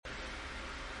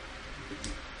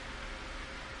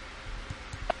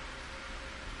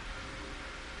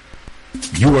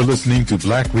You are listening to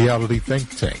Black Reality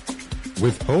Think Tank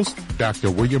with host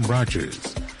Dr. William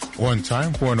Rogers on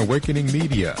Time for an Awakening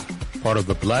Media, part of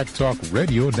the Black Talk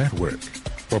Radio Network.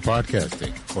 For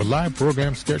podcasting or live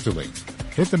program scheduling,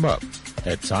 hit them up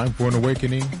at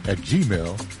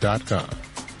timeforanawakening@gmail.com.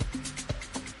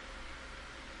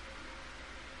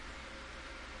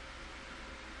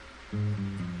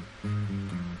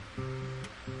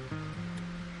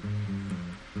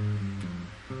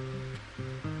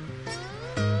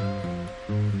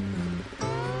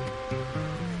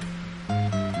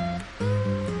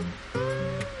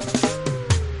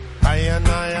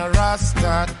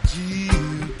 Rasta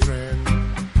children,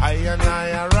 I and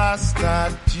I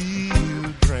Rasta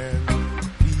children,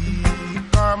 we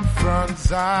come from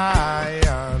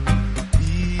Zion,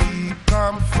 we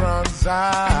come from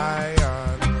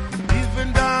Zion,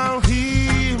 even down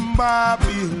here in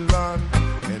Babylon,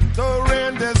 and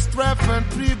during the strife and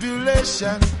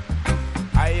tribulation,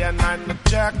 I and I no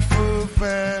check for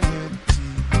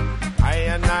vanity, I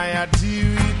and I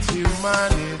deal with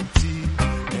humanity.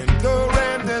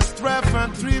 During the strife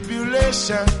and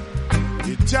tribulation,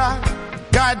 the Jah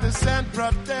guidance and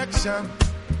protection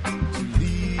to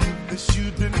lead the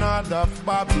shooting out of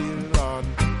Babylon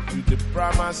to the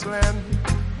promised land,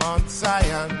 Mount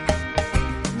Zion,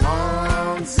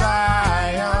 Mount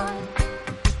Zion,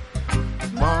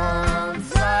 Mount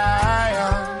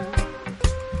Zion.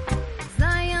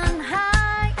 Zion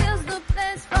high is the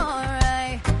place for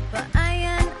I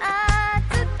and I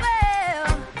to dwell.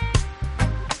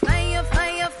 Fire,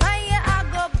 fire, I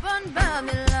go burn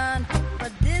Babylon,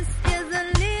 but this is a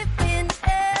living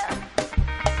hell.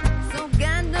 So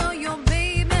gather your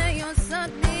baby, your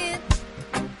son to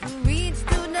reach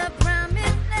to the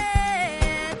promised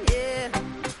land, yeah.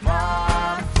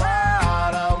 Far,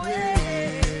 far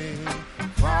away,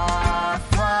 far,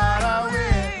 far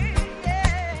away,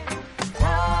 Yeah.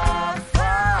 far,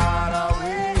 far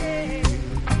away,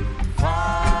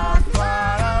 far,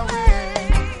 far away.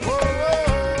 Oh,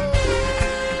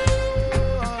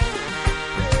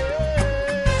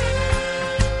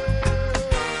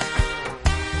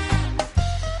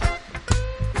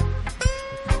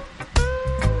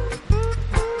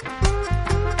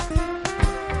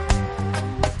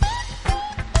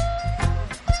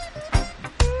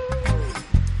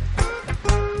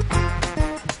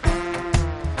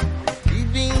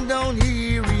 Living down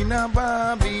here in a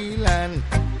Babylon,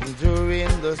 during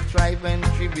the strife and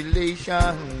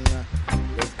tribulation.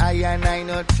 But I and I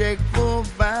not check for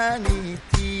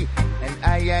vanity, and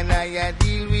I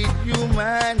deal with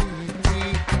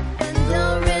humanity. And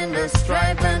during the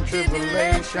strife and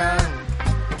tribulation,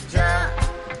 Jah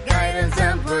guidance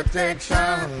and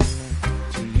protection.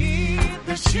 to lead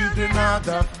the children out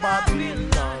of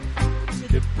Babylon to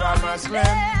the promised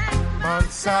land,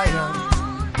 Mount Zion,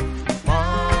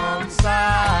 Mount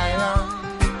Zion,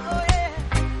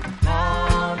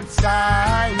 Mount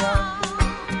Zion.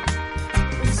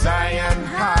 Zion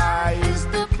high is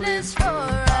the place for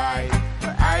I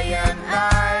and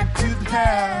I to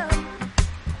hell.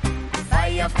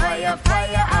 Fire, fire,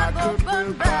 fire, I go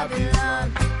burn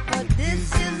Babylon, but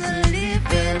this is a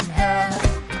living hell.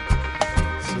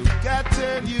 So God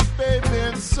tell you, baby,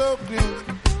 I'm so good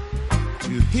to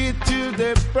hit to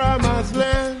the promised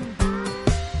land.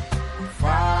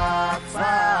 Far,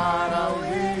 far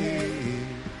away,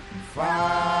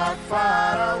 far,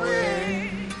 far away,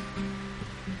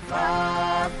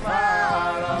 far,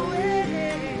 far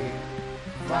away,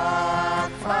 far,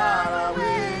 far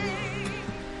away.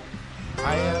 I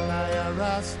and I are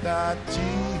Rasta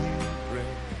children,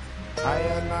 I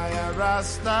and I are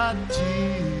Rasta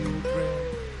children.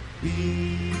 We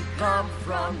come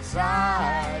from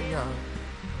Zion,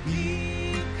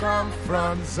 we come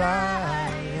from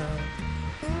Zion.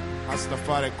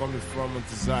 Rastafari coming from Mount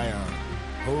Zion,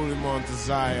 holy Mount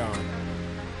Zion.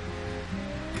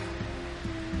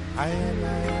 I and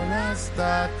I are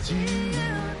Rasta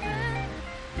children,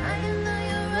 I and I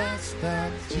are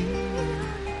Rasta children.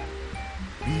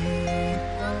 We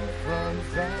come from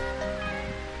Zion.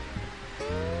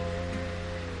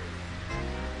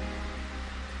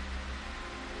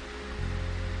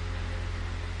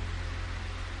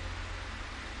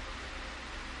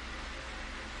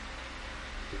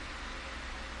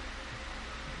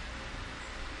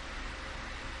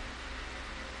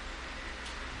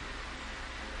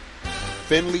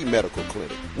 Finley Medical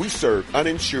Clinic. We serve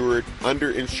uninsured,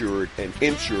 underinsured, and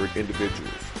insured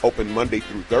individuals. Open Monday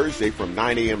through Thursday from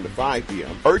 9 a.m. to 5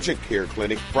 p.m. Urgent Care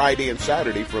Clinic Friday and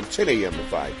Saturday from 10 a.m. to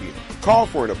 5 p.m. Call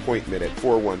for an appointment at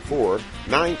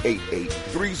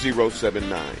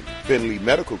 414-988-3079. Finley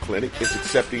Medical Clinic is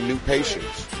accepting new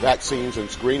patients. Vaccines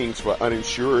and screenings for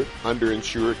uninsured,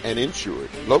 underinsured, and insured.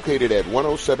 Located at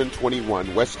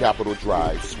 10721 West Capitol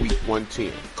Drive, Suite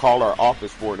 110. Call our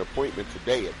office for an appointment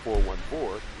today at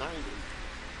 414-988.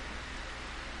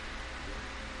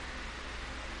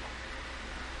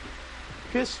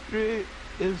 History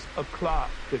is a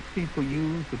clock that people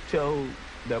use to tell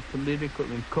their political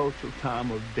and cultural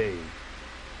time of day.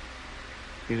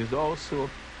 It is also a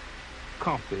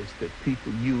compass that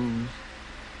people use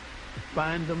to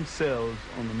find themselves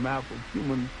on the map of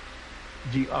human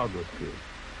geography.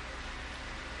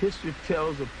 History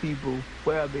tells of people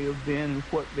where they have been and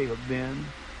what they have been,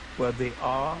 where they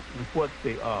are and what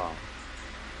they are.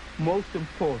 Most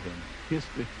important,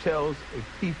 history tells a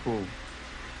people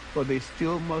where they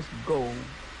still must go,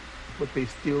 but they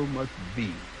still must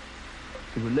be.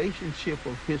 The relationship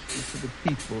of history to the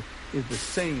people is the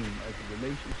same as the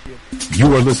relationship.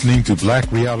 You are listening to Black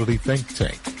Reality Think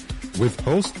Tank with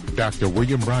host Dr.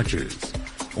 William Rogers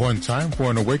on Time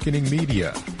for an Awakening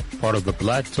Media, part of the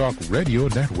Black Talk Radio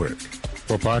Network.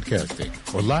 For podcasting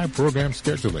or live program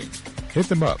scheduling, hit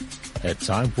them up at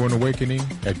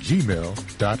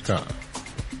timeforanawakening@gmail.com.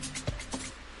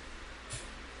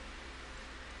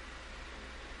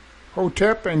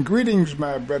 Hotep and greetings,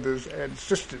 my brothers and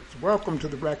sisters. Welcome to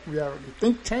the Black Reality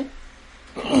Think Tank.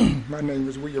 My name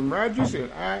is William Rogers, and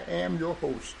I am your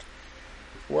host.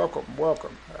 Welcome,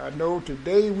 welcome. I know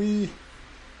today we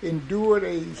endured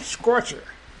a scorcher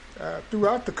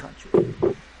throughout the country.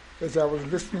 As I was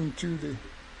listening to the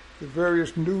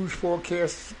various news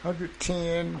forecasts,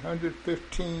 110,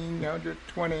 115,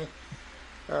 120.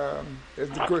 As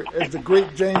the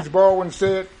great James Baldwin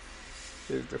said,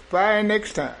 is the fire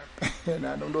next time. And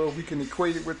I don't know if we can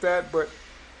equate it with that, but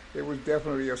it was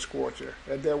definitely a scorcher.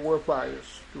 And there were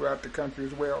fires throughout the country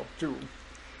as well, too.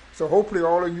 So hopefully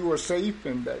all of you are safe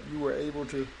and that you were able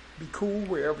to be cool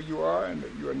wherever you are, and that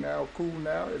you are now cool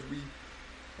now as we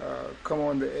come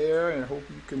on the air, and hope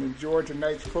you can enjoy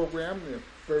tonight's program, the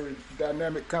very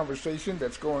dynamic conversation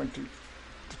that's going to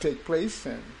take place.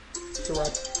 And so I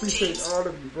appreciate all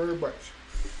of you very much.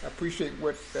 I appreciate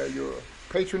what your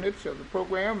patronage of the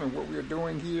program and what we're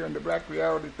doing here in the Black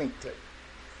Reality Think Tank.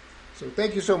 So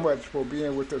thank you so much for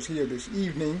being with us here this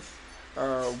evening.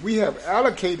 We have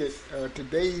allocated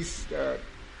today's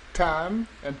time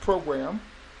and program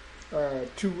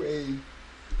to a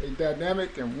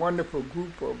dynamic and wonderful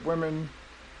group of women,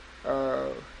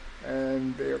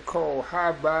 and they're called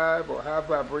High Vibe or High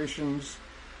Vibrations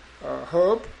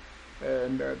Hub.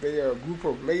 And they are a group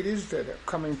of ladies that are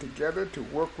coming together to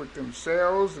work with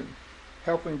themselves and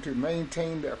helping to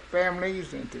maintain their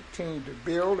families and to continue to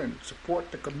build and support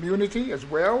the community as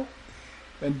well,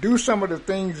 and do some of the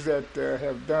things that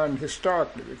have done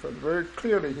historically, because very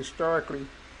clearly historically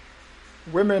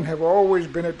women have always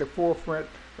been at the forefront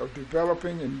of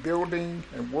developing and building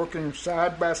and working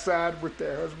side by side with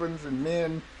their husbands and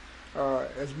men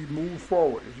as we move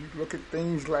forward. As you look at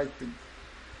things like the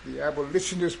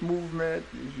abolitionist movement,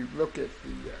 as you look at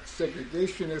the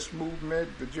segregationist movement,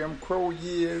 the Jim Crow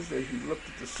years, as you look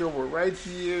at the civil rights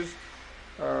years,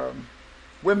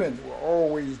 women were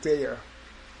always there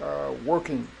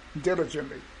working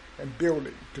diligently and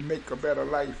building to make a better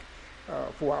life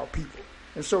for our people.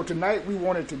 And so tonight we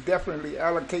wanted to definitely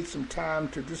allocate some time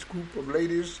to this group of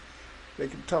ladies. They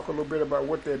can talk a little bit about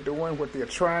what they're doing, what they're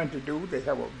trying to do. They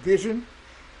have a vision.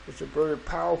 It's a very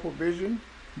powerful vision.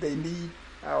 They need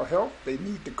our help. They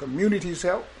need the community's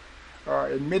help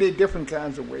in many different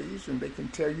kinds of ways, and they can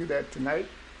tell you that tonight.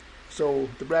 So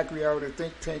the Black Reality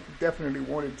Think Tank definitely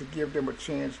wanted to give them a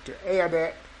chance to air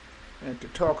that and to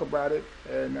talk about it.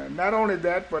 And not only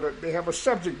that, but they have a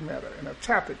subject matter and a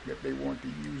topic that they want to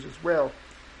use as well,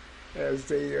 as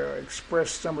they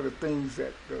express some of the things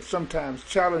that sometimes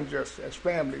challenge us as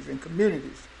families and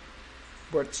communities.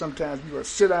 But sometimes we will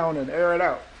sit down and air it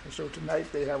out. And so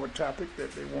tonight they have a topic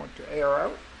that they want to air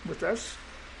out with us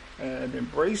and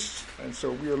embrace. And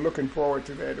so we are looking forward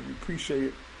to that, and we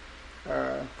appreciate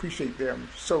them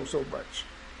so much.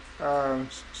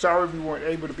 Sorry we weren't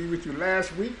able to be with you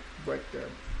last week, but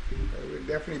we're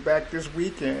definitely back this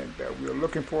week, and we're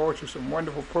looking forward to some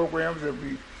wonderful programs as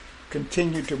we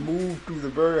continue to move through the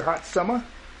very hot summer.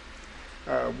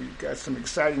 We've got some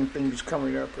exciting things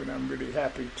coming up, and I'm really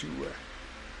happy to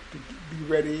be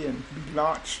ready and be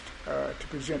launched to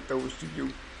present those to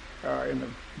you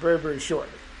very, very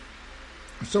shortly.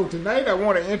 So tonight I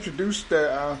want to introduce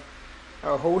our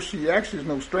host. She actually is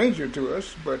no stranger to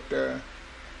us, but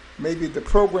maybe the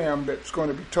program that's going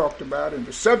to be talked about and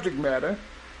the subject matter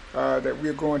that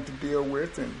we're going to deal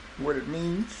with and what it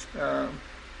means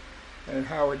and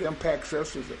how it impacts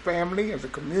us as a family, as a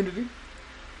community,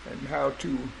 and how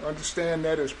to understand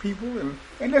that as people. And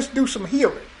let's do some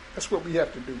healing. That's what we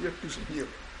have to do. We have to do some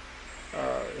healing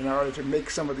in order to make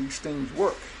some of these things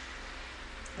work.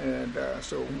 And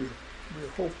so we're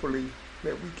hopefully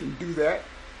that we can do that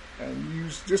and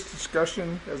use this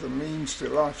discussion as a means to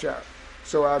launch out.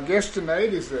 So our guest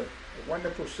tonight is a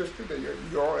wonderful sister that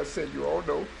you all, I said you all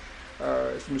know.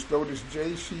 It's Miss Lotus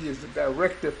J. She is the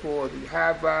director for the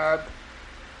High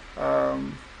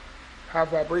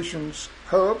Vibrations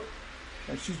Hub,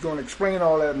 and she's going to explain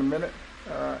all that in a minute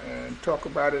and talk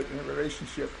about it in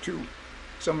relationship to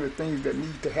some of the things that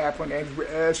need to happen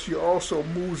as she also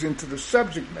moves into the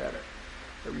subject matter.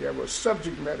 We have a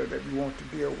subject matter that we want to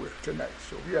deal with tonight.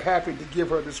 So we are happy to give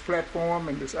her this platform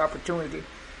and this opportunity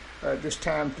this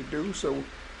time to do. So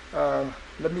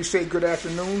let me say good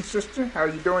afternoon, sister. How are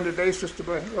you doing today, Sister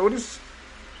Lotus?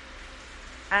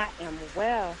 I am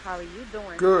well. How are you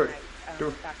doing good.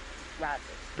 tonight, Dr. Rogers?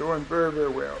 Doing very, very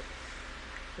well.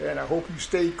 And I hope you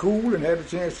stay cool and had a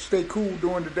chance to stay cool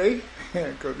during the day,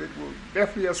 because it will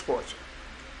definitely escort you.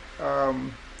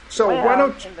 So well, why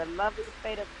don't you... in the lovely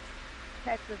state of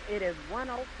Texas, it is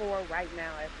 104 right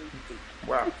now as we speak.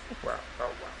 Wow.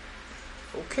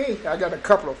 Okay, I got a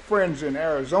couple of friends in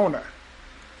Arizona,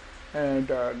 and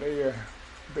they're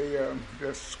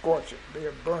scorching. They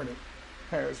are burning.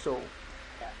 So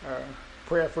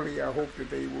prayerfully, I hope that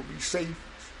they will be safe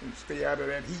and stay out of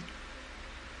that heat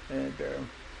and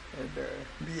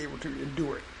be able to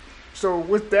endure it. So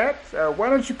with that, why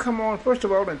don't you come on, first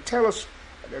of all, and tell us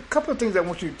a couple of things I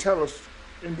want you to tell us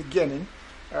in the beginning.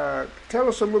 Tell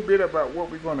us a little bit about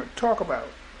what we're going to talk about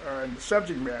in the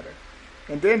subject matter,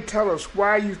 and then tell us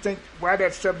why you think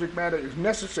that subject matter is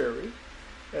necessary,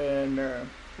 and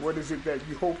what is it that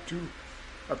you hope to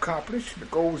accomplish, the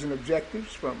goals and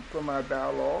objectives from our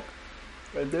dialogue.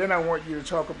 And then I want you to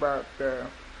talk about the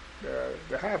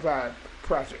High Vibe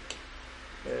project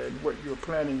and what you're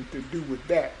planning to do with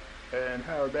that and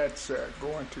how that's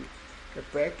going to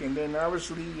affect. And then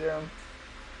obviously,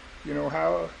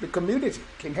 how the community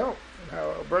can help and how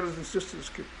our brothers and sisters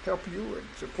can help you and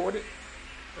support it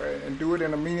and do it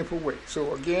in a meaningful way.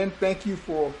 So again, thank you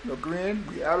for agreeing.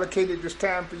 We allocated this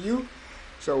time for you.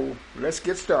 So let's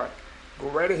get started. Go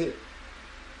right ahead.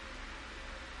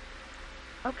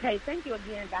 Okay, thank you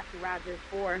again, Dr. Rogers,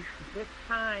 for this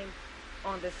time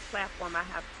on this platform. I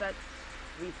have such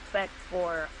respect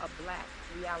for a Black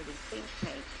reality think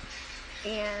tank.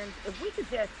 And if we could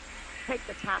just take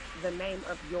the name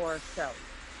of your show,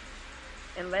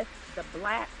 and let the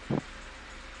Black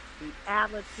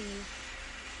reality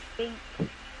think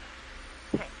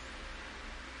tank.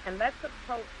 And let's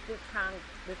approach this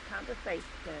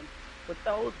conversation with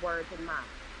those words in mind.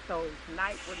 So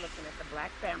tonight we're looking at the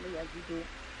Black family as we do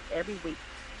every week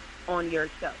on your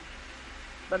show.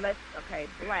 But Black.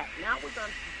 Now we're going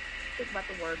to think about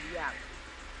the word reality.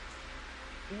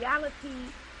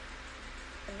 Reality,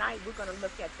 tonight we're going to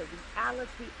look at the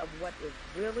reality of what is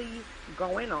really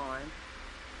going on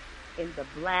in the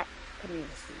Black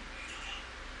community.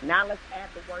 Now let's add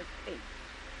the word think.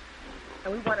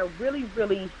 And we want to really,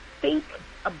 really think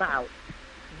about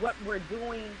what we're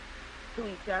doing to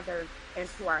each other and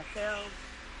to ourselves,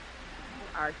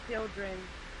 our children,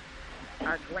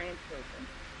 our grandchildren,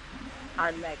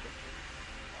 our legacy.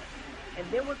 And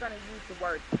then we're going to use the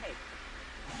word take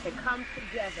and come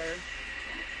together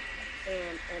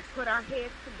and put our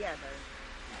heads together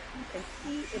and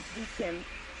see if we can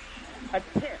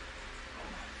attempt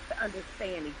to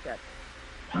understand each other.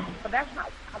 So that's how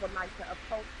I would like to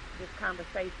approach this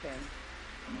conversation.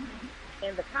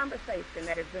 And the conversation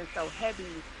that has been so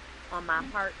heavy on my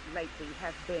heart lately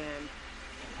has been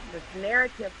this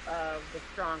narrative of the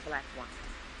strong Black woman.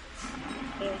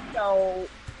 And so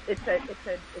this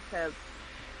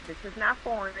is not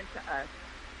foreign to us.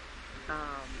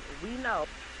 We know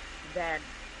that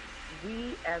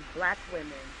we as Black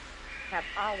women have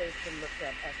always been looked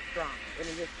at as strong. And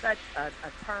it is such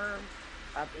a term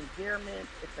of endearment.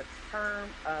 It's a term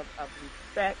of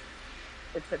respect.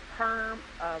 It's a term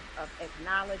of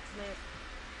acknowledgement.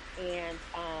 And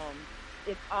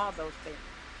it's all those things.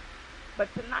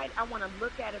 But tonight I want to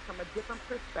look at it from a different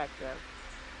perspective.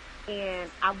 And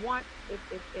I want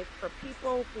it's for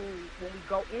people who, when we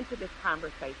go into this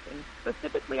conversation,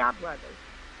 specifically our brothers,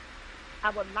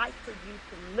 I would like for you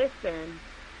to listen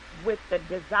with the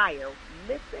desire,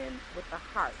 listen with the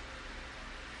heart.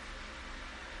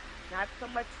 Not so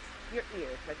much your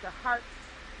ears, but your heart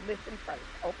listen first.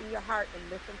 Open your heart and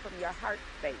listen from your heart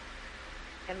space.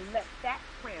 and let that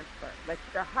transfer. Let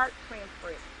your heart transfer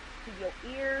it to your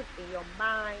ears and your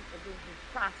mind, and then you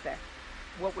process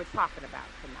what we're talking about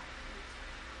tonight.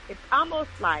 It's almost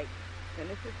like, and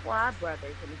this is for our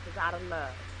brothers, and this is out of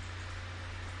love,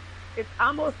 it's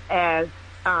almost as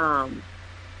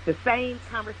the same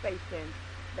conversation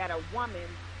that a woman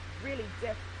really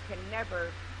just can never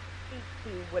speak to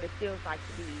what it feels like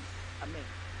to be a man.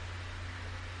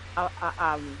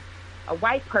 A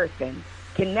white person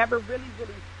can never really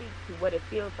speak to what it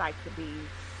feels like to be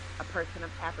a person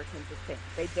of African descent.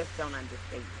 They just don't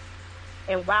understand.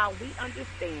 And while we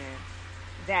understand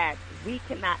that we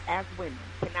cannot, as women,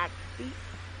 cannot speak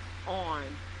on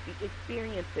the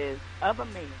experiences of a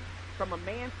man from a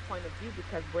man's point of view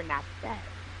because we're not that.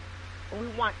 We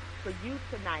want for you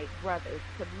tonight, brothers,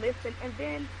 to listen and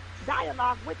then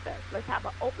dialogue with us. Let's have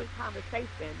an open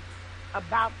conversation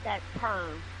about that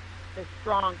term, the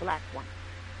strong black woman.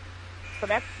 So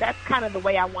that's kind of the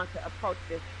way I want to approach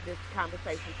this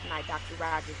conversation tonight, Dr.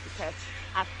 Rogers, because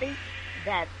I think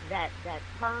that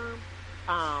term,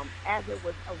 as it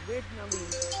was originally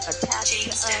attached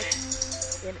to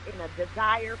us in a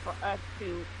desire for us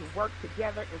to work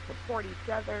together and support each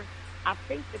other, I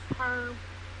think the term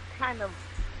kind of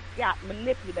got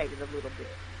manipulated a little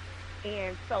bit.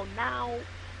 And so now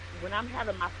when I'm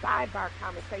having my sidebar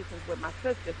conversations with my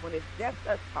sisters, when it's just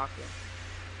us talking,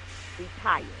 we're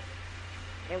tired.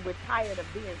 And we're tired of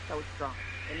being so strong.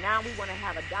 And now we want to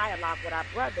have a dialogue with our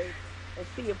brothers and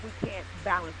see if we can't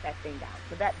balance that thing out.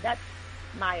 So that's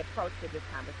my approach to this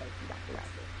conversation, Dr.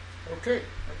 Rogers. Okay.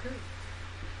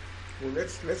 Well,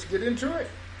 let's get into it.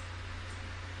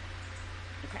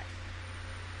 Okay.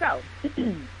 So,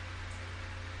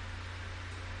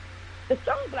 the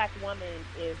strong black woman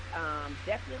is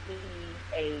definitely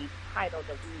a title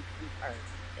that we've earned.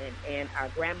 And our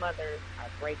grandmothers, our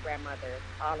great-grandmothers,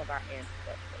 all of our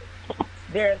ancestors.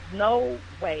 There's no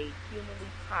way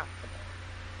humanly possible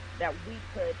that we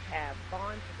could have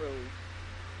gone through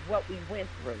what we went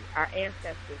through, our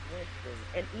ancestors went through,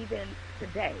 and even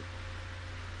today,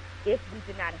 if we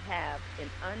did not have an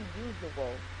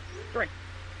unusual strength,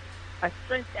 a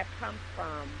strength that comes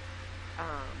from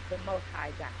the Most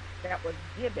High God, that was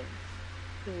given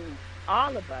to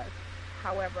all of us.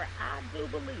 However, I do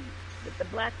believe that the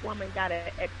black woman got an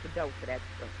extra dose of that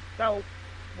strength. So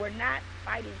we're not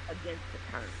fighting against the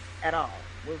term at all.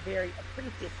 We're very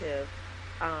appreciative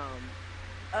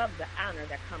of the honor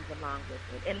that comes along with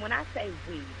it. And when I say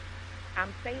we,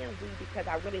 I'm saying we because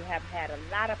I really have had a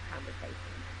lot of conversations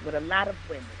with a lot of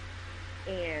women.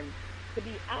 And to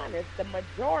be honest, the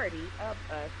majority of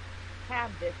us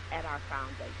have this at our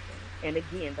foundation. And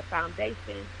again, the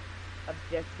foundation of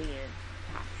just being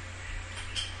taught.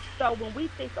 So when we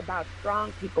think about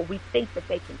strong people, we think that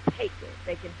they can take it.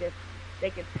 They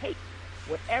can take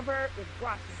whatever is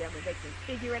brought to them and they can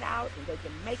figure it out and they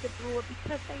can make it through it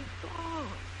because they're strong.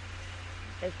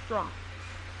 They're strong.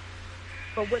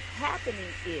 But what's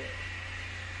happening is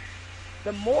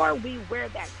the more we wear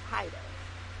that title,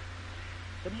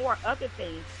 the more other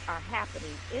things are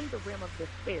happening in the realm of the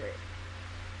spirit.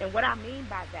 And what I mean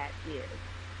by that is,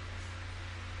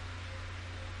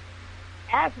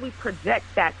 as we project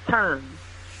that term,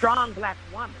 strong black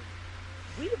woman,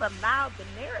 we've allowed the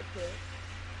narrative,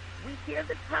 we hear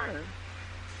the term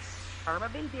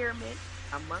of endearment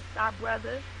amongst our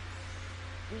brothers,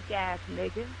 weak-ass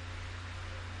niggas.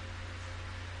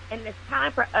 And it's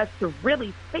time for us to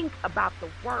really think about the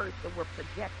words that we're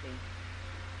projecting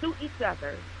to each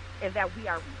other and that we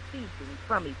are receiving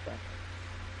from each other.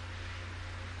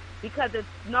 Because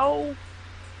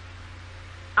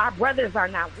our brothers are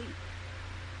not weak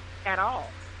at all.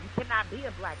 You cannot be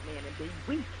a black man and be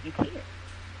weak. You can't.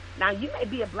 Now, you may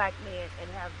be a black man and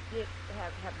have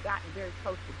gotten very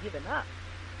close to giving up.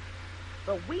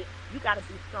 But you got to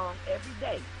be strong every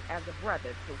day as a brother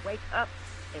to wake up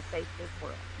and face this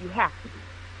world. You have to be.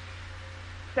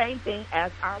 Same thing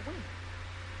as our women.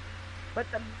 But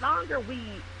the longer we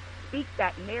speak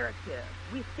that narrative,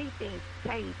 we see things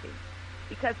changing.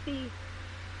 Because, see,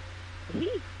 he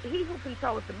who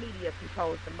controls the media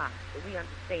controls the mind. So we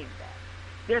understand that.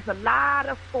 There's a lot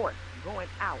of force going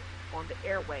out on the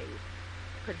airwaves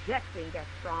projecting that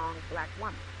strong black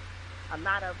woman. A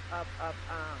lot of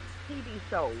TV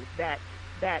shows that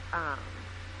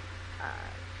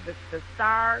the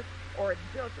stars or it's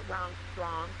built around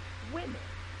strong women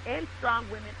and strong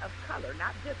women of color,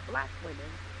 not just black women,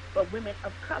 but women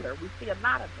of color. We see a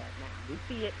lot of that now. We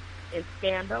see it in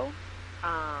Scandal,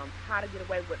 How to Get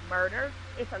Away with Murder.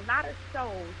 It's a lot of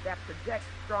shows that project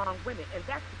strong women, and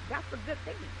that's a good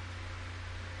thing.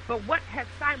 But what has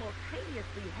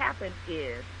simultaneously happened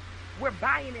is we're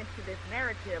buying into this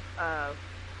narrative of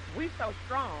we so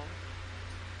strong,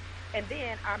 and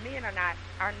then our men are not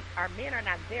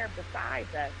there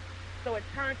besides us. So it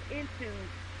turns into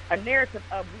a narrative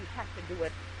of we have to do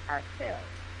it ourselves.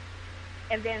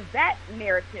 And then that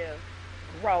narrative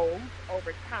grows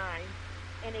over time,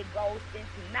 and it goes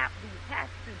into not we have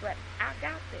to, but I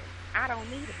got this. I don't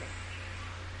need a man.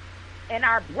 And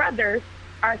our brothers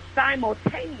are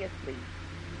simultaneously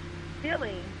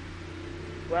feeling,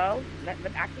 well,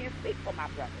 I can't speak for my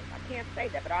brothers. I can't say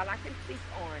that, but all I can speak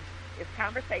on is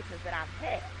conversations that I've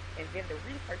had and then the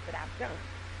research that I've done.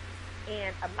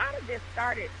 And a lot of this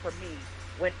started for me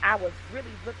when I was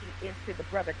really looking into the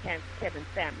brother Kevin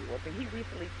Samuels, and he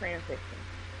recently transitioned.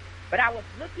 But I was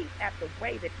looking at the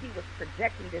way that he was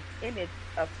projecting this image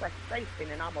of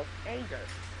frustration and almost anger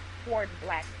towards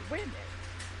black women.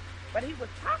 But he was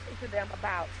talking to them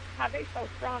about how they're so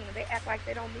strong and they act like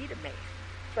they don't need a man.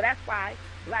 So that's why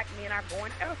black men are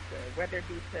going elsewhere, whether it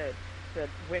be to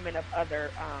women of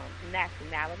other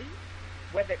nationalities,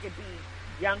 whether it be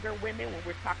younger women when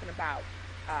we're talking about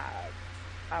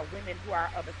women who are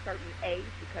of a certain age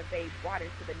because they brought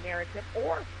into the narrative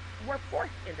or were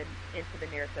forced into the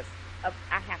narrative of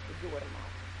I have to do it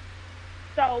alone.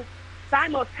 So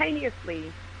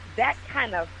simultaneously, that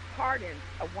kind of hardens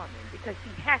a woman because she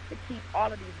has to keep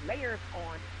all of these layers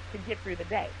on to get through the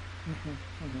day. Mm-hmm,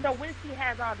 mm-hmm. So when she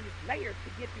has all these layers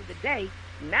to get through the day,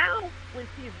 now when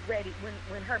she's ready,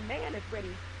 when her man is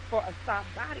ready for a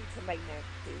soft body to lay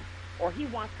next to, or he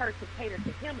wants her to cater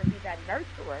to him and be that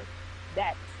nurturer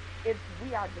that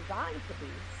we are designed to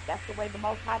be, that's the way the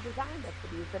Most High designed us to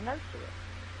be, is the nurturer.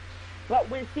 But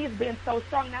when she's been so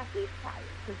strong, now she's tired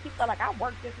because she felt like I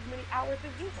worked just as many hours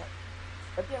as you work.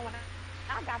 But then when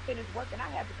I got finished working, I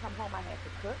had to come home, I had to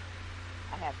cook,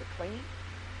 I had to clean,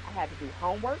 I had to do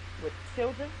homework with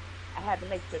children, I had to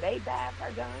make sure their baths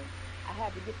are done, I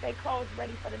had to get their clothes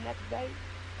ready for the next day,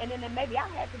 and then maybe I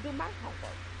had to do my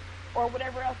homework or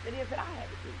whatever else it is that I had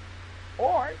to do.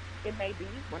 Or it may be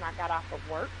when I got off of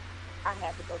work, I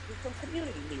had to go to some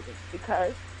community meetings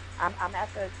because I'm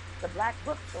at the black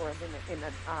bookstores in the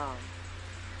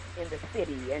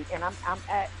city, and I'm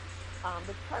at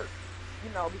the church,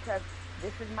 because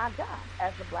this is my job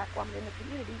as a black woman in the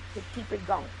community to keep it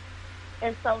going.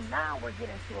 And so now we're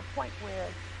getting to a point where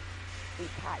we're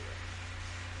tired.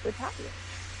 We're tired.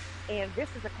 And this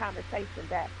is a conversation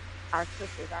that our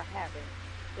sisters are having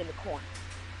in the corner.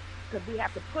 Because we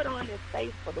have to put on this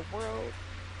face for the world,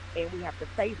 and we have to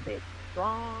face it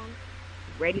strong,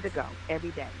 ready to go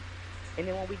every day. And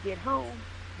then when we get home,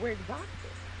 we're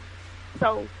exhausted.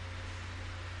 So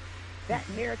that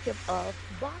narrative of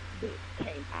boss bitch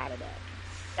came out of that.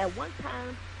 At one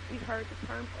time, we heard the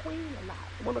term queen a lot.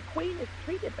 Well, a queen is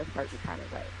treated a certain kind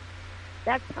of way.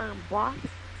 That term boss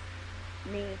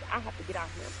means I have to get out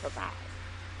here and provide.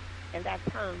 And that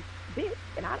term bitch,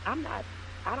 and I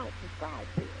don't subscribe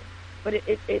to it. But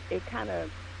it kind of,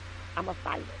 I'm a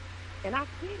fighter. And I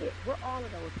get it. We're all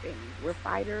of those things. We're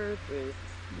fighters, we're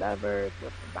lovers,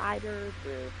 we're providers,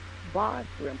 we're boss,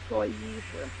 we're employees,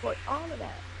 all of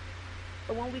that.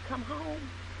 But when we come home,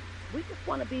 we just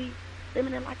want to be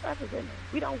feminine like other women.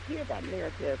 We don't hear that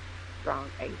narrative,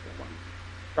 strong Asian woman,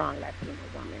 strong Latino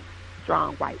woman,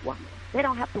 strong white woman. They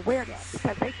don't have to wear that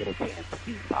because they get a chance to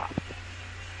be soft.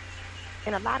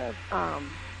 In a lot of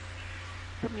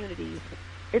communities,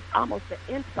 it's almost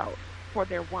an insult for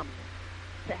their woman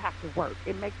to have to work.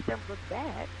 It makes them look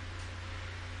bad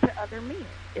to other men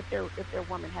if their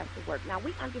woman has to work. Now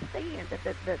we understand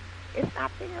that it's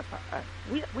not fair for us.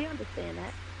 We understand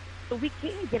that, so we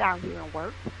can get out here and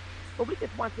work, but we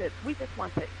just want to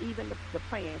even the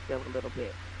playing field a little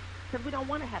bit because we don't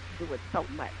want to have to do it so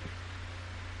much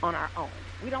on our own.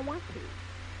 We don't want to.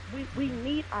 We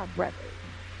need our brothers,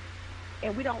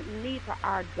 and we don't need for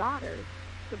our daughters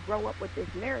to grow up with this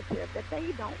narrative that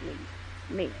they don't need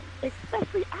men,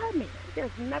 especially our men.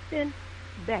 There's nothing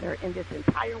better in this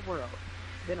entire world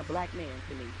than a black man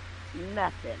to me.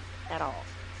 Nothing at all.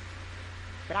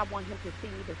 But I want him to see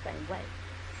me the same way.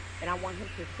 And I want him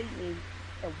to see me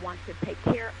and want to take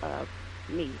care of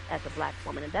me as a black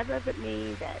woman. And that doesn't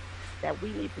mean that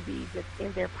we need to be just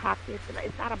in their pockets. And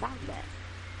it's not about that.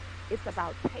 It's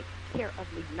about take care of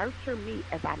me. Nurture me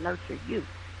as I nurture you.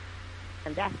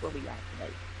 And that's where we are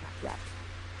today. Yeah.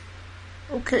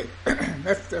 Okay,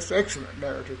 that's excellent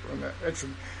narrative on that.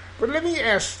 Excellent. But let me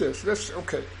ask this.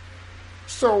 Okay.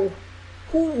 So,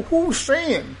 who's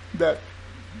saying that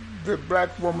the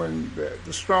black woman,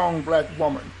 the strong black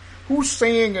woman, who's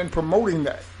saying and promoting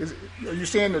that? Are you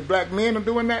saying that black men are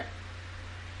doing that?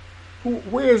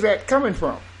 Where is that coming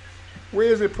from? Where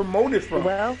is it promoted from?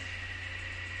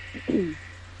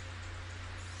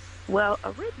 Well,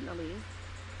 originally,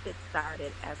 it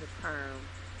started as a term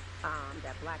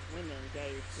that black women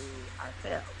gave to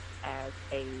ourselves as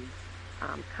a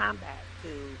combat to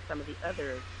some of the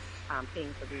other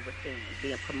things that we were seeing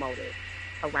being promoted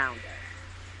around us.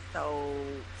 So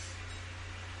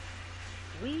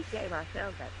we gave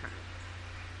ourselves that term.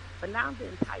 But now the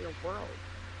entire world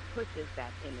pushes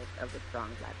that image of the strong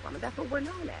black woman. That's what we're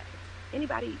known as.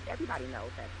 Everybody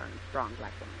knows that term, strong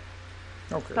black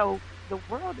woman. Okay. So the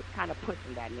world is kind of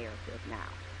pushing that narrative now.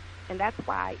 And that's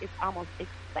why it's almost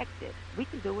expected. We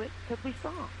can do it because we're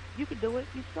strong. You can do it,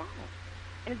 you're strong.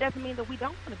 And it doesn't mean that we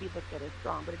don't want to be looked at as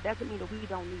strong, but it doesn't mean that we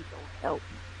don't need no help.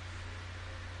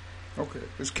 Okay.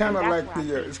 It's kind of like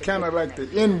the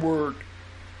N-word.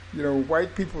 You know,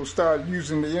 white people started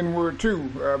using the N-word too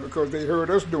because they heard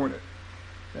us doing it.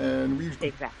 And we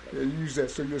use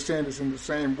that. So you're saying it's in the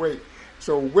same way.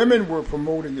 So women were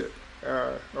promoting it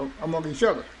among each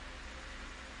other.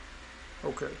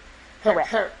 Okay.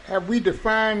 Have we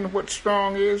defined what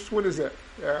strong is? What is that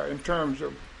in terms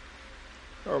of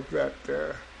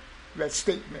that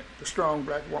statement, the strong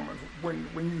black woman?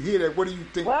 When you hear that, what do you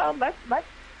think? Well,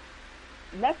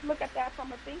 let's look at that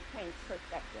from a think tank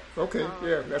perspective. Okay,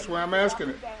 yeah, that's why I'm asking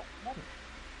it.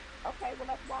 Okay, well,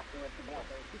 let's walk through it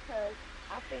together because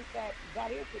I think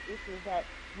that is the issue, that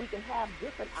we can have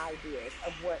different ideas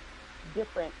of what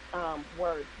different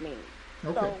words mean.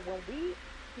 Okay. So when we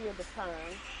hear the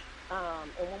term,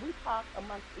 and when we talk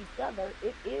amongst each other,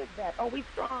 it is that, oh, we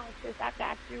strong, sis, I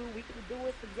got you, we can do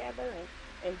it together,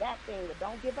 and that thing, but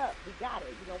don't give up, we got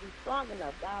it. You know, we're strong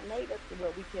enough. God made us to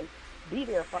where we can be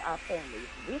there for our families.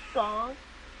 We're strong,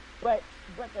 but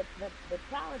the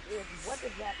challenge is, what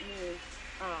does that mean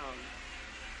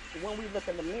when we look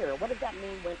in the mirror? What does that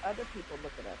mean when other people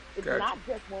look at us? It's not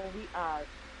just when we are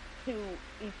to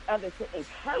each other to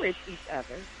encourage each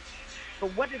other,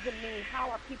 but what does it mean? How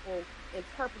are people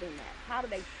interpreting that? How do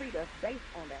they treat us based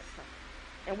on that term?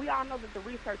 And we all know that the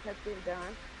research has been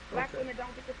done. Black women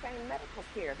don't get the same medical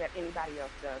care that anybody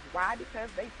else does. Why? Because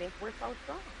they think we're so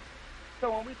strong.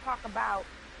 So when we talk about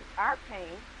our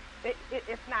pain,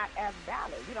 it's not as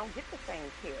valid. We don't get the same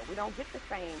care. We don't get the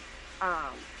same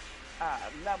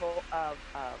level of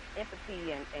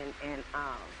empathy and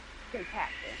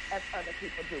compassion as other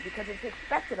people do, because it's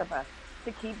expected of us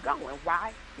to keep going.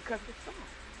 Why? Because we're strong.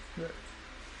 Yeah.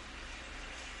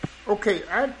 Okay,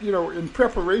 in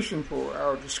preparation for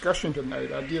our discussion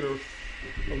tonight, I did a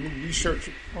little research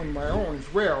on my own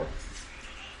as well.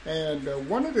 And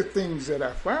one of the things that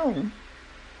I found,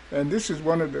 and this is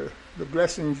one of the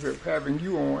blessings of having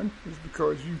you on, is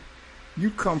because you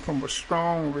come from a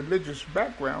strong religious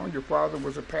background. Your father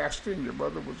was a pastor and your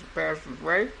mother was a pastor's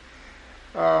wife.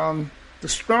 The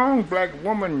strong black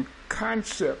woman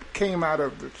concept came out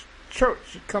of the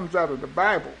church. It comes out of the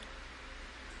Bible.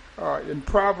 In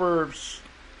Proverbs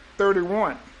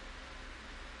 31,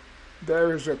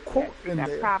 there is a quote in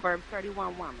there. Proverbs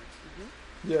 31 woman.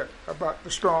 Mm-hmm. Yeah, about the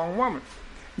strong woman.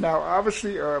 Now,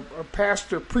 obviously, a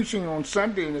pastor preaching on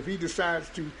Sunday, and if he decides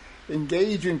to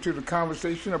engage into the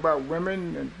conversation about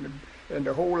women and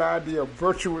the whole idea of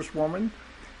virtuous woman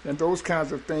and those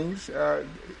kinds of things,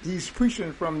 he's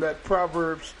preaching from that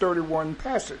Proverbs 31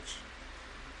 passage.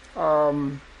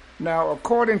 Now,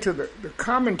 according to the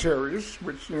commentaries,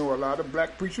 which a lot of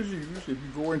black preachers use, if you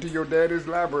go into your daddy's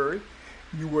library,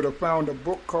 you would have found a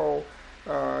book called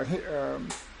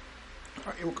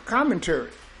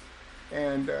Commentary,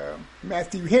 and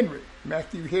Matthew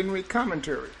Henry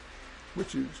Commentary,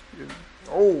 which is an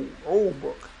old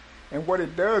book. And what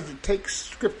it does, it takes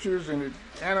scriptures and it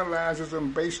analyzes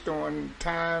them based on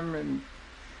time and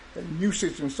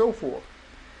usage and so forth.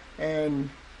 And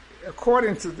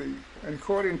according to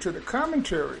the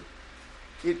commentary,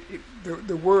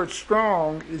 the word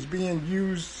strong is being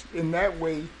used in that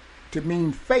way to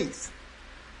mean faith.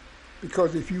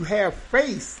 Because if you have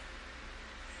faith,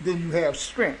 then you have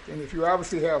strength. And if you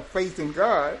obviously have faith in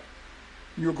God,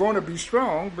 you're going to be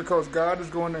strong because God is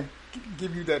going to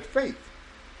give you that faith.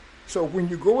 So when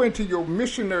you go into your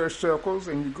missionary circles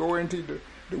and you go into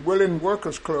the Willing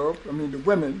Workers Club, the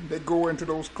women, they go into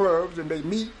those clubs and they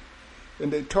meet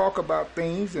and they talk about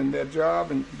things and their job,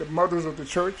 and the mothers of the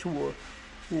church who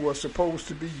are supposed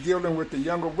to be dealing with the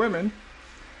younger women,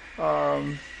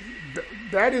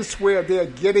 that is where they're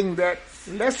getting that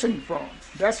lesson from.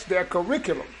 That's their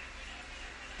curriculum,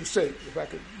 to say, if I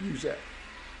could use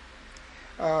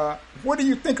that. What do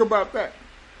you think about that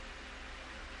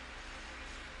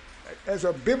as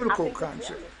a biblical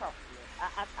concept?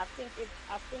 I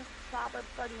think Proverbs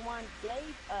 31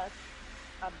 gave us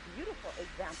a beautiful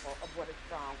example of what a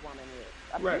strong woman is.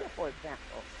 A beautiful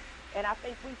example. And I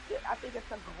think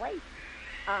it's a great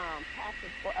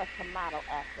passage for us to model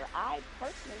after. I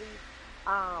personally,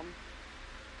 um,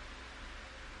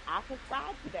 I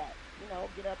subscribe to that.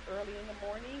 Get up early in the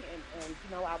morning and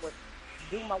I would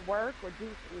do my work or do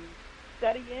some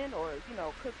studying or,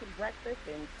 cook some breakfast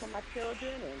and for my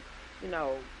children and,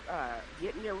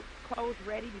 getting their clothes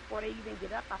ready before they even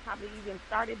get up. I probably even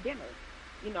started dinner,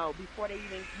 before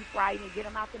I even get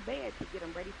them out the bed to get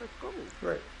them ready for school.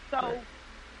 Right.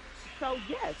 So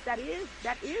yes, that is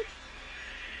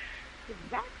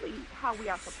exactly how we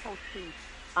are supposed to.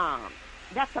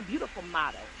 That's a beautiful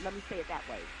motto. Let me say it that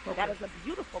way. Okay. That is a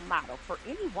beautiful motto for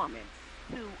any woman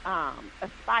to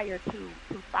aspire to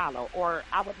follow. Or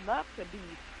I would love to be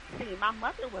seen. My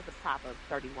mother was a Proverbs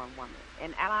 31 woman,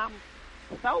 and I'm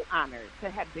so honored to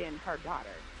have been her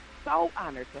daughter. So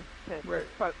honored to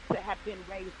have been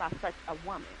raised by such a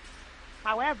woman.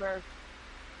 However,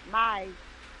 my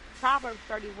Proverbs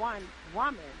 31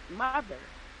 mother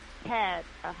had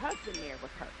a husband there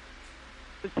with her.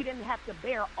 But she didn't have to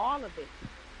bear all of it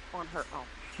on her own.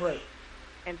 Right.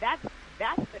 And that's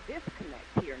the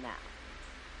disconnect here now.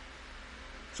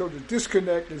 So the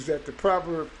disconnect is that the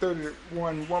Proverb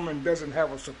 31 woman doesn't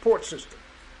have a support system.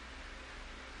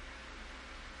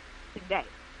 Today.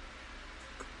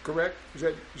 Correct? Is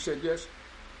that you said yes?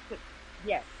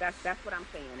 Yes, that's what I'm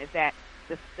saying. Is that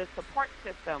the support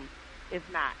system is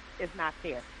not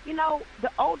there.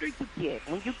 The older you get,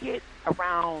 when you get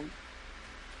around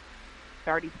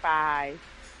 35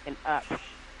 and up,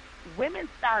 women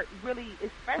start really,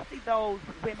 especially those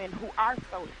women who are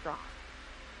so strong,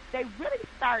 they really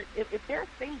start, if they're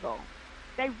single,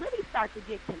 they really start to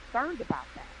get concerned about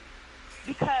that.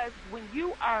 Because when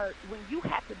you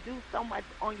have to do so much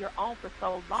on your own for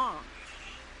so long,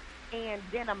 and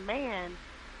then a man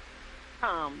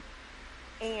comes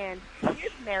and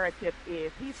his narrative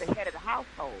is he's the head of the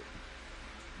household,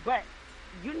 but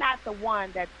you're not the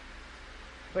one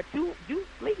but you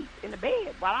sleep in the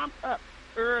bed while I'm up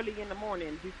early in the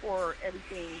morning before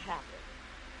everything happens.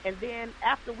 And then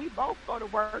after we both go to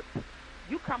work,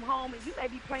 you come home and you may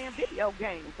be playing video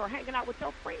games or hanging out with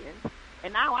your friends.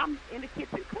 And now I'm in the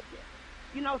kitchen cooking.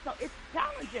 So it's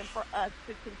challenging for us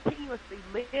to continuously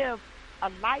live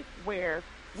a life where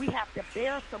we have to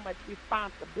bear so much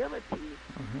responsibility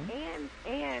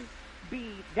and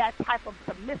be that type of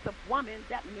submissive woman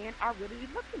that men are really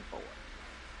looking for.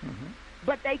 Mm-hmm.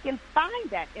 But they can find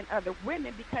that in other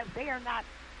women because they are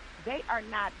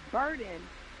not burdened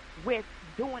with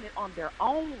doing it on their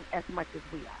own as much as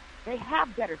we are. They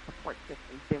have better support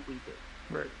systems than we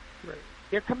do. Right.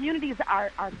 Their communities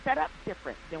are set up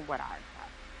different than what ours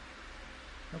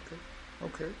are.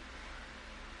 Okay.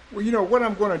 Well, what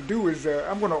I'm going to do is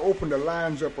I'm going to open the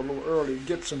lines up a little early,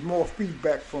 get some more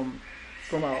feedback from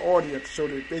our audience so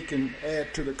that they can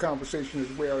add to the conversation as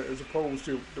well, as opposed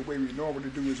to the way we normally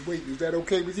do is wait. Is that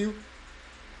okay with you?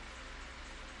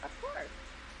 Of course.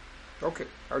 Okay.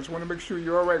 I just want to make sure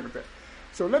you're all right with that.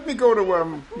 So let me go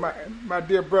to my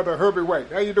dear brother Herbie White.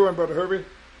 How you doing, Brother Herbie?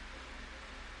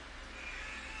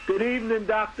 Good evening,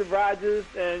 Dr. Rogers,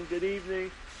 and good evening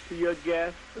to your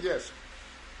guest. Yes.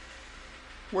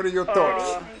 What are your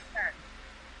thoughts?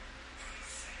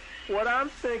 What I'm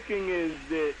thinking is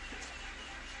that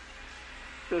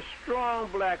the strong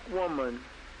black woman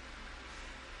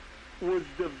was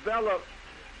developed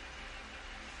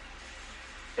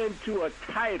into a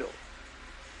title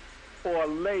or a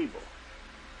label.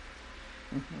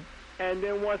 Mm-hmm. And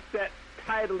then once that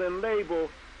title and label,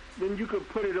 then you could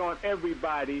put it on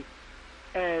everybody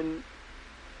and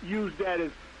use that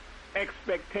as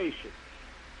expectation.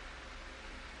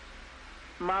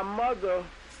 My mother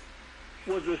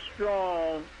was a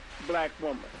strong black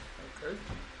woman. Okay.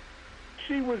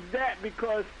 She was that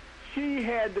because she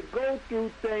had to go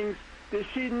through things that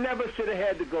she never should have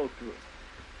had to go through.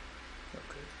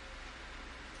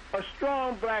 Okay. A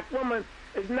strong black woman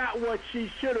is not what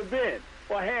she should have been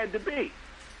or had to be.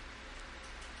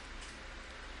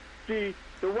 See,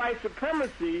 the white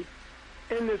supremacy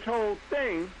in this whole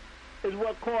thing is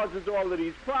what causes all of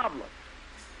these problems.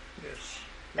 Yes.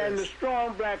 And the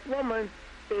strong black woman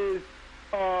is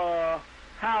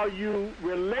how you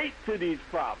relate to these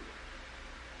problems,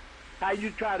 how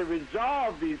you try to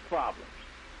resolve these problems.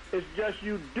 It's just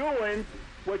you doing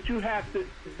what you have to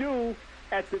do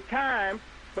at the time,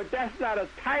 but that's not a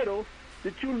title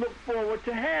that you look forward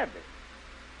to having.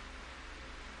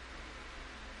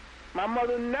 My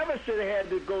mother never should have had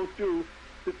to go through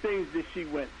the things that she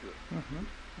went through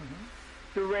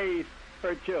to raise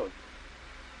her children.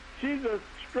 She's a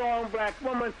strong black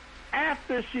woman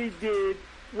after she did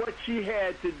what she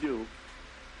had to do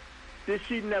that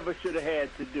she never should have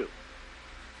had to do.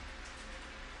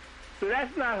 So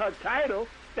that's not her title.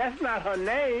 That's not her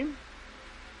name.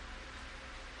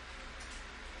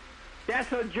 That's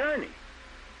her journey.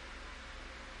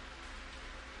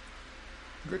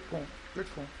 Good point. Good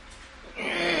point.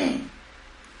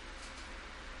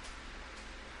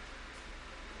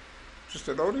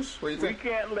 Sister Lotus, what do you We think?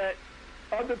 can't let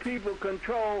other people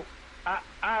control.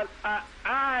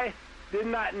 I did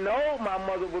not know my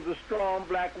mother was a strong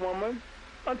black woman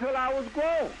until I was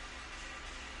grown.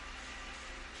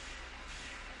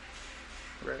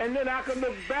 Right. And then I could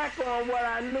look back on what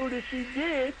I knew that she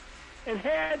did and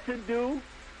had to do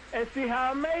and see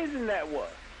how amazing that was.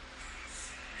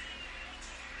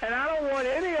 And I don't want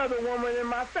any other woman in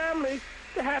my family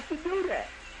to have to do that.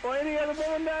 Or any other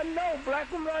woman that I know,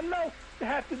 black woman I know, to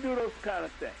have to do those kind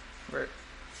of things. Right.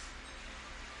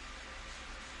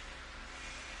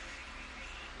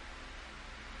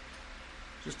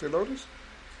 Sister Lotus?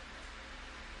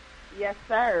 Yes,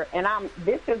 sir. And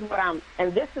this is what I'm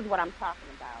talking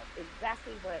about.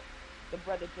 Exactly what the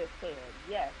brother just said.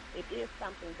 Yes, it is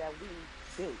something that we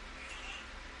do.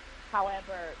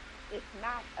 However, it's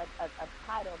not a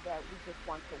title that we just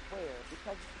want to wear,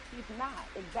 because she's not,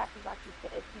 exactly like you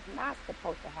said, she's not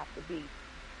supposed to have to be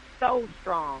so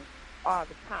strong all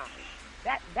the time.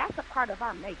 That's a part of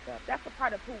our makeup. That's a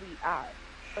part of who we are.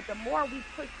 But the more we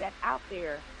push that out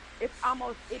there, it's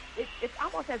almost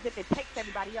as if it takes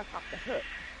everybody else off the hook.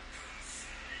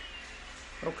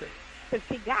 Okay. Because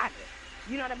she got it.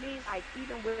 You know what I mean? Like,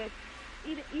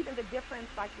 even the difference,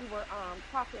 like we were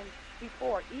talking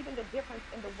before, even the difference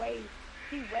in the way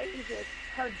she raises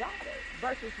her daughter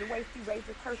versus the way she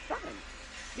raises her son.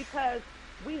 Because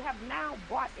we have now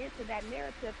bought into that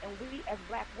narrative, and we as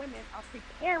black women are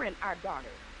preparing our daughters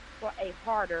for a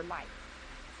harder life.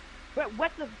 But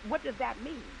what does that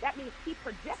mean? That means she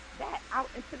projects that out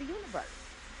into the universe,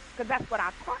 because that's what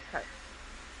I taught her.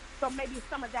 So maybe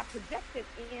some of that projection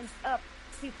ends up,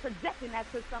 she's projecting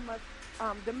that to some of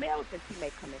the males that she may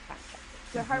come in contact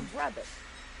with, to her brothers.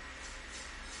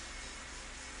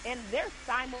 And they're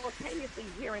simultaneously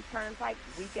hearing terms like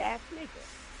weak-ass nigga.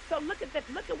 So look at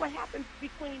what happens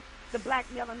between the black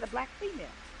male and the black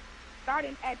female,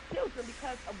 starting at children,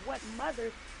 because of what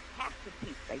mothers have to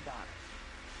teach their daughters.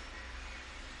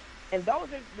 And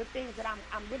those are the things that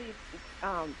I'm really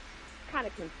kind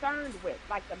of concerned with,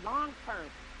 like the long-term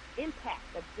impact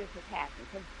that this has happened.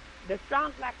 Because the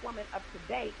strong black woman of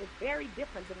today is very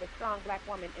different than the strong black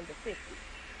woman in the 50s.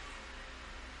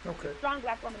 Okay. The strong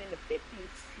black woman in the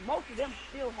 50s, most of them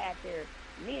still had their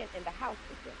men in the house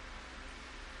with them.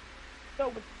 So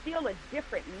it's still a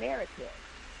different narrative.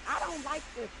 I don't like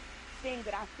this thing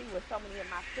that I see with so many of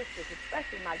my sisters,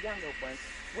 especially my younger ones,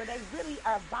 where they really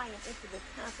are buying into this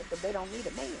concept that they don't need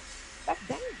a man. That's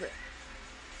dangerous.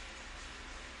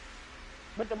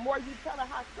 But the more you tell her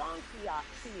how strong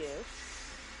she is,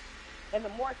 and the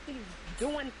more she's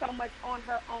doing so much on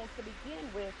her own to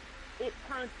begin with, it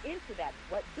turns into that,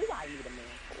 what do I need a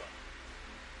man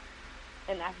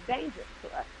for? And that's dangerous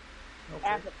to us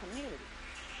as a community.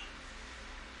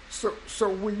 So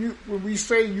when we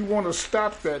say you want to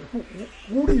stop that,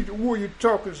 who are you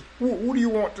talking? Who do you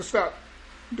want to stop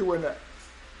doing that?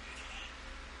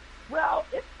 Well,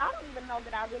 I don't even know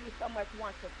that I really so much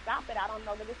want to stop it. I don't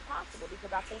know that it's possible,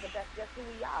 because I think that that's just who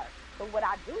we are. But what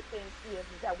I do think is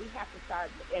that we have to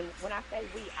start, and when I say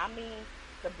we, I mean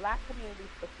the black community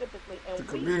specifically. And the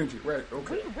community, right?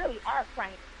 Okay. We really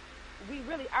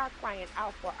are crying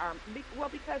out for our, well,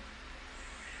 because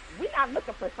we're not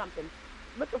looking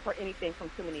for anything from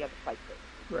too many other places.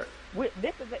 Right.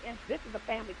 This is a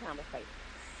family conversation.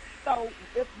 So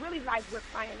it's really like we're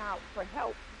crying out for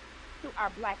help to our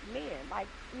black men. Like,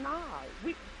 nah,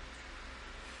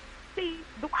 see,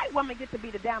 the white woman gets to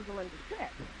be the damsel in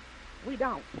distress. We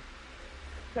don't.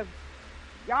 Because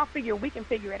y'all figure we can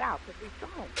figure it out, because we're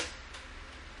strong.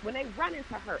 When they run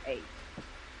into her age.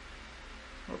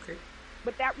 Okay.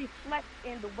 But that reflects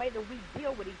in the way that we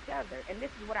deal with each other. And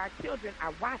this is what our children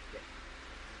are watching.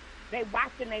 They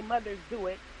watching their mothers do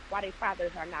it while their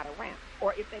fathers are not around.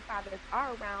 Or if their fathers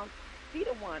are around, she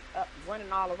the one up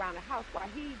running all around the house while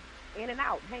he's in and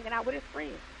out, hanging out with his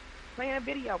friends, playing a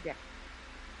video game.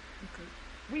 Okay.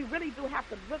 We really do have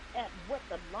to look at what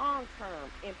the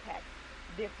long-term impact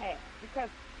this has, because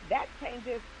that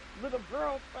changes little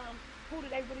girls from who do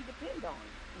they really depend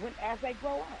on as they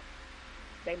grow up.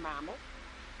 Their mama,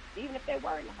 even if they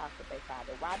were in the house with their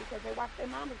father. Why? Because they watch their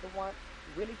mamas the one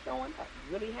really showing up,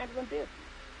 really handling business.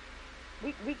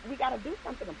 We got to do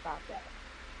something about that.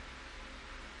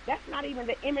 That's not even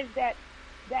the image that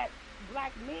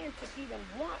black men should even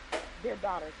want their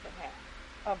daughters to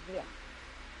have of them,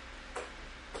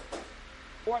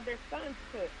 or their sons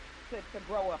to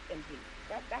grow up and be.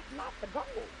 That's not the goal.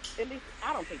 At least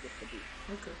I don't think it should be.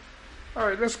 Okay. All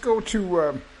right, let's go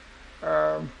to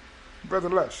Brother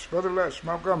Les. Brother Les,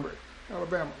 Montgomery,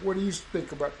 Alabama. What do you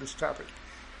think about this topic,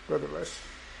 Brother Les?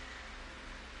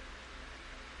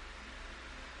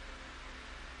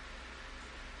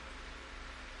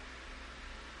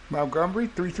 Montgomery,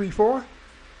 334.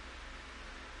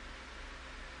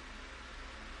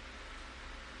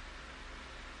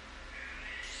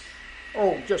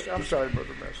 Oh, I'm sorry,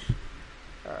 Brother Les.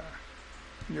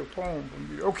 Your phone was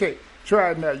muted. Okay,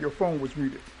 try it now. Your phone was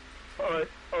muted. All right.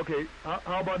 Okay.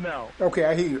 How about now? Okay,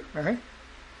 I hear you. Uh-huh.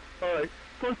 All right.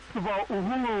 First of all,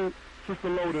 uhuru, Sister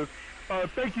Lotus.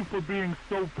 Thank you for being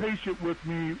so patient with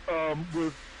me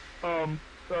with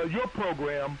your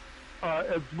program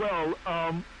as well.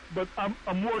 But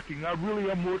I'm working. I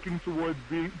really am working towards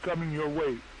coming your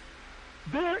way.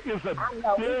 There's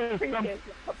appreciate your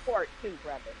support too,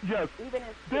 brother. Yes, even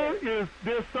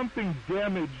there's something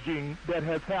damaging that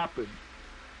has happened,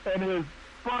 and has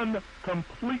spun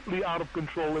completely out of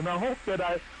control. And I hope that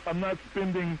I'm not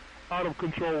spinning out of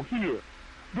control here.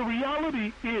 The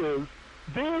reality is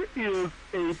there is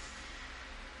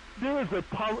a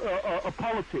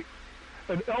politics,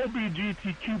 an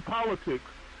LGBTQ politics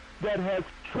that has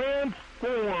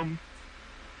transformed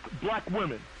black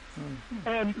women. Mm-hmm.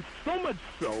 And so much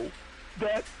so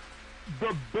that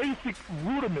the basic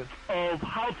rudiments of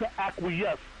how to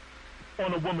acquiesce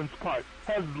on a woman's part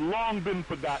has long been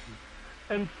forgotten.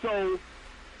 And so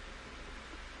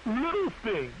little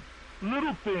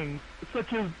things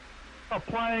such as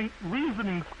applying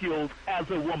reasoning skills as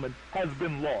a woman has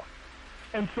been lost.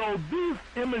 And so these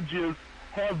images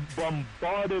have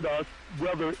bombarded us,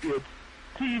 whether it's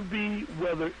TV,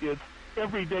 whether it's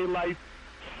everyday life,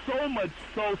 so much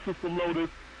so, Sister Lotus,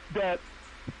 that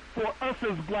for us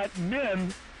as black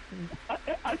men,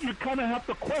 you kind of have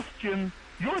to question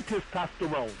your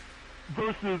testosterone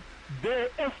versus their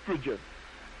estrogen.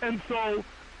 And so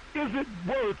is it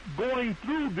worth going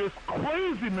through this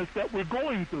craziness that we're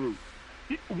going through?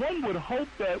 One would hope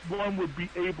that one would be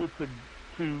able to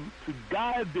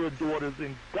guide their daughters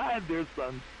and guide their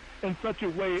sons in such a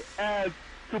way as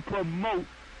to promote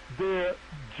their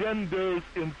genders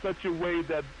in such a way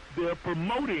that they're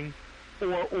promoting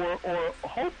or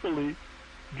hopefully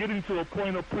getting to a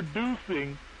point of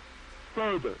producing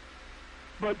further.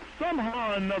 But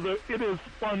somehow or another, it has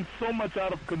spun so much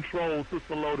out of control,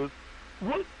 Sister Lotus.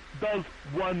 What does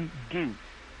one do?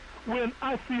 When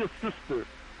I see a sister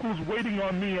who's waiting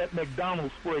on me at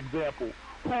McDonald's, for example,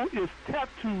 who is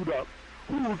tattooed up,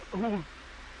 whose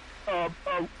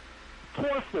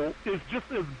torso is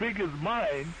just as big as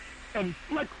mine and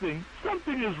flexing,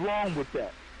 something is wrong with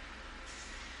that.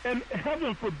 And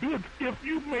heaven forbid if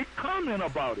you make comment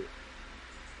about it.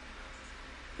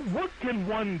 What can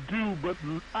one do but,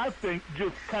 I think,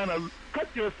 just kind of cut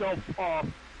yourself off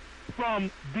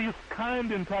from these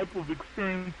kind and type of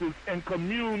experiences and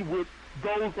commune with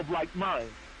those of like mind?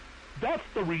 That's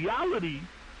the reality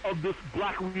of this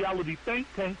Black Reality Think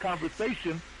Tank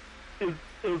conversation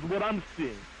is what I'm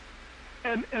seeing.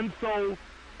 And so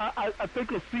I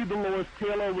think of C. Dolores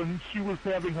Taylor when she was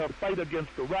having her fight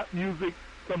against the rap music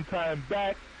some time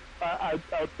back. I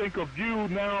think of you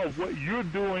now, of what you're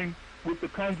doing with the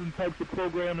kinds and types of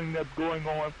programming that's going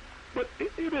on. But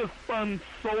it has spun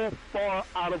so far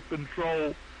out of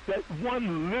control that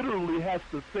one literally has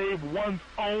to save one's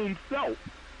own self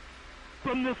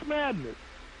from this madness.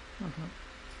 Mm-hmm.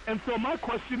 And so my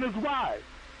question is why?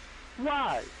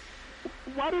 Why?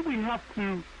 Why do we have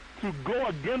to go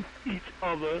against each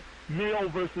other, male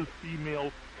versus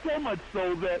female, so much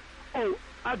so that, oh,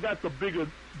 I got the bigger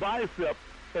bicep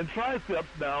and triceps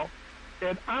now,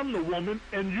 and I'm the woman,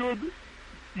 and you're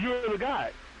the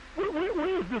guy.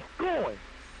 Where is this going?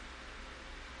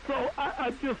 So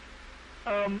I just,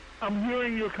 I'm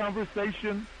hearing your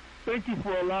conversation. Thank you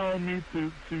for allowing me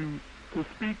to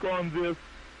speak on this.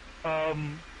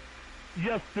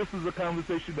 Yes, this is a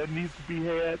conversation that needs to be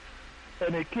had,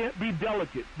 and it can't be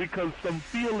delicate because some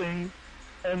feelings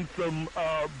and some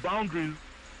boundaries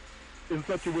in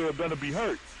such a way are going to be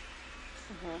hurt.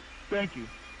 Mm-hmm. Thank you.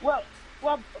 Well,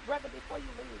 brother, before you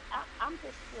leave, I'm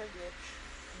just curious,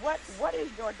 what is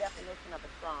your definition of a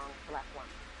strong black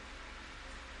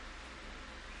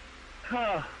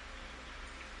woman?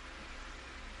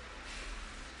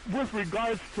 With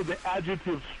regards to the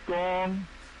adjective strong,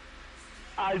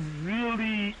 I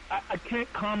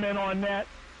can't comment on that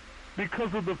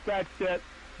because of the fact that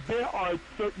there are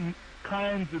certain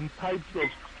kinds and types of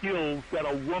skills that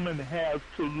a woman has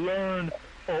to learn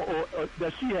or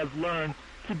that she has learned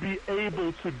to be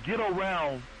able to get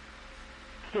around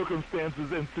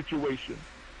circumstances and situations.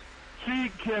 she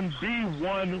can be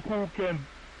one who can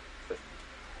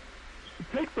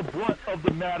take the brunt of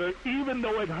the matter, even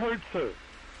though it hurts her,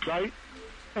 right?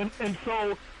 And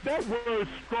so that word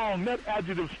strong, that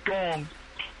adjective strong,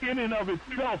 in and of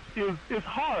itself is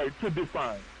hard to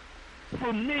define.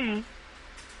 For me,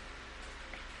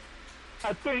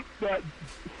 I think that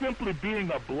simply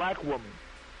being a black woman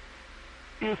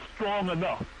is strong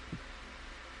enough.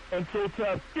 And so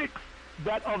to fix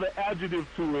that other adjective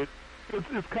to it,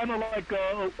 it's kind of like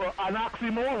an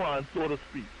oxymoron, so to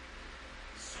speak.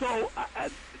 So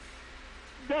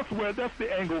that's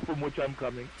the angle from which I'm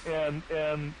coming, and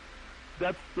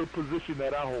that's the position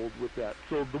that I hold with that.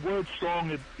 So the word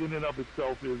strong in and of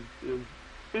itself is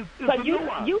so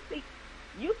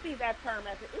you see that term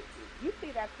as an issue. You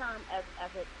see that term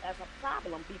as a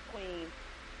problem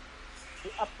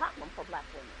for black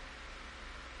women.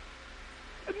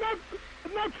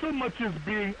 Not so much as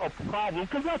being a problem,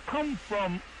 because I come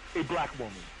from a black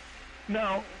woman.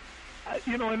 Now,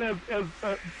 and as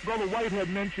Brother White had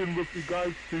mentioned with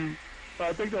regards to,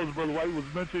 I think that was Brother White was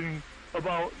mentioning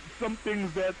about some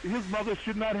things that his mother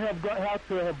should not have had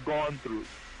to have gone through.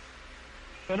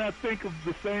 And I think of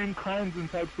the same kinds and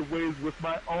types of ways with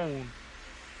my own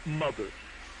mother.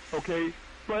 Okay?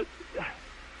 But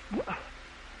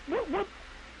what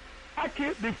I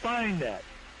can't define that.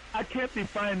 I can't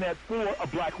define that for a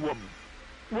black woman.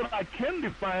 What I can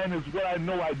define is what I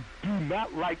know I do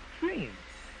not like seeing.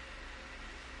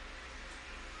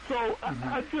 So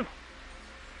I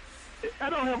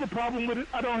don't have a problem with it.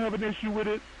 I don't have an issue with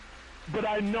it. But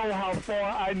I know how far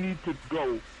I need to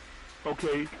go,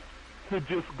 okay, to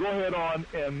just go ahead on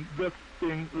and let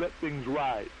things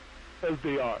ride as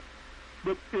they are.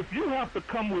 But if you have to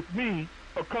come with me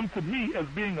or come to me as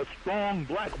being a strong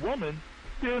black woman,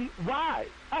 then why?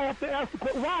 I have to ask the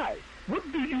question, why? What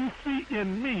do you see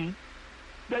in me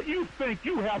that you think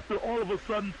you have to all of a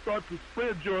sudden start to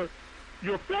spread your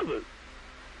feathers?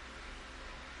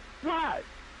 Why?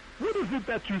 What is it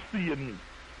that you see in me?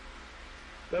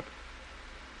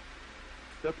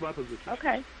 That's my position.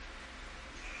 Okay.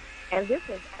 And this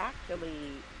is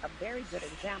actually a very good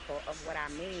example of what I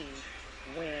mean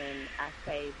when I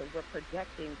say that we're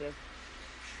projecting this.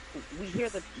 We hear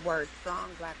the word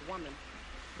strong black woman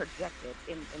projected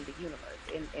in the universe,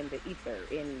 in the ether,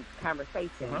 in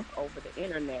conversations over the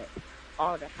internet,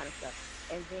 all that kind of stuff.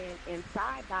 And then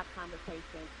inside that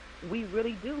conversation, we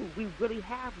really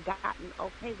have gotten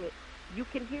okay with, you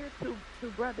can hear two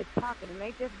brothers talking and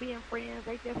they just being friends,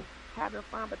 they just having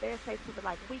fun, but they'll say something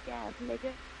like, weak ass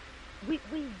nigga. We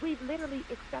literally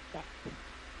accept that.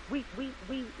 We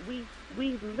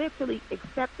literally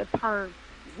accept the term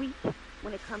weak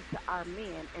when it comes to our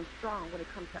men and strong when it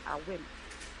comes to our women.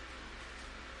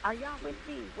 Are y'all with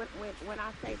me when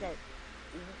I say that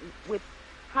with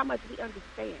how much we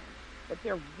understand that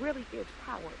there really is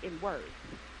power in words?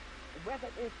 Whether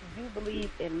it's you believe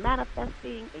in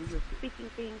manifesting and you're speaking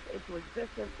things into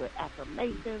existence with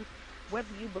affirmations,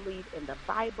 whether you believe in the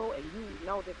Bible and you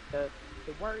know that the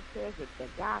word says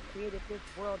that God created this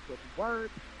world with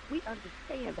words, we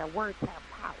understand that words have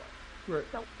power. Right.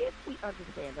 So if we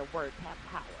understand that words have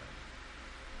power,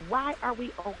 why are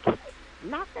we okay?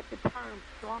 Not that the term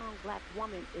strong black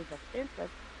woman is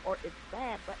offensive or it's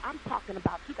bad, but I'm talking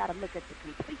about you got to look at the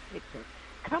complete picture.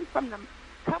 Come from the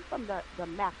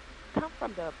macro, come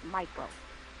from the micro,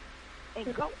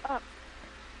 and go up.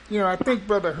 I think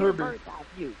Brother Herbert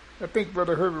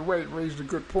White raised a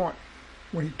good point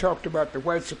when he talked about the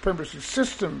white supremacy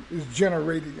system is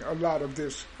generating a lot of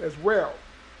this as well.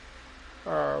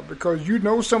 Because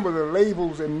some of the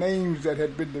labels and names that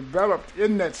had been developed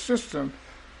in that system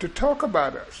to talk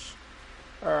about us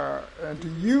and to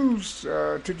use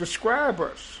to describe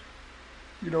us.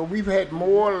 We've had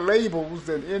more labels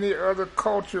than any other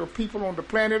culture or people on the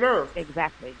planet Earth.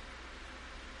 Exactly.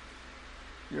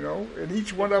 And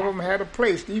each one of them had a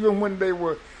place. Even when they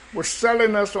were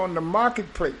selling us on the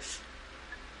marketplace,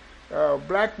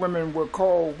 black women were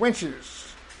called wenches.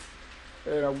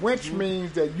 And a wench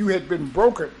means that you had been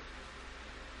broken,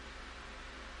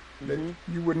 that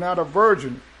you were not a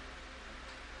virgin.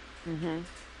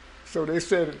 So they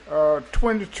said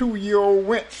 22-year-old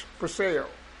wench for sale.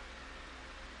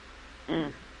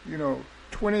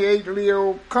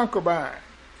 28-year-old concubine.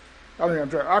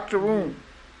 Octoroon.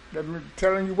 That means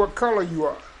telling you what color you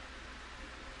are.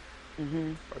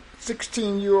 A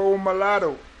 16-year-old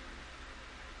mulatto.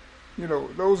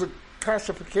 Those are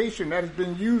classification that has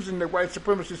been used in the white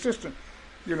supremacy system,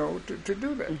 to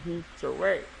do that. So,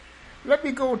 hey, let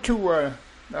me go to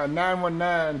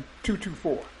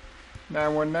 919-224.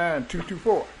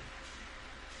 919-224.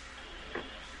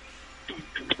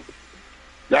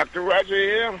 Dr. Roger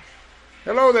here.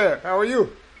 Hello there. How are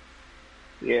you?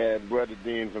 Yeah, Brother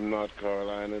Dean from North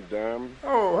Carolina, Durham.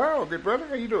 Oh, how good brother.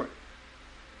 How you doing?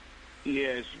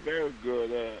 Yes, very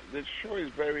good. This show is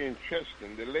very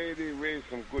interesting. The lady raised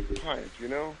some good points, you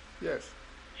know? Yes.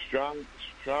 Strong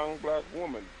black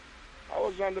woman. I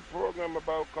was on the program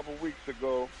about a couple weeks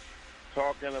ago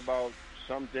talking about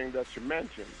something that you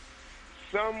mentioned.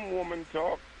 Some women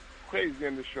talk crazy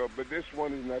in the show, but this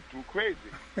one is not too crazy.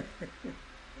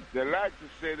 They like to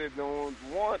say they don't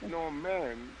want no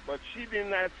man, but she did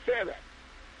not say that.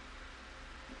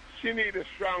 She need a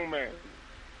strong man.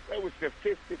 They would say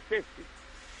 50-50.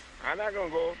 I'm not going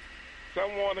to go.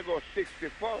 Some want to go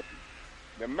 60-40.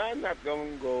 The man not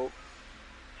going to go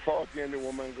 40 and the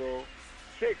woman go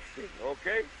 60,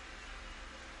 okay?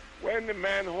 When the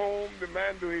man home, the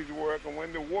man do his work, and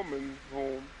when the woman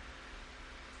home,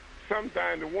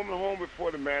 sometimes the woman home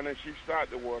before the man and she start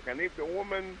the work. And if the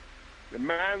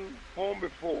man home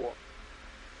before,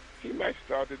 he might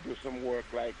start to do some work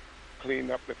like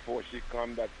clean up before she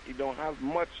come, that he don't have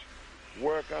much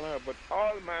work on her, but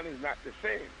all man is not the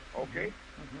same, okay?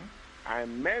 Mm-hmm. I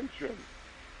mentioned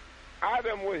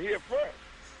Adam was here first.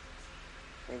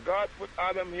 When God put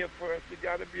Adam here first, there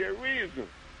got to be a reason.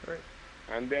 Right.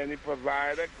 And then he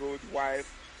provided a good wife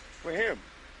for him.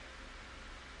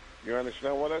 You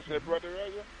understand what I said, Brother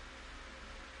Roger?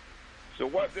 So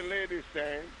what the lady's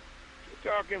saying, she's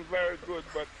talking very good,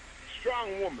 but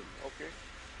strong woman, okay?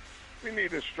 We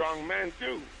need a strong man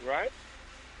too, right?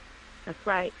 That's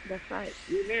right. That's right.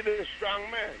 We need a strong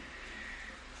man.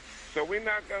 So we're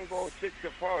not going to go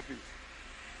 60-40.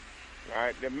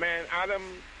 Right? The man,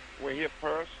 Adam, was here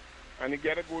first, and he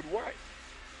get a good wife.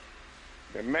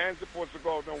 The man's supposed to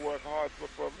go out and work hard to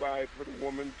provide for the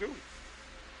woman too.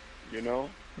 You know?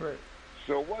 Right.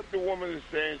 So what the woman is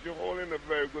saying, she's holding a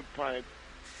very good point,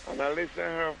 and I listen to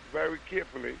her very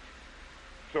carefully.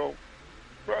 So,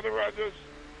 Brother Rogers,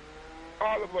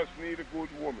 all of us need a good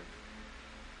woman.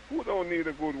 Who don't need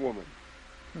a good woman?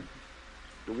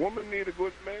 The woman need a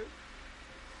good man.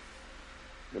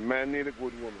 The man need a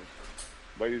good woman.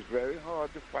 But it's very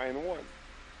hard to find one.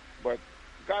 But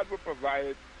God will provide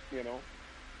it, you know.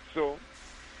 So,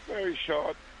 very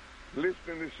short.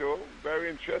 Listening to the show, very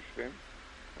interesting.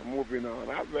 I'm moving on.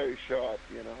 I'm very short,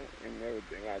 you know, in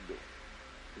everything I do.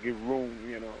 Give room,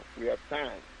 you know. We have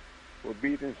time. We're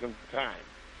beating some time.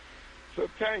 So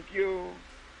thank you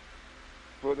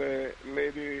for the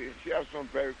lady. She has some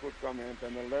very good comments,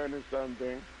 and I'm learning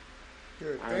something.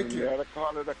 Good. Thank you. You had a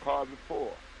caller that called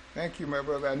before. Thank you, my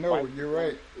brother. I know you're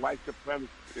right. White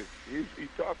supremacist. He's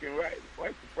talking right.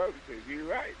 White supremacist. He's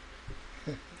right.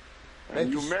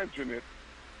 And you mentioned it.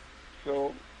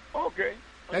 So, okay.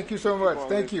 Thank you so much.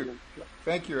 Thank you.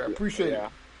 Thank you. I appreciate it.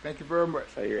 Thank you very much.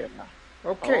 Yeah.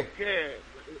 Okay. Okay.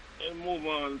 And move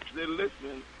on. Still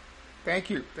listening. Thank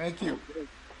you. Thank you.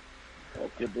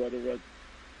 Okay, brother.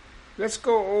 Let's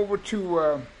go over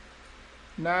to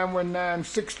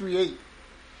 919-638.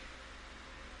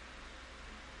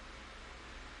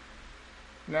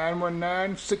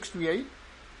 919-638.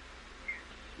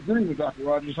 Good evening, Dr.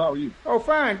 Rogers. How are you? Oh,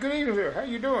 fine. Good evening, sir. How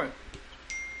you doing?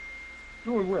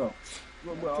 Doing well.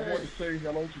 Doing well. I want to say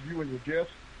hello to you and your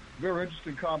guests. Very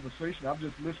interesting conversation. I'm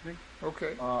just listening.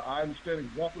 Okay. I understand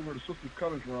exactly where the sister's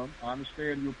coming from. I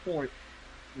understand your point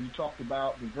when you talked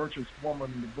about the virtuous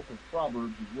woman in the book of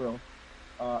Proverbs as well.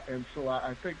 And so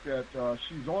I think that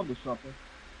she's on to something.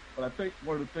 But I think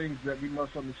one of the things that we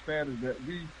must understand is that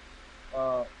we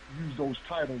use those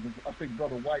titles. I think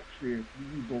Brother White said we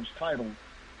use those titles,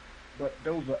 but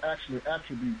those are actually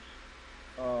attributes.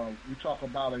 We talk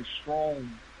about a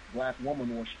strong black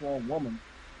woman or a strong woman.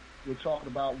 We're talking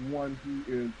about one who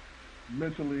is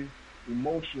mentally,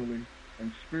 emotionally,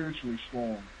 and spiritually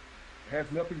strong. It has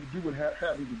nothing to do with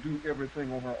having to do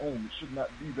everything on her own. It should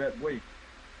not be that way.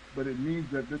 But it means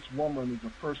that this woman is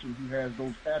a person who has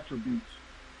those attributes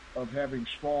of having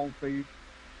strong faith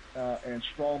and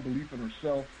strong belief in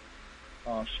herself,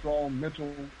 strong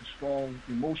mental, strong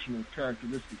emotional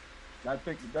characteristics. And I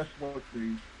think that's what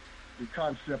the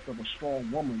concept of a strong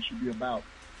woman should be about,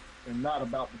 and not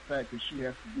about the fact that she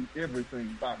has to do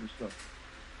everything by herself.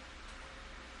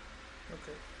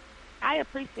 Okay. I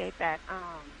appreciate that,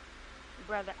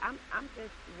 brother. I'm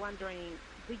just wondering,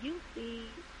 do you see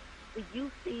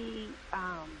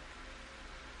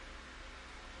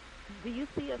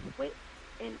a switch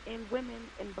in women,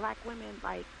 in black women,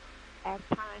 like as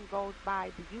time goes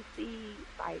by? Do you see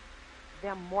like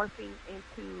them morphing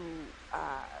into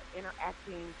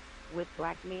interacting with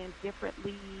black men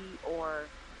differently? Or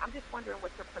I'm just wondering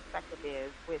what your perspective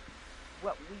is with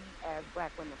what we as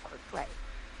black women portray.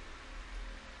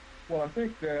 Well, I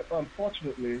think that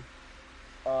unfortunately,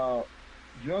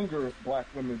 younger black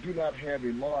women do not have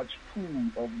a large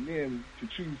pool of men to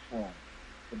choose from.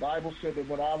 The Bible said that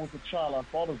when I was a child, I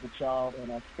thought as a child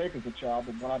and I spake as a child,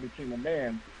 but when I became a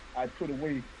man, I put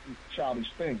away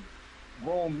childish things.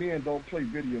 Grown men don't play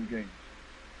video games.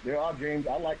 There are games,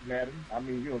 I like Madden. I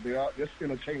mean, it's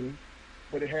entertaining,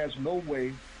 but it has no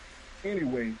way, any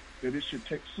way, that it should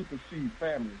supersede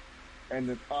family and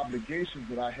the obligations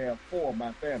that I have for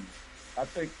my family. I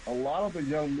think a lot of the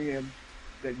young men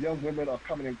that young women are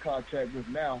coming in contact with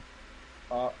now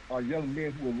are young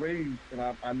men who were raised, and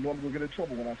I know I'm going to get in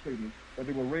trouble when I say this, but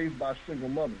they were raised by single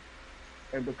mothers.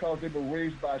 And because they were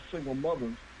raised by single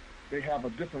mothers, they have a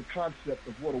different concept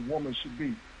of what a woman should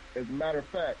be. As a matter of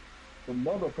fact, the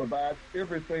mother provides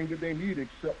everything that they need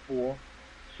except for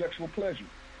sexual pleasure.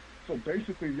 So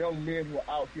basically, young men who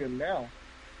are out here now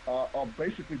are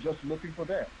basically just looking for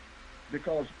that.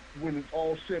 Because when it's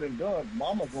all said and done,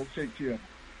 mama going to take care of them.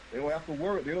 They don't have to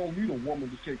worry. They don't need a woman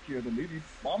to take care of them. Maybe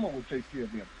mama will take care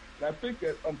of them. And I think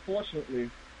that, unfortunately,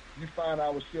 you find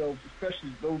ourselves,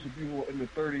 especially those of you who are in the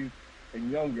 30s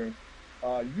and younger,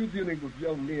 you're dealing with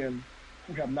young men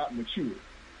who have not matured.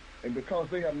 And because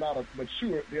they have not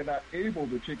matured, they're not able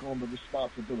to take on the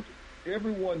responsibility.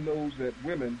 Everyone knows that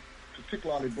women,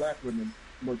 particularly black women,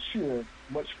 mature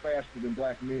much faster than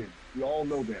black men. We all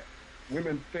know that.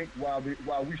 Women think while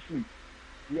we sleep.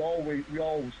 We always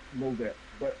know that.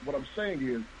 But what I'm saying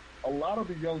is, a lot of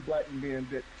the young black men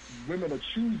that women are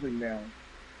choosing now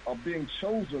are being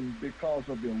chosen because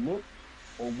of their looks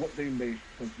or what they may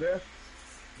possess.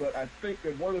 But I think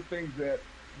that one of the things that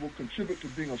will contribute to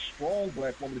being a strong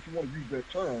black woman, if you want to use that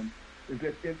term, is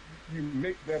that you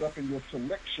make that up in your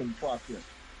selection process.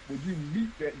 When you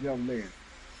meet that young man,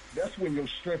 that's when your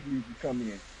strength needs to come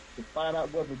in, to find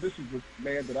out whether this is a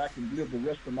man that I can live the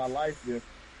rest of my life with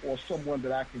or someone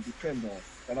that I can depend on.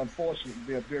 And unfortunately,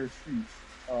 there are very few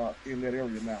in that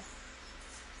area now.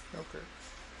 Okay.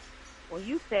 Well,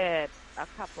 you said a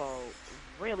couple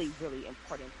really, really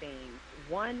important things.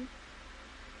 One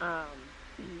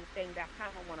thing that I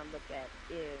kind of want to look at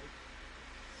is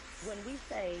when we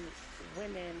say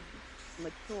women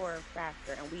mature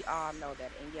faster, and we all know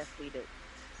that, and yes, we do.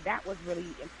 That was really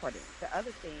important. The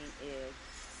other thing is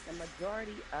the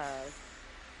majority of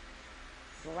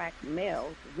black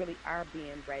males really are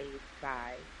being raised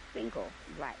by single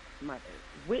black mothers,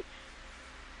 which,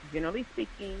 generally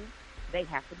speaking, they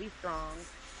have to be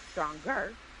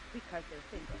stronger because they're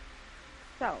single.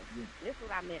 So this is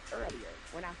what I meant earlier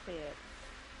when I said,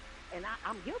 and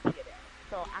I'm guilty of that,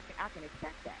 so I can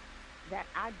accept that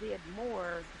I did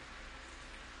more.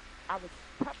 I was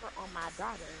tougher on my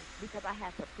daughter because I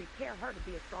had to prepare her to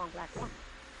be a strong black woman.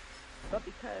 But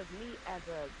because me as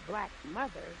a black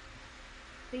mother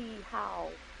see how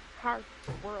harsh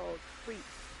the world treats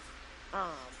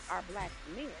our black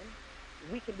men,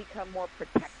 we can become more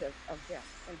protective of them.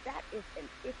 And that is an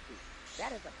issue.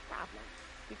 That is a problem.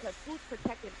 Because who's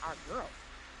protecting our girls?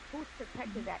 Who's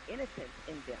protecting that innocence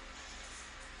in them?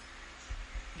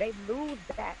 They lose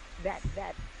that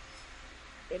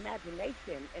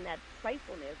imagination and that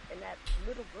playfulness and that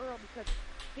little girl, because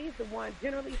she's the one,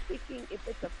 generally speaking, if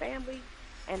it's a family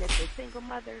and it's a single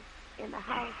mother in the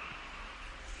house,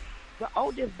 the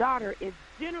oldest daughter is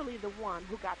generally the one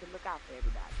who got to look out for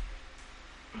everybody.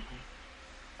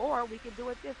 Or we can do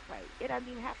it this way. It doesn't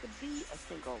even have to be a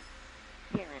single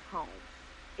parent home.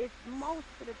 It's most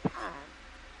of the time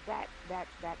that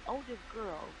oldest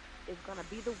girl is going to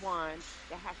be the one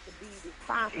that has to be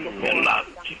responsible for the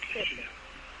younger sibling,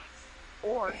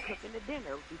 or cooking the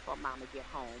dinner before mama get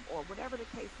home, or whatever the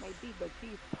case may be. But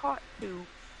she's taught to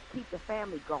keep the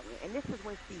family going, and this is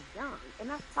when she's young, and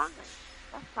that's fine.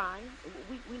 That's fine.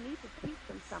 We need to teach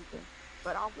them something,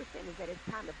 but all we're saying is that it's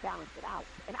time to balance it out.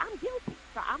 And I'm guilty,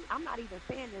 so I'm not even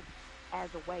saying this as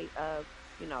a way of,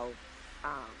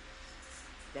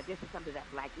 that this is something that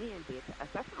black men did to us.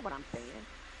 That's not what I'm saying.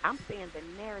 I'm saying the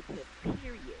narrative,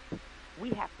 period.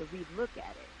 We have to relook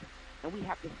at it, and we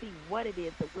have to see what it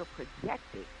is that we're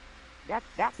projecting.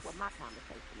 That's what my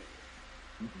conversation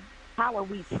is. Mm-hmm. How are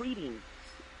we treating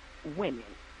women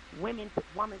to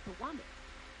woman,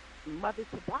 mother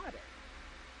to daughter,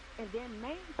 and then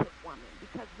man to woman,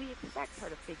 because we expect her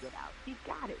to figure it out. She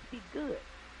got it. She's good.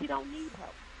 She don't need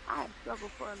help. I have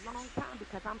struggled for a long time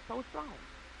because I'm so strong.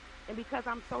 And because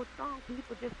I'm so strong,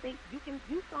 people just think, you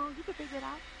strong, you can figure it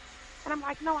out. And I'm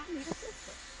like, no, I need a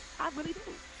sister. I really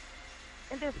do.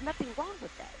 And there's nothing wrong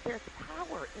with that. There's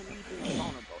power in me being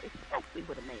vulnerable, especially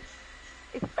with a man,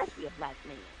 especially a black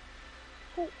man.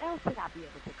 Who else should I be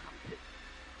able to come to?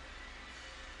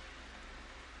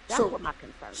 That's what my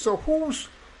concern is. So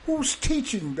who's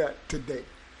teaching that today?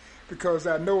 because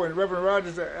I know, and Reverend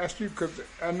Rogers, I asked you because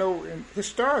I know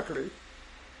historically,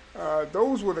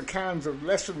 those were the kinds of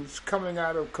lessons coming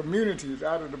out of communities,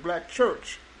 out of the black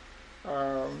church.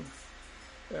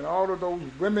 And all of those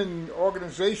women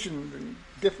organizations and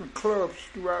different clubs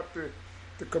throughout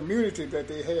the community that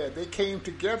they had, they came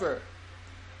together.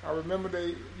 I remember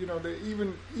they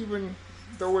even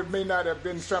though it may not have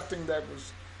been something that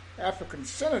was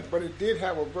African-centered, but it did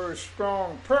have a very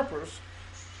strong purpose.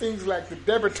 Things like the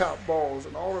debutante balls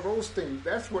and all of those things,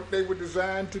 that's what they were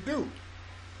designed to do,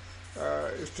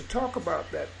 is to talk about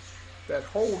that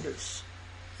wholeness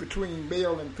between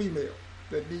male and female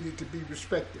that needed to be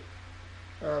respected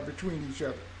between each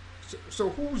other. So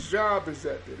whose job is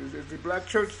that? Is the black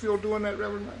church still doing that,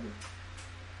 Reverend Michael?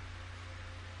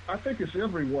 I think it's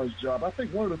everyone's job. I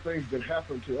think one of the things that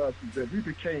happened to us is that we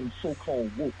became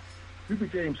so-called woke. We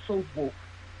became so woke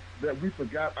that we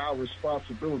forgot our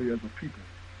responsibility as a people.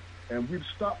 And we've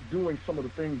stopped doing some of the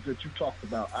things that you talked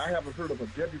about. I haven't heard of a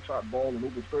debutante ball in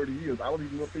over 30 years. I don't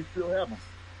even know if they still have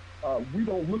them. We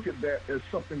don't look at that as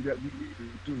something that we need to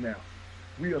do now.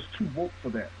 We are too woke for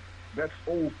that. That's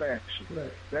old-fashioned.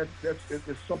 Right.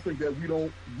 It's something that we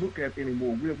don't look at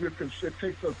anymore. It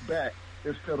takes us back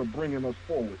instead of bringing us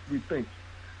forward, we think.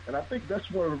 And I think that's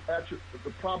one of the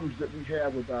problems that we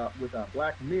have with our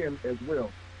black men as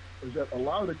well, is that a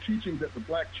lot of the teaching that the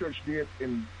black church did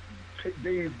in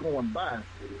days going by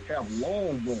have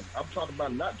long gone. I'm talking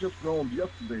about not just gone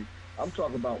yesterday. I'm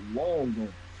talking about long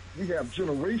gone. We have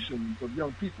generations of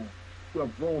young people who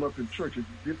have grown up in churches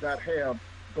did not have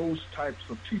those types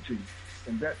of teachings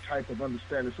and that type of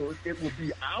understanding. So it will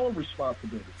be our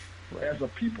responsibility as a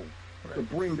people to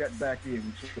bring that back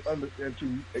in and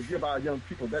to give our young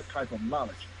people that type of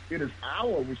knowledge. It is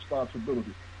our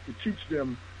responsibility to teach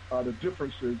them the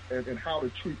differences and how to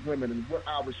treat women and what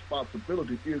our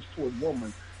responsibility is toward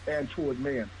woman and toward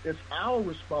man. It's our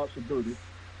responsibility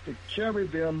to carry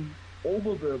them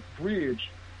over the bridge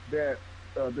that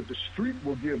the street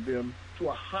will give them to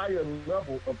a higher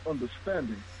level of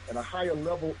understanding and a higher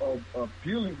level of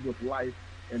dealing with life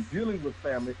and dealing with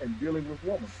family and dealing with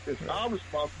women. It's our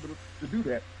responsibility to do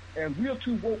that, and we are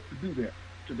too woke to do that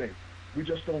today. We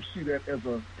just don't see that as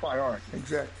a priority.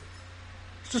 Exactly.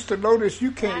 Sister Lotus,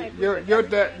 you can't.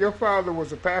 Your father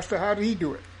was a pastor. How did he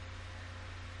do it?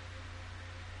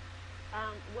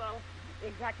 Well,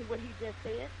 exactly what he just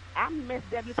said. I'm Miss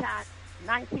Debutante,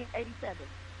 1987.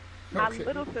 My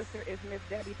little sister is Miss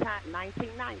Debutante,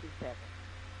 1997.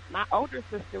 My older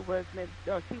sister was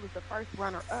she was the first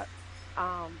runner-up,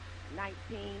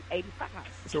 1985.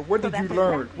 So what did you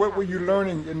learn? What were you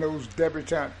learning in those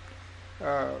debutante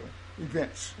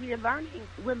events? We're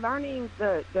learning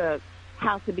the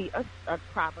how to be a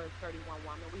Proverbs 31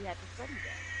 woman. We had to study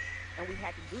that, and we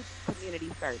had to do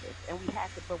community service, and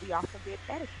but we also did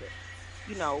etiquette.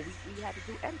 We had to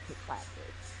do etiquette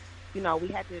classes. We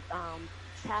had to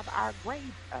have our grades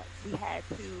up. We had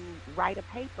to write a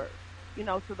paper.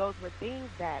 So those were things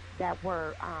that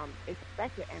were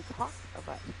expected and taught of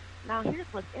us. Now, here's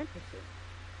what's interesting.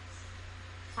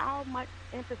 How much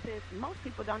emphasis, most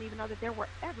people don't even know that there were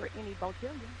ever any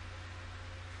Botillions.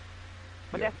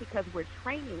 But that's because we're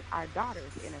training our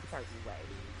daughters in a certain way.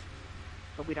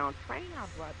 So we don't train our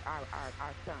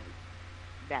sons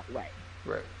that way.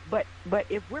 Right. But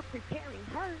if we're preparing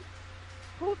her,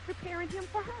 who's preparing him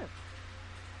for her?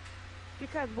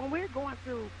 Because when we're going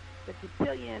through the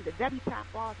cotillion, the debutante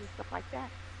balls and stuff like that,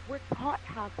 we're taught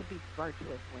how to be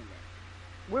virtuous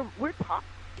women. We're taught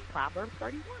Proverbs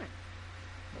 31.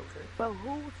 Okay. But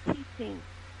who's teaching?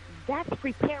 That's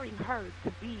preparing her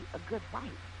to be a good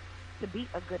wife, to be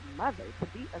a good mother, to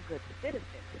be a good citizen,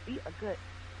 to be a good,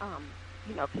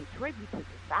 contribute to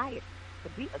society, to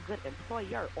be a good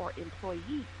employer or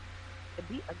employee, to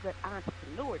be a good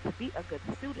entrepreneur, to be a good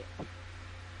student.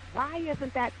 Why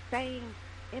isn't that same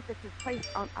emphasis placed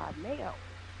on our males?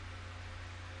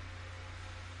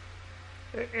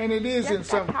 And it is in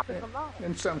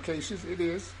some cases. It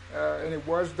is, and it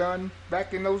was done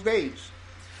back in those days.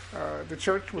 The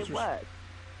church was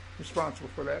responsible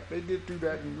for that. They did do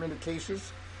that in many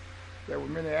cases. There were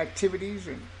many activities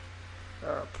and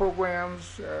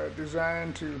programs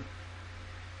designed to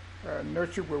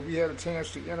nurture where we had a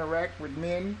chance to interact with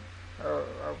men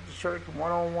of the church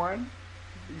one-on-one.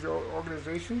 These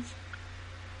organizations,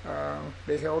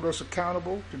 they held us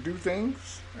accountable to do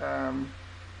things.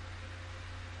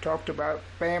 Talked about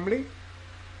family.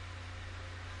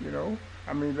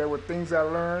 There were things I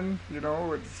learned.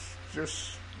 It's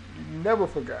just never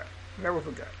forgot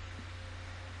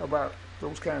about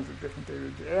those kinds of different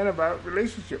things, and about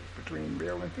relationships between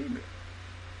male and female.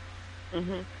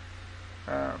 Mm-hmm.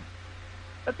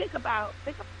 But think about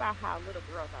how little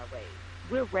girls are raised.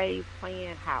 We're raised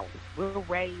playing house. We're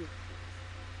raised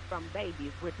from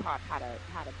babies. We're taught how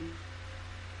to be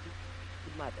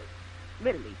mothers.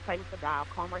 Literally, play with the doll,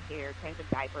 comb her hair, change a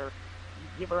diaper,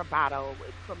 give her a bottle.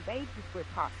 From babies, we're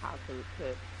taught how to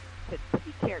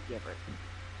be caregivers.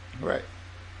 Right.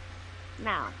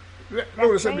 Now,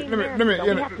 Lotus, let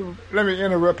me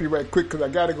interrupt you right quick because I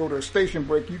got to go to a station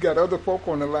break. You got other folk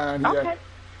on the line here. Okay.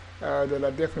 That I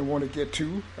definitely want to get to.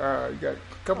 You got a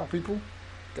couple people.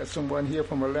 Got someone here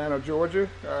from Atlanta, Georgia.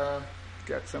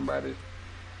 Got somebody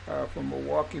from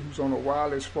Milwaukee who's on a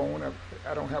wireless phone.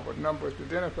 I don't have a number to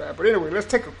identify. But anyway, let's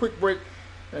take a quick break,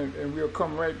 and we'll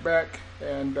come right back.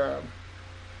 And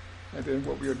then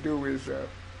what we'll do is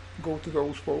go to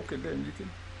those folk, and then you can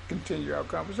continue our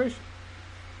conversation.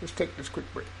 Let's take this quick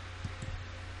break.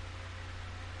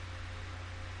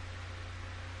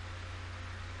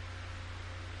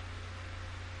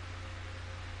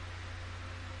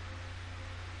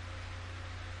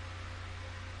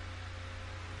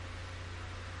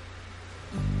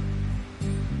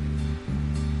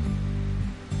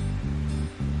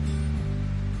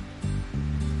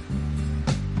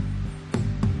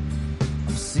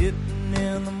 Sitting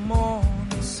in the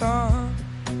morning sun,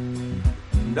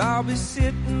 and I'll be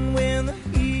sitting when the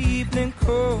evening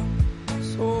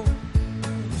comes. So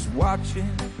just watching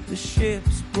the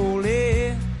ships roll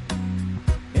in,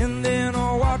 and then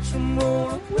I'll watch them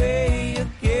roll away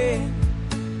again.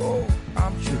 Oh,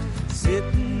 I'm just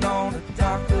sitting on the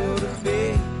dock of the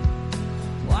bay,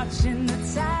 watching the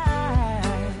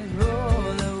tide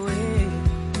roll away.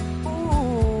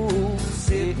 Ooh,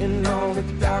 sitting on the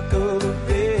dock of the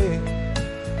bay,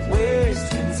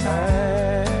 wasting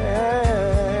time.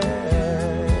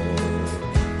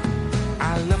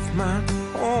 I left my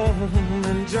home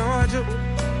in Georgia,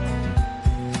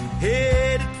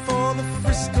 headed for the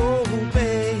Frisco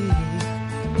Bay,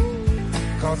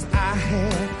 'cause I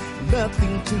had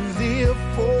nothing to live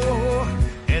for,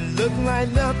 and look like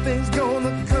nothing's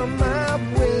gonna come my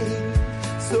way.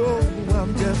 So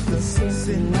I'm just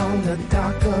sitting on the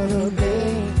dock of the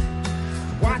bay,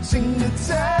 watching the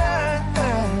tide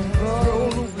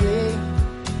roll away.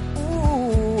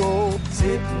 Ooh,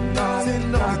 sitting on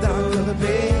the dock of the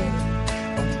bay,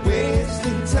 I'm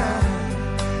wasting time.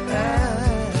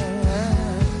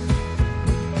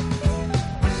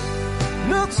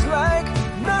 Looks like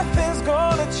nothing's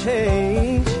gonna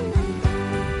change.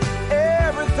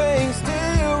 Everything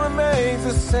still remains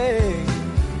the same.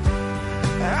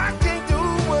 I can't do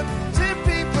what 10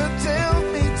 people tell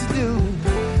me to do,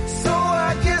 so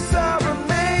I guess I'll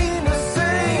remain the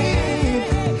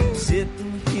same.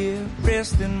 Sitting here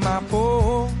resting my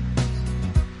bones,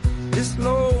 this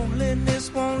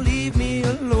loneliness won't leave me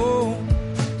alone.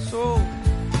 So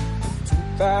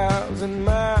 2,000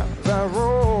 miles I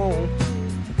roam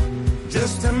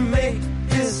just to make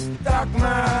this dock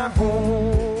my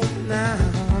home. Now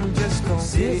I'm just gonna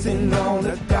sitting on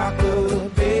the dock of the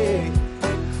bay,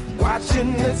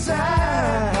 watching the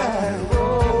tide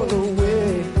roll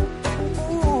away.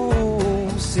 Ooh,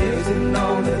 sitting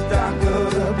on the dock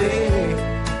of the bay,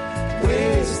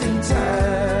 wasting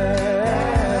time.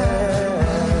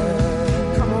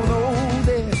 Come on, old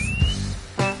day.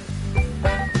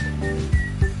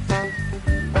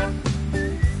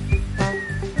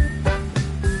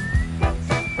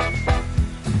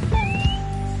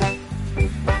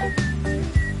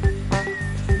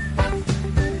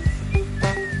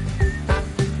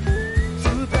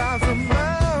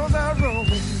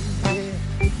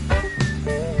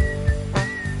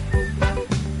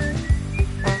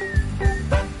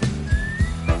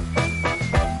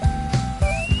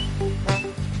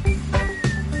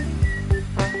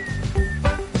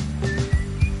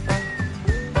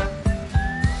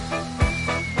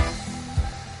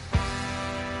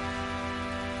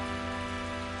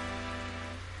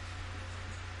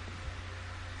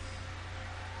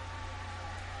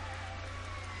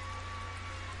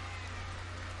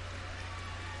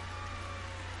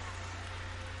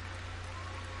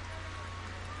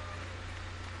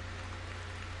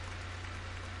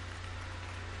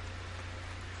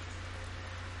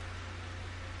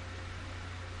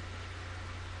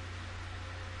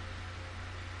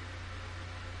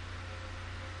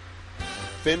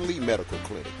 Finley Medical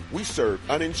Clinic. We serve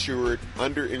uninsured,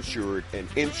 underinsured, and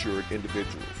insured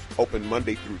individuals. Open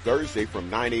Monday through Thursday from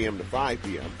 9 a.m. to 5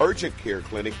 p.m. Urgent Care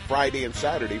Clinic Friday and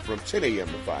Saturday from 10 a.m.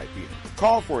 to 5 p.m.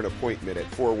 Call for an appointment at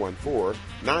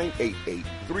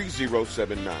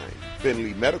 414-988-3079.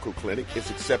 Finley Medical Clinic is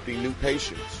accepting new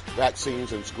patients.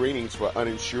 Vaccines and screenings for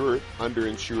uninsured,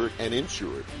 underinsured, and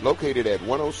insured. Located at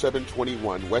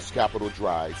 10721 West Capitol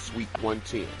Drive, Suite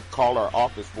 110. Call our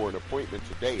office for an appointment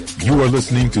today. You are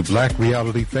listening to Black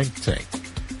Reality Think Tank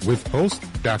with host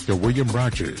Dr. William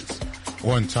Rogers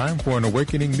on Time for an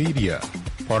Awakening Media,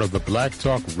 part of the Black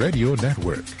Talk Radio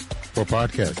Network. For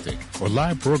podcasting or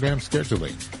live program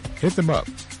scheduling, hit them up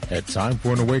at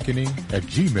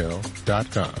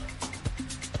timeforanawakening@gmail.com.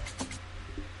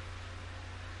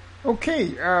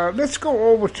 Okay, let's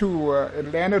go over to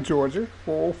Atlanta, Georgia,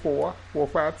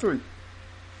 404-453.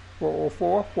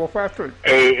 404-453.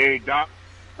 Hey, Doc.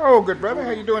 Oh, good brother.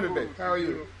 How you doing today? How are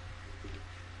you?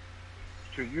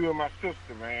 To you and my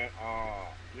sister, man,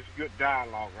 this good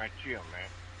dialogue right here, man.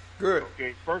 Good.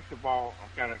 Okay, first of all, I'm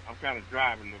kind of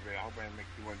driving a little bit. I hope I didn't make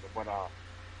you wonder, but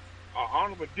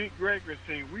Honorable Dick Gregory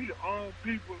said we the only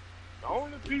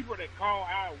people that call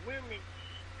our women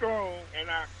strong and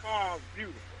our cars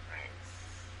beautiful, man.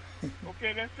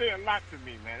 Okay, that say a lot to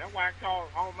me, man. That's why I call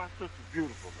all my sisters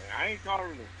beautiful, man. I ain't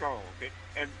calling them strong, okay?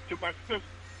 And to my sister,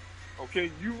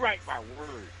 okay, you write my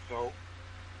words, so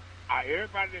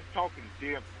everybody that's talking is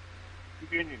their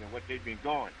opinion and what they've been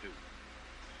going through.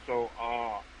 So,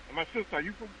 my sister, are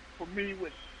you familiar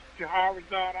with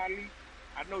Shahrazad Ali?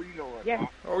 I know you know her. Yes.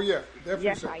 Oh, yeah. Definitely.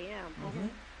 Yes, so. I am. Mm-hmm.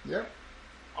 Yep.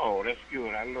 Oh, that's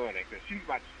good. I love that because she's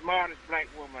about the smartest black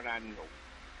woman I know.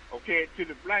 Okay, to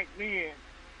the black men,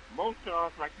 most of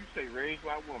us, like you say, raised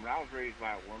by a woman. I was raised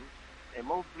by a woman. And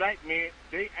most black men,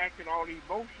 they acting all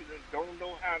emotional, don't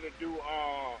know how to do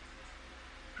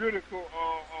critical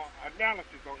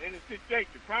analysis on any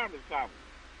situation, problem solving.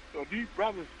 So these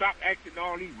brothers stop acting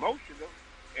all emotional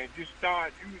and just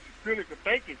start using critical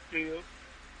thinking skills.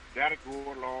 That'll go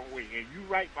a long way. And you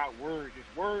write about words.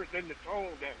 It's words in the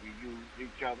tone that we use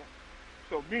each other.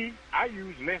 So me, I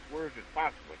use less words as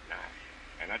possible now.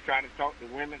 And I try to talk to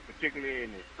women, particularly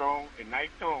in a strong and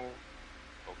nice tone,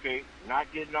 okay?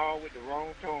 Not getting all with the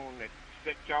wrong tone that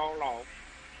sets y'all off.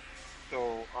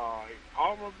 So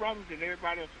all my brothers and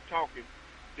everybody else are talking,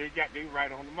 they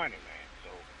right on the money, man. So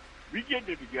we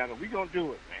getting it together. We gonna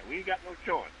do it, man. We ain't got no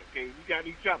choice, okay? We got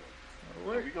each other. All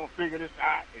right. So we gonna figure this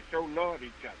out and show love to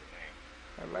each other, man.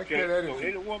 I like Okay? that So attitude.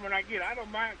 any woman I get, I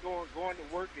don't mind going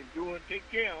to work and take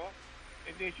care of her.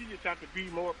 And then she just have to be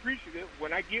more appreciative.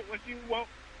 When I get what she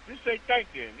wants, just say thank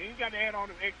you. And then you got to add on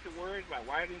them extra words like,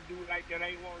 why I didn't do it like that, I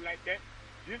ain't want it like that.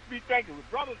 Just be thankful. With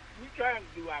brothers, we trying to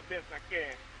do our best I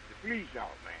can to please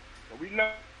y'all, man. So we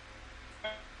love.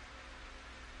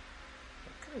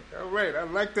 Okay, all right. I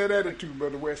like that attitude,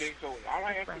 Brother West. Okay, so all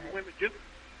I ask the women, just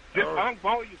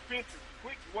unball your fences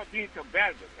quick what being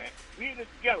combative, man. We in this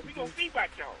together. We gonna see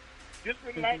about y'all. Just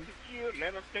relax and chill.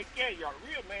 Let us take care of y'all. The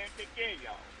real man take care of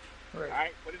y'all. Right. All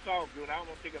right, but it's all good. I don't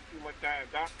want to take up too much time,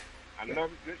 Doc. I love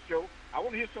it. Good show. I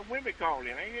want to hear some women call in.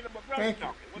 I ain't hearing my brothers Thank you.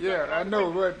 talking. What's Yeah, up, I know.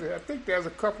 women? But I think there's a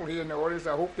couple here in the audience.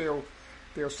 I hope they'll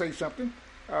say something.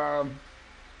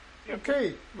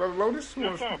 Okay, Brother Lotus.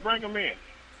 Yes, sir. Bring them in.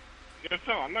 Yes,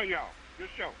 sir. I love y'all. Good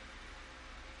show.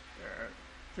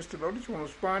 Mr. Lotus, you want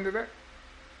to respond to that?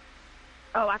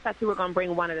 Oh, I thought you were going to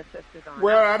bring one of the sisters on.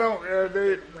 Well, I don't.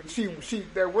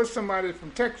 There was somebody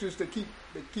from Texas that keep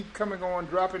coming on,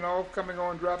 dropping off, coming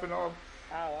on, dropping off.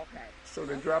 Oh, okay. So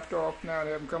they dropped off now.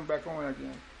 They haven't come back on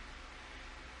again.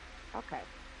 Okay.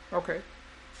 Okay.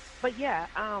 But yeah,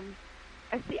 and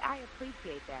see, I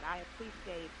appreciate that. I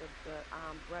appreciate the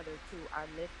brothers who are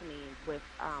listening with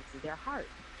their hearts,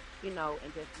 you know,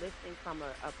 and just listening from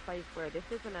a place where this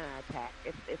isn't an attack.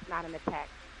 It's not an attack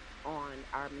on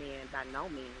our men by no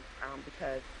means,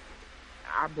 because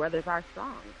our brothers are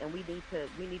strong, and we need to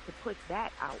push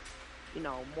that out, you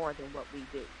know, more than what we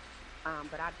do.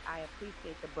 But I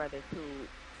appreciate the brothers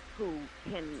who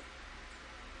can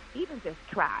even just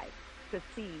try to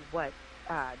see what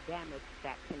damage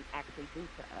that can actually do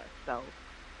to us. So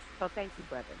thank you,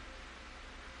 brother.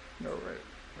 All right.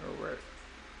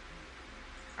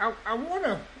 I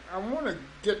wanna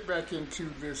get back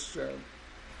into this.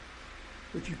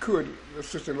 If you could,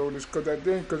 Sister Lotus, because you're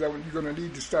going to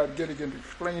need to start getting into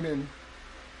explaining,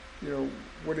 you know,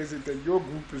 what is it that your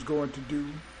group is going to do,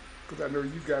 because I know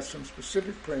you got some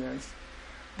specific plans.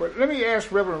 But let me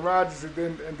ask Reverend Rogers,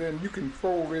 and then you can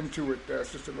fold into it,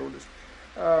 Sister Lotus.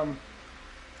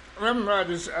 Reverend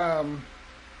Rogers,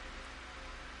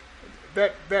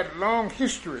 that long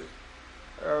history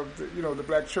of the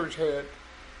Black Church had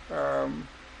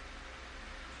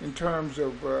in terms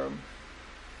of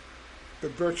the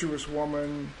virtuous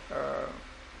woman,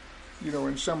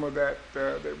 and some of that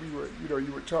that we were,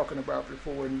 you were talking about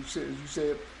before, and you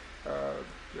said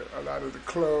a lot of the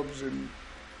clubs and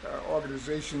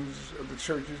organizations of the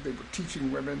churches, they were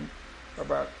teaching women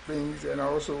about things, and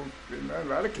also in a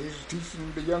lot of cases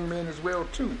teaching the young men as well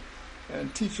too,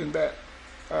 and teaching that.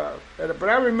 But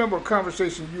I remember a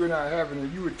conversation you and I having,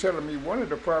 and you were telling me one of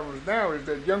the problems now is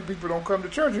that young people don't come to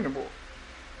church anymore.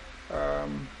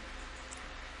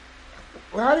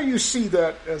 How do you see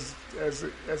that as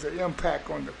an impact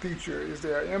on the future? Is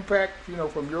there an impact,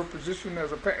 from your position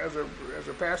as a pastor?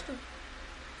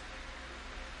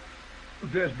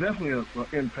 There's definitely an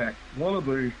impact. One of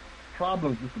the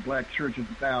problems with the black churches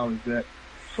now is that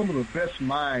some of the best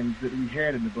minds that we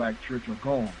had in the black church are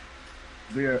gone.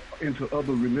 They're into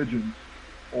other religions,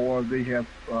 or they have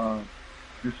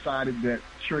decided that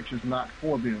church is not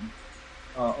for them,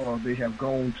 or they have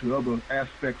gone to other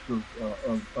aspects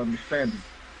of understanding.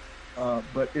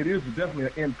 But it is definitely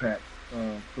an impact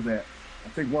for that. I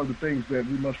think one of the things that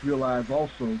we must realize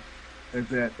also is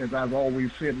that, as I've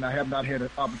always said, and I have not had an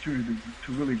opportunity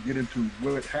to really get into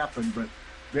where it happened, but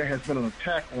there has been an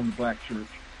attack on the black church,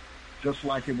 just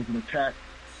like it was an attack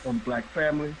on the black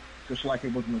family, just like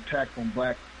it was an attack on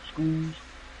black schools.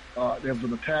 There was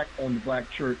an attack on the black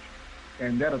church,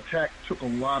 and that attack took a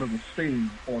lot of the sting,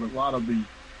 or a lot of the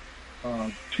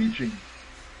teaching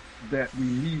that we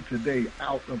need today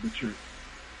out of the church.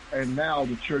 And now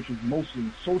the church is mostly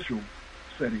a social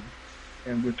setting,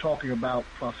 and we're talking about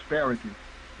prosperity,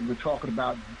 and we're talking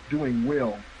about doing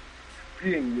well,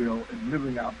 being well, and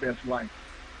living our best life.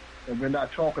 And we're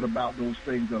not talking about those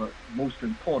things that are most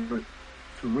important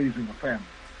to raising a family.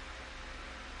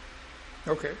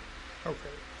 Okay.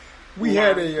 We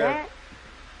had a... that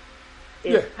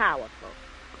is powerful.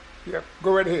 Yeah,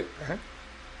 go right ahead. Uh-huh.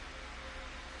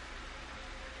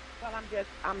 Well,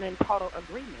 I'm in total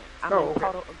agreement. I'm in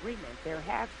total agreement. There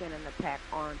has been an attack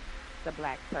on the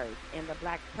black church, and the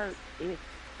black church is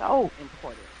so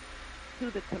important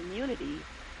to the community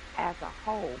as a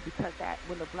whole, because that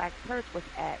when the black church was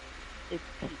at its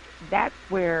peak, that's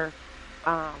where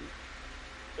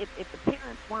if the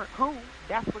parents weren't home,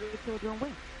 that's where the children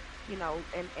went,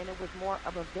 and it was more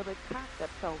of a village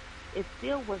concept. So it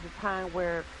still was a time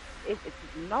where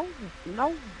no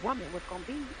woman was going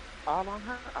to be all on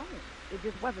her own. It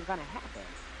just wasn't going to happen.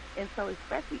 And so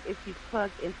especially if she's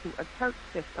plugged into a church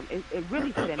system, it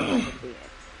really shouldn't happen then.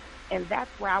 And that's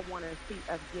where I want to see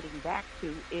us getting back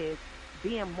to, is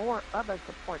being more of a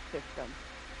support system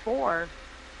for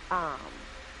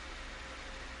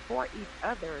each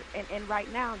other. And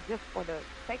right now, just for the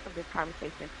sake of this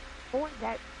conversation, for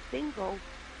that single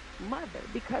mother,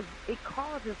 because it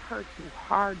causes her to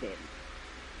harden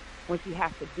when she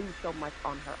has to do so much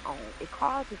on her own. It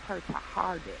causes her to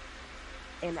harden.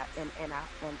 And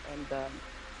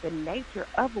the nature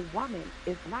of a woman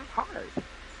is not hard.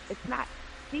 It's not.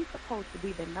 She's supposed to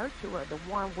be the nurturer, the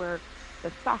one where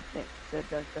the softness, the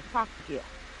soft skill,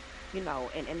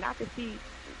 and not that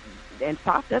and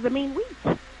soft doesn't mean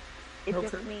weak. It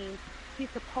just means she's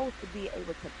supposed to be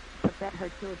able to let her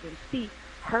children see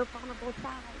her vulnerable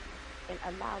side and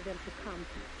allow them to come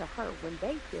to her when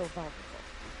they feel vulnerable.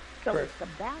 So it's the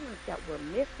balance that we're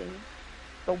missing.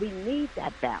 So we need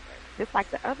that balance. Just like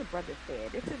the other brother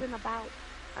said, this isn't about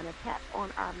an attack on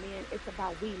our men. It's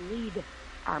about we need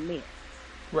our men.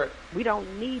 Right. We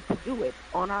don't need to do it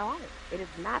on our own. It is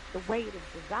not the way it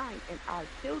is designed, and our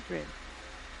children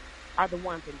are the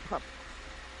ones in trouble.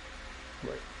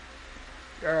 Right.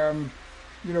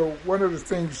 One of the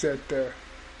things that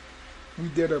we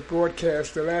did a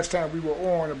broadcast, the last time we were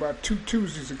on, about 2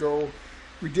 Tuesdays ago,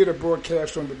 we did a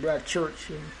broadcast on the black church,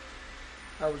 and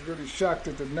I was really shocked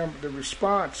at the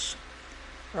response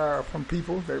from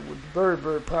people that were very,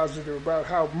 very positive about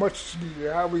how much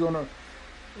needed, how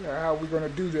we're gonna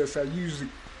do this. I used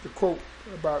the quote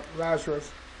about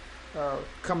Lazarus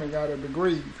coming out of the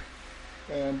grave,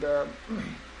 and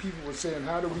people were saying,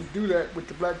 "How do we do that with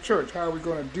the black church? How are we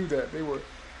going to do that?" They were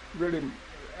really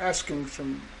asking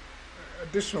some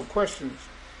additional questions.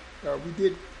 We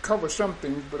did cover some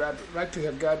things, but I'd like to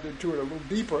have gotten into it a little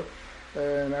deeper.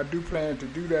 And I do plan to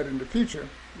do that in the future,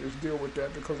 is deal with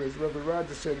that, because as Reverend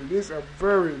Rogers said, it is a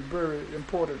very, very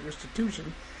important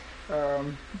institution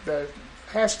that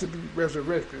has to be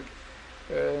resurrected,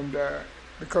 and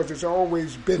because it's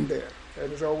always been there,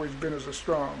 and it's always been as a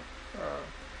strong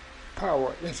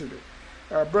power entity.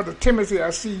 Brother Timothy, I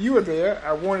see you are there.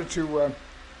 I wanted to,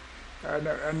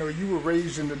 I know you were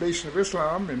raised in the Nation of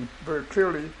Islam, and very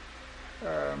clearly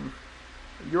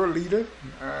your leader,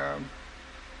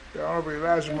 the Honorable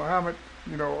Elijah Muhammad,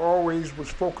 always was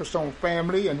focused on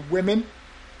family and women.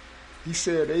 he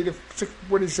said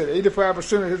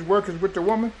 85% of his work is with the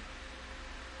woman.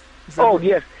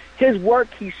 Yes, his work.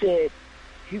 He said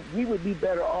we would be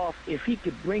better off if he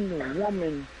could bring the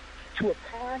woman to a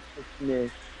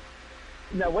consciousness.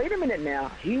 Now wait a minute.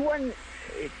 Now he wasn't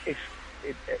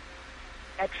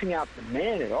Xing out the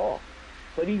man at all,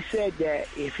 but he said that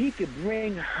if he could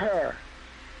bring her,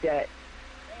 that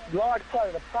large part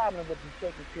of the problem would be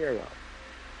taken care of.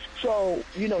 So,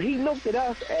 he looked at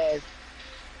us as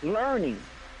learning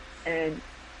and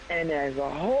as a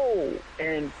whole.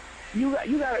 And you got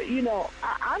to,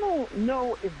 I don't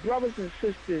know if brothers and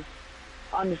sisters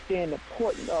understand the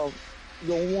importance of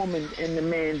the woman and the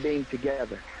man being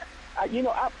together. I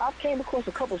came across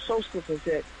a couple of socialists and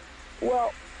said,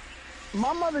 well,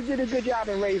 my mother did a good job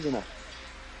in raising us.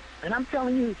 And I'm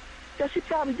telling you, that she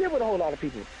probably did with a whole lot of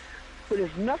people. But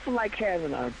it's nothing like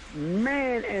having a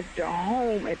man at the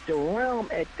home, at the realm,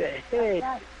 at the head.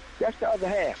 That's the other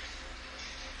half.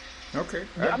 Okay.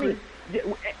 I mean,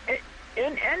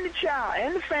 and the child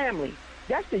and the family.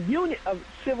 That's the unit of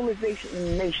civilization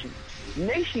and nation.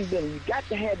 Nation building. You got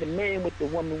to have the man with the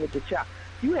woman with the child.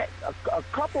 You had a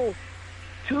couple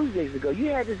Tuesdays ago, you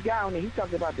had this guy on there, he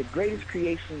talked about the greatest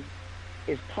creation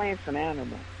is plants and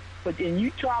animals. But then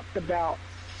you talked about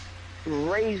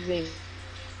raising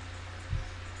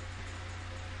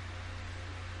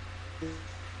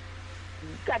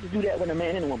got to do that with a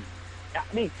man and a woman. I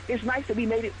mean, it's nice to be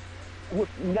mated with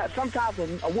sometimes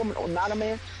a woman or not a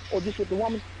man, or just with the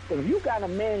woman. But if you got a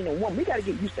man and a woman, we got to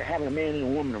get used to having a man and a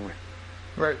woman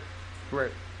around.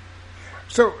 Right.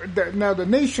 So now the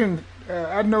nation,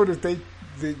 I noticed the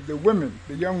women,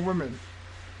 the young women,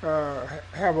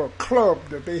 have a club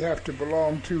that they have to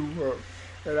belong to.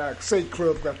 And I say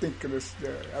club, I think it's,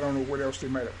 I don't know what else they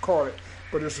might have called it,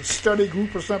 but it's a study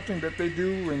group or something that they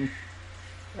do,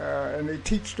 and they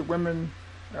teach the women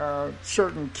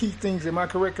certain key things. Am I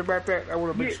correct about that? I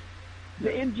would have the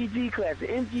MGG class, the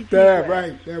MGG class.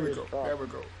 Right, there we go. There we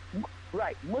go.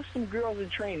 Right, Muslim girls in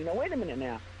training. Now wait a minute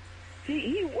now.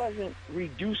 He wasn't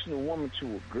reducing a woman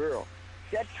to a girl.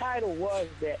 That title was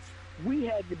that we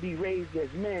had to be raised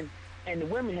as men, and the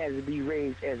women had to be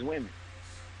raised as women.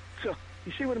 So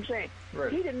you see what I'm saying?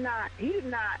 Right. He did not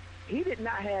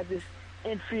have this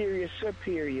inferior,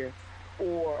 superior,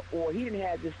 or he didn't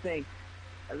have this thing.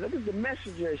 Look at the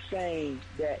messenger saying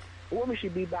that a woman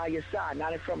should be by your side,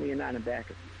 not in front of you, not in back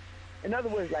of you. In other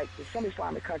words, like in some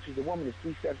Islamic countries, the woman is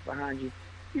 3 steps behind you.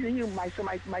 He said,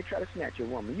 somebody might try to snatch your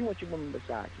woman. You want your woman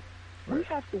beside you. Right. We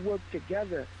have to work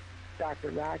together, Dr.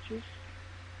 Rogers.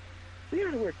 We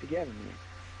have to work together,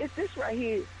 man. This right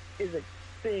here is a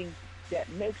thing that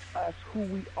makes us who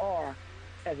we are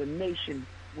as a nation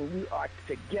when we are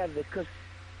together, because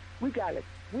we are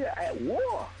at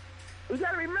war. We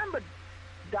got to remember,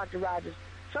 Dr. Rogers,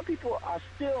 some people are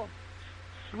still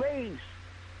slaves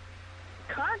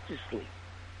consciously.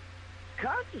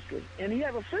 And you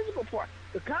have a physical part,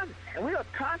 and we are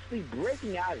constantly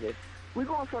breaking out of this. We're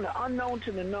going from the unknown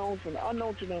to the known, from the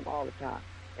unknown to the known all the time.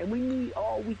 And we need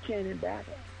all we can in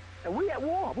battle. And we at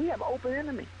war. We have an open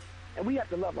enemy. And we have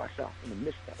to love ourselves in the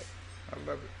midst of it. I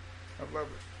love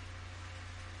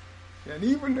it.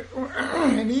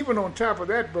 And even on top of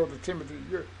that, Brother Timothy,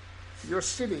 your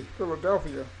city,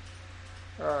 Philadelphia,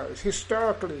 is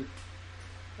historically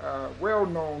well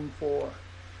known for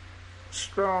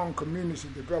strong community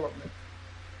development.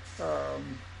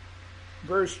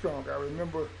 Very strong. I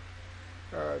remember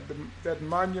that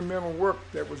monumental work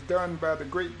that was done by the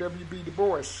great W.B. Du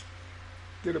Bois.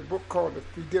 He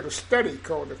did a study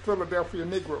called The Philadelphia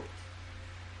Negro.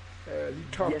 He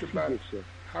talked about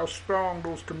how strong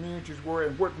those communities were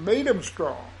and what made them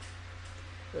strong.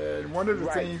 And one of the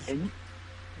things, he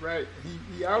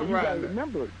outlined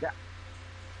that.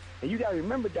 And you got to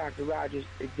remember, Dr. Rogers,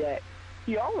 that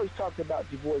he always talked about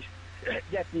Du Bois,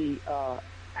 that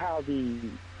how the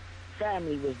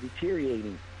family was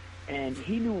deteriorating. And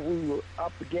he knew what we were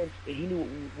up against, and he knew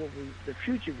what the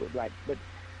future was like. But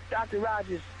Dr.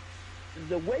 Rogers,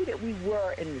 the way that we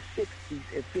were in the 60s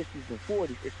and 50s and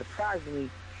 40s is surprisingly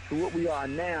to what we are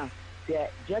now,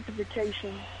 that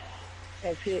gentrification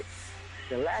has hit,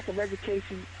 the lack of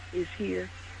education is here,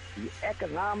 the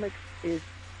economics is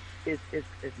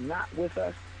not with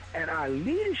us, and our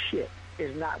leadership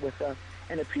is not with us,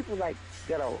 and the people that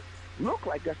look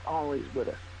like us always with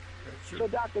us. So,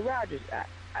 Dr. Rogers,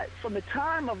 from the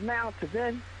time of now to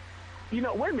then, wait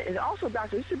a minute, and also,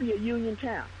 Doctor, this should be a union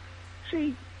town.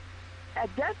 See,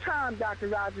 at that time, Dr.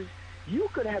 Rogers, you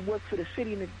could have worked for the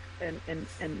city and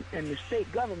the state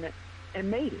government and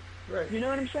made it. Right. You know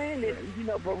what I'm saying?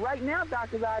 Right. But right now,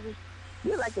 Dr. Rogers,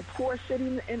 we're like the poorest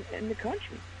city in the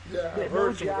country. Yeah, There's I've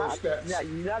heard no some of those jobs.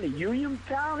 stats. Not a union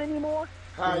town anymore.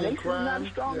 High The in nation's not crime,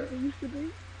 as strong yeah. as it used to be.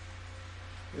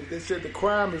 They said the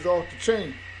crime is off the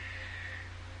chain.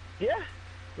 Yeah.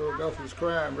 Philadelphia's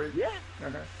crime rate. Yeah.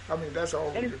 I mean, that's all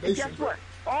over And, the and nation. guess what?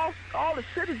 All the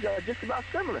cities are just about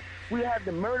similar. We have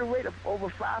the murder rate of over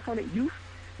 500 youth.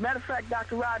 Matter of fact,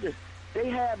 Dr. Rogers, they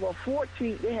have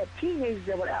teenagers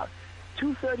that were out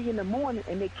 2:30 in the morning,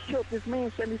 and they killed this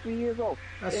man, 73 years old.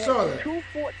 I They saw had that. Two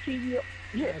 14-year,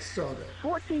 I saw that.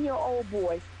 14-year-old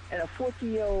boy and a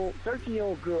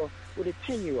 13-year-old girl with a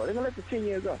 10-year-old. They're gonna let the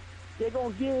 10-year-old go. They're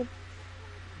gonna give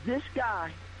this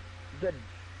guy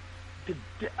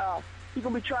he's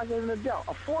gonna be charged as an adult.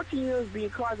 A 14-year-old is being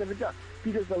charged as an adult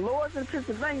because the laws in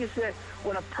Pennsylvania said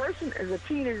when a person is a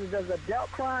teenager does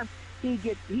adult crime, he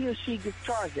or she gets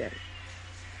charged at it.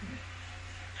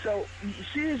 So you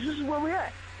see, this is where we're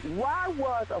at. Why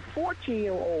was a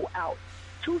 14-year-old out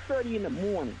 2:30 in the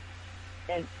morning,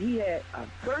 and he had a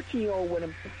 13-year-old with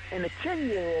him and a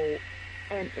 10-year-old,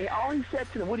 and all he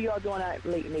said to them, "What are y'all doing out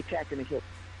late?" And they attacked him and killed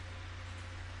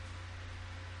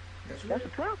him. That's the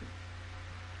problem.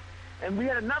 And we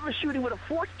had another shooting with a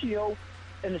 14-year-old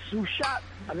who shot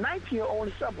a 19-year-old on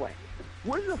the subway.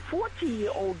 What is a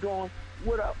 14-year-old doing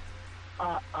with a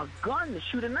gun to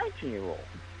shoot a 19-year-old?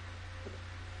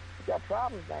 We got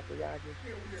problems, Dr. Rogers.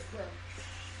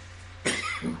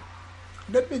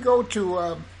 Let me go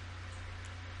to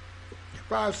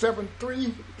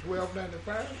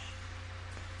 573-1295.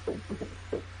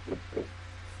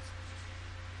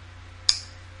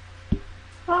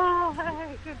 Oh,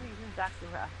 hey, good evening, Dr.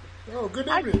 Rogers. Oh, good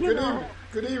evening.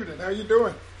 Good evening. How you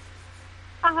doing?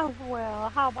 I'm well.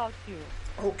 How about you?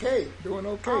 Okay, doing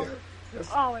okay.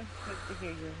 Always good to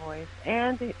hear your voice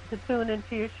and to tune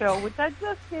into your show, which I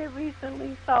just did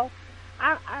recently. So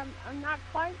I'm not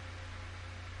quite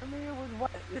familiar with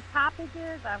what the topic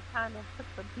is. I've kind of put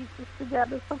the pieces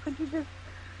together. So could you just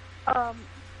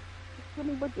give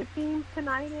me what your theme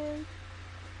tonight is?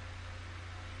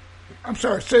 I'm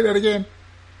sorry. Say that again.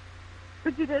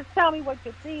 Could you just tell me what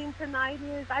your theme tonight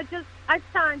is? I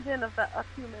chimed in a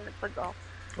few minutes ago.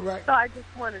 Right. So I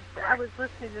just wanted I was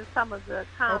listening to some of the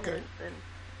comments and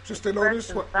Sister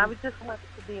Lotus, I would just wanted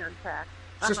to be on track.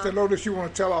 Sister Lotus, you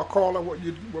want to tell our caller what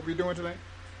we're doing tonight?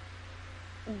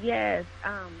 Yes.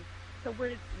 So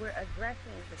we're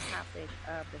addressing the topic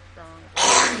of the strong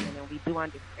woman, and we do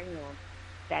understand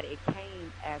that it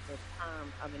came as a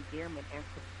term of endearment and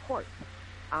support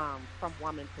from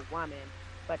woman to woman.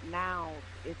 But now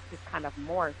it's just kind of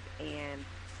morphed, and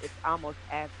it's almost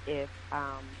as if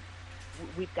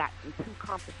we've gotten too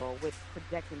comfortable with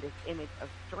projecting this image of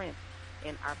strength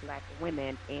in our black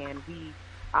women, and we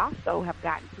also have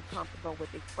gotten too comfortable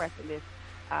with expressing this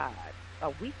a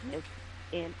weakness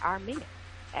in our men,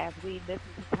 as we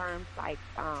listen to terms like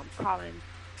calling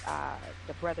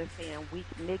the brother saying weak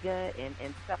nigga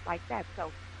and stuff like that.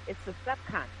 So it's the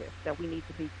subconscious that we need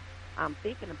to be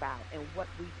thinking about, and what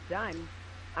we've done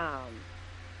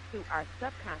to our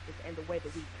subconscious and the way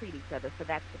that we treat each other. So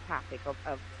that's the topic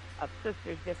of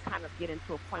sisters just kind of getting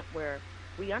to a point where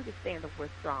we understand that we're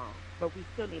strong, but we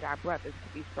still need our brothers to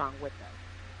be strong with us.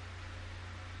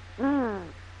 I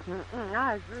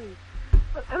agree.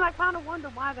 And I kind of wonder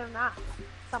why they're not,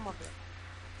 some of it.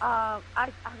 I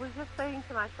was just saying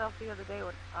to myself the other day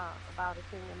about a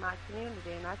thing in my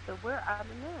community, and I said, where are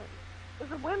the men? It's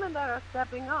the women that are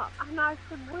stepping up. And I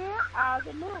said, where are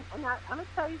the men? And I'm going to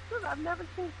tell you the truth, I've never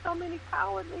seen so many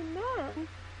cowardly men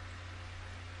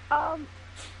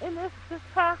in this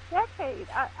past decade.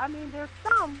 I mean, there's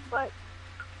some, but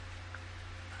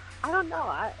I don't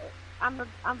know.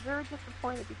 I'm very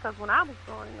disappointed because when I was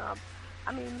growing up,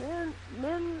 I mean,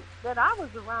 men that I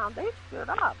was around, they stood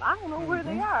up. I don't know where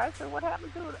they are. I said, what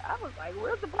happened to it? I was like,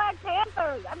 where's the Black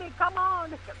Panthers? I mean, come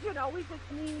on. You know, we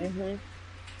just need,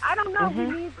 I don't know, we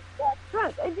need that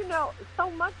strength. And, you know,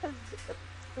 so much has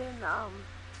been,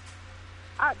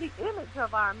 the image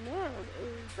of our men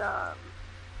is,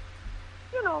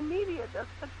 you know, media does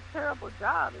such a terrible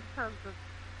job in terms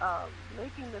of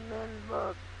making the men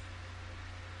look,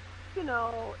 you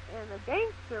know, in a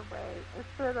gangster way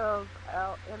instead of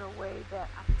in a way that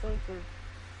I think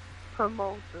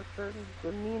promotes a certain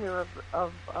demeanor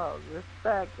of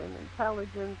respect and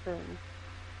intelligence and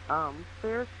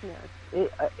fierceness.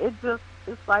 It just,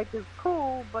 it's like it's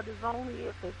cool, but it's only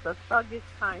if it's a thuggish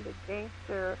kind of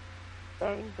gangster,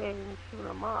 bang, bang, shoot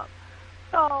 'em up.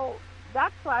 So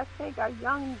that's what I think our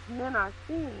young men are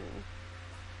seeing.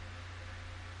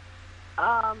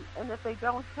 And if they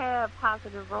don't have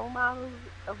positive role models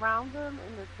around them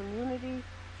in the community,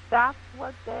 that's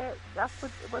what they're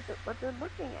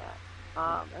looking at.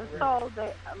 And so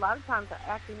they a lot of times are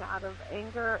acting out of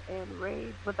anger and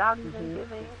rage without even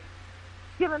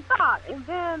giving thought. And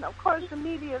then, of course, the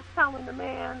media is telling the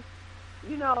man,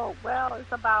 you know, well,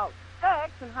 it's about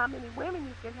sex and how many women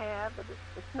you can have, but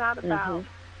it's not about,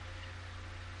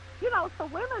 you know. So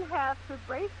women have to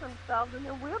brace themselves, and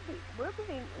then we're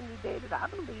being inundated, I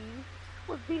believe,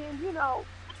 with being, you know,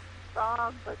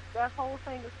 strong. But that whole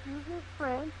thing, excuse me,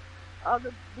 French, of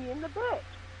being the bitch.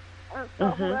 And so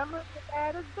whoever's the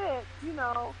baddest bitch, you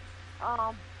know,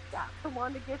 that's the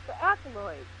one that gets the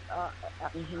accolades. I'm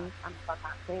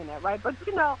not saying that right, but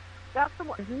you know, that's the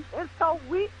one. And so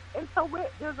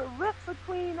there's a rift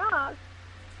between us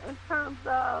in terms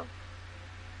of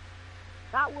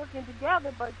not working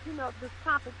together, but you know, this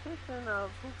competition of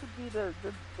who could be the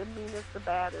meanest, the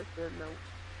baddest, and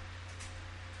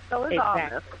so it's all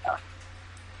messed up.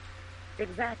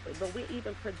 Exactly, but we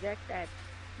even project that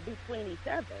between each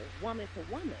other, woman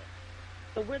to woman.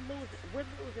 So we're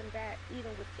losing that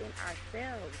even within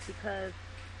ourselves, because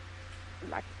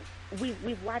like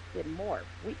we've watched it morph.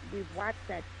 We've watched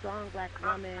that strong black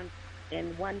woman,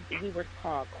 and we were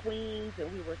called queens,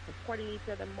 and we were supporting each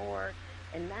other more.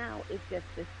 And now it's just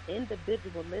this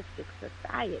individualistic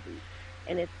society,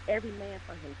 and it's every man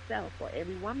for himself, or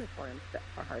every woman for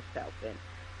herself. And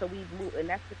so we've moved, and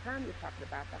that's the term you're talking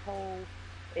about, the whole,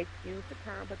 excuse the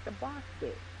term, but the boss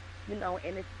bitch, you know,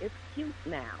 and it's cute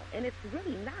now, and it's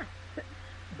really not.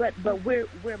 but we're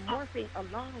morphing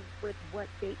along with what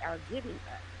they are giving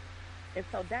us, and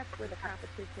so that's where the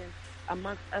competition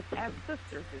amongst us as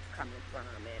sisters is coming from,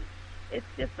 and it's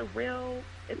just a real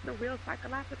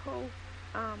psychological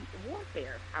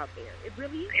warfare out there. It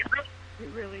really is. It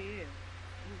really is.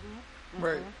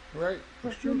 Right.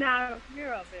 But you're not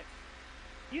aware of it.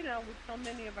 You know, with so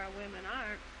many of our women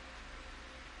aren't,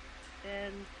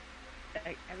 and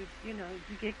you know,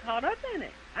 you get caught up in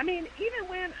it. I mean, even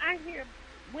when I hear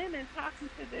women talking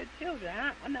to their children,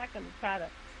 I'm not going to try to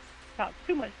talk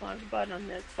too much longer about on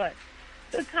this, but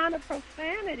the kind of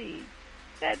profanity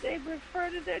that they refer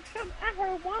to their children. I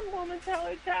heard one woman tell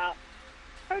her child,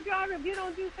 her daughter, if you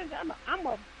don't do something, I'm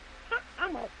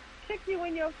a kick you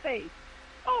in your face.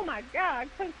 Oh my God!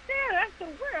 Consider that's the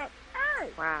world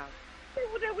earth. Wow.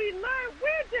 Where did we learn?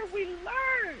 Where did we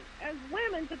learn as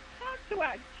women to talk to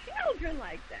our children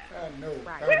like that? I know.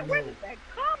 Right. I know. Where did that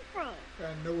come from?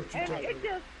 I know what you're talking about.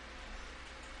 Just,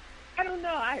 I don't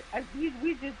know.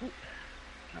 We just,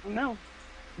 I don't know.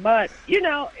 But you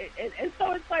know, and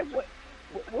so it's like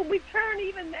when we turn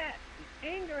even that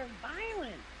anger and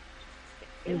violence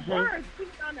in words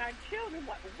on our children,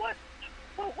 what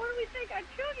do we think our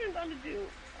children are going to do?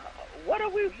 What are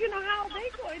we, you know, how are they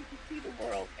going to see the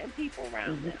world and people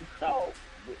around them? So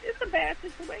it's a bad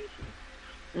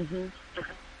situation.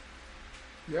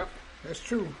 Yep, that's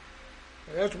true.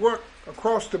 And that's work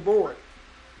across the board.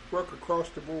 Work across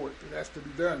the board that has to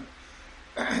be done.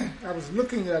 I was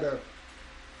looking at a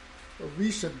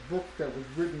recent book that was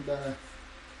written by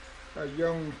a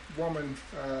young woman,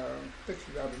 I think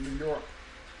she's out of New York.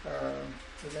 Her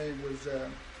name was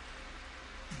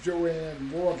Joanne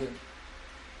Morgan.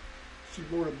 She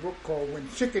wrote a book called When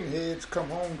Chicken Heads Come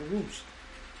Home to Roost.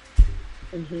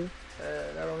 And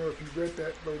I don't know if you read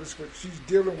that, Lotus, but she's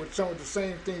dealing with some of the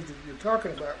same things that you're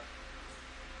talking about.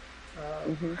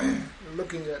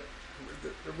 Looking at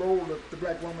the role that the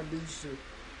black woman needs to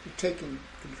take in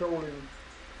controlling,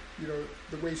 you know,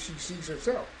 the way she sees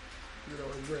herself, you know,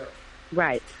 as well.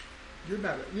 Right. You're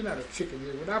not a chicken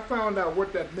head. When I found out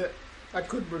what that meant, I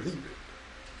couldn't believe it.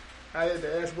 I had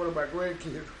to ask one of my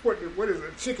grandkids, what is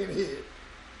a chicken head?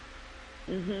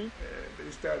 And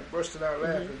they started busting out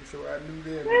laughing, so I knew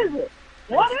then. What is it?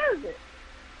 What is it?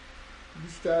 You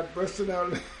started busting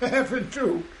out laughing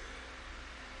too.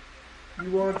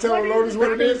 You want to tell Lotus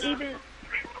what it is?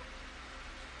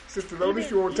 Sister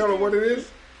Lotus, you want to tell her what it is?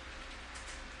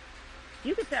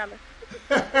 You can tell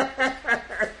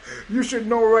her. You should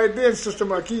know right then, Sister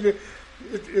Marquita.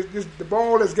 It's the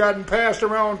ball has gotten passed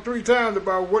around 3 times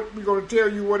about what we're going to tell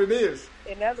you what it is.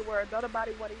 In other words,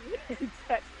 nobody want to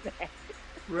touch that.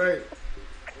 Right.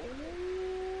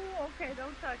 Ooh, okay,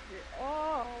 don't touch it.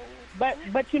 Oh.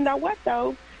 But you know what,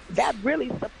 though? That really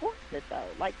supports it, though.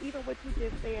 Like, even what you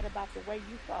just said about the way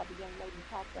you saw the young lady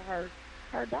talk to her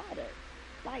daughter.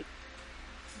 Like,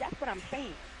 that's what I'm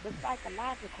saying. The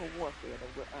psychological warfare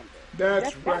that we're under.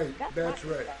 That's right.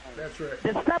 That's right.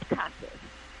 The subconscious.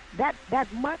 That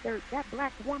mother, that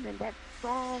black woman, that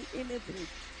strong image,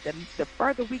 and the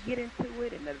further we get into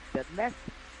it, and the less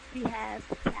she has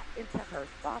to tap into her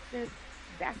softness,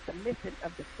 that's the missing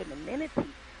of the femininity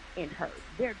in her.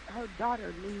 Her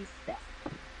daughter needs that.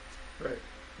 Right.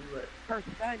 Right. Her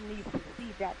son needs to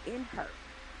see that in her.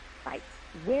 Like,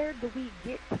 where do we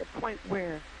get to the point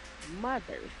where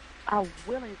mothers are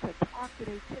willing to talk to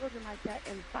their children like that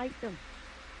and fight them?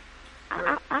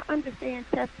 I understand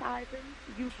chastising.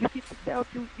 You get your belt,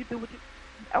 you do what you...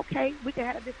 Okay, we can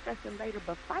have a discussion later,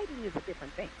 but fighting is a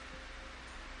different thing.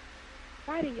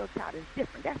 Fighting your child is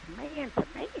different. That's man to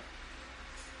man.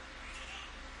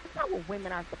 That's not what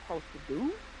women are supposed to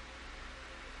do.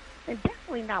 And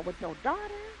definitely not with your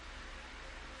daughter.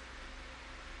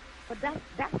 But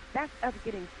that's us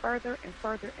getting further and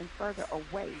further and further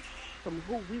away from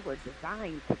who we were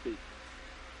designed to be.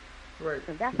 Right.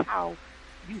 And that's how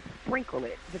you sprinkle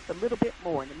it just a little bit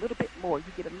more and a little bit more. You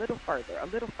get a little further, a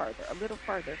little further, a little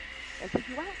further, until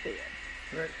you're out there.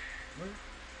 Right.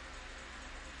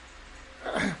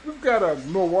 We've got a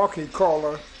Milwaukee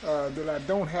caller that I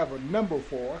don't have a number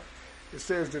for. It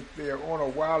says that they're on a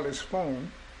wireless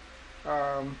phone.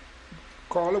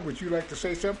 Caller, would you like to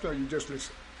say something, or you just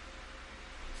listen?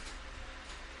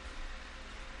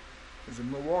 There's a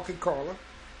Milwaukee caller,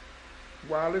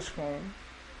 wireless phone.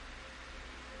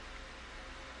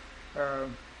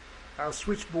 Our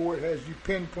switchboard has you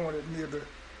pinpointed near the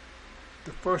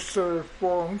First Serve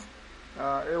Forum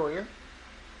area.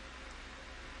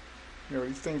 You know,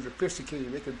 these things are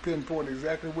sophisticated. They can pinpoint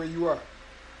exactly where you are.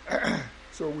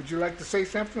 So would you like to say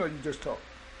something, or you just talk?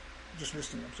 Just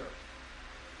listening, I'm sorry.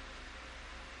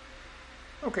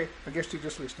 Okay, I guess you're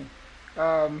just listening.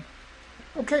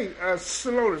 Okay,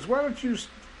 Solotas, why don't you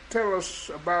tell us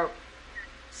about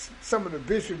some of the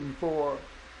vision for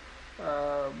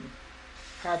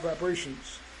High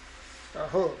Vibrations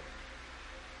Hub?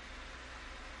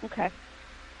 Okay.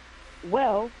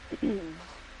 Well,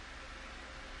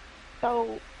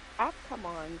 so I've come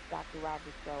on Dr.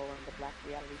 Rogers' show on the Black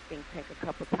Reality Think Tank a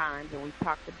couple times, and we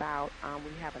talked about,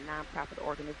 we have a nonprofit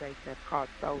organization that's called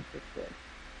Soul Sisters.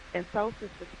 And Soul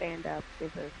Sisters Stand Up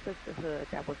is a sisterhood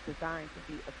that was designed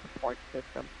to be a support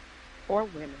system for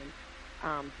women,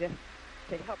 just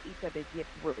to help each other get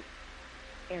through.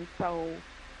 And so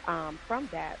from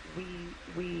that,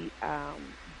 we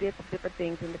did some different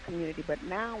things in the community. But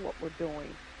now what we're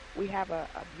doing, we have a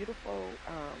beautiful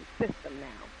system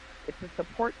now. It's a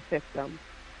support system,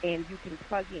 and you can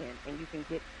plug in, and you can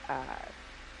get,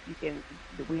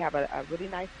 we have a really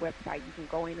nice website. You can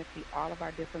go in and see all of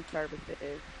our different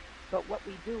services. But what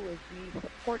we do is we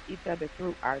support each other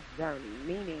through our journey,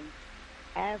 meaning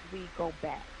as we go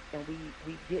back and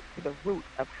we get to the root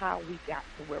of how we got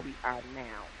to where we are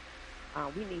now,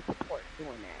 we need support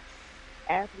doing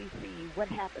that. As we see what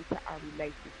happened to our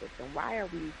relationships and why are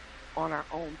we on our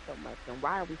own so much and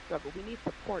why are we struggling, we need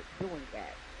support doing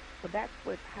that. So that's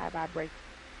what High Vibration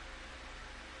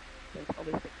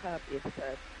Holistic Hub is.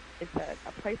 It's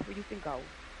a place where you can go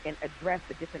and address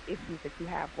the different issues that you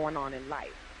have going on in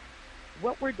life.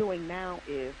 What we're doing now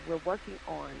is we're working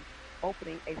on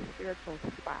opening a spiritual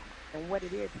spa. And what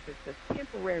it is it's a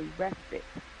temporary respite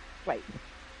place.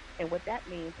 And what that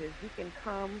means is you can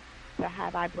come to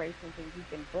High Vibrations and you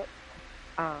can book,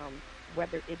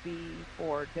 whether it be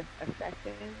for just a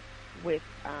session with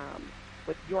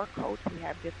your coach. We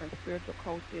have different spiritual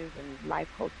coaches and life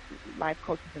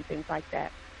coaches and things like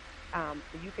that.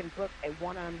 You can book a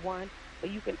one-on-one, but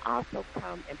you can also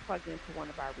come and plug into one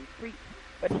of our retreats.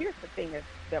 But here's the thing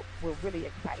that we're really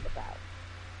excited about.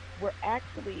 We're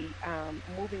actually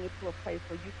moving into a place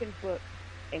where you can book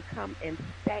and come and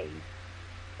stay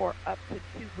for up to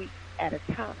 2 weeks at a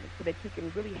time so that you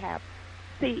can really have...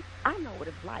 See, I know what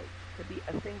it's like to be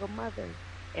a single mother,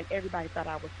 and everybody thought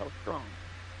I was so strong.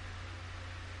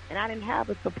 And I didn't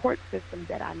have a support system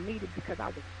that I needed because I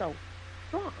was so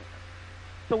strong.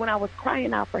 So when I was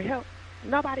crying out for help,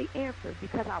 nobody answered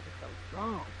because I was so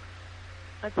strong.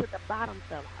 Until the bottom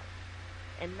fell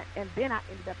out. And then I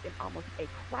ended up in almost a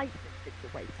crisis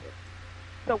situation.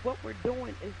 So what we're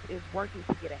doing is working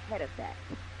to get ahead of that.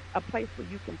 A place where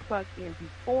you can plug in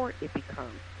before it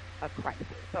becomes a crisis.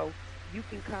 So you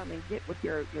can come and get with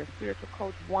your spiritual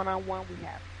coach one-on-one. We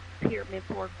have peer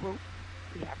mentor groups.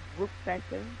 We have group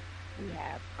sessions. We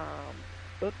have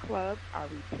book clubs, our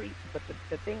retreats. But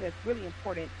the thing that's really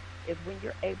important is when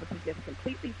you're able to just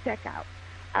completely check out.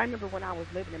 I remember when I was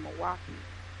living in Milwaukee,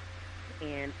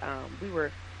 and we were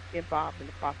involved in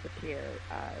the foster care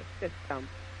system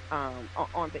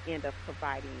on the end of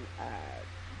providing.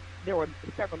 There were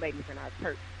several ladies in our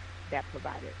church that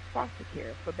provided foster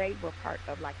care, so they were part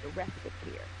of like the respite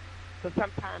care. So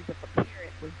sometimes if a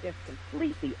parent was just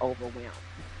completely overwhelmed,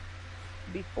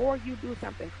 before you do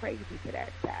something crazy to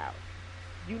that child,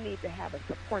 you need to have a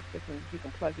support system you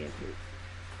can plug into.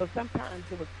 So sometimes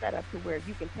it was set up to where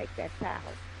you can take that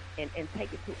child and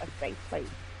take it to a safe place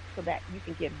so that you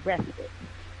can get rested.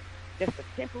 Just a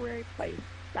temporary place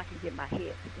so I can get my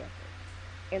head together.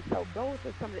 And so those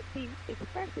are some of the, see,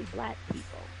 especially black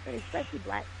people, and especially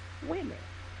black women,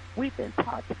 we've been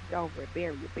taught to get over it,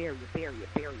 barrier,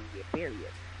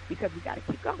 because we got to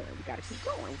keep going. We got to keep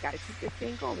going. We got to keep this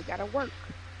thing going. We got to work.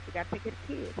 We got to take care of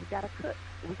kids. We got to cook.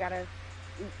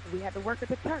 We have to work at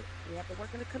the church. We have to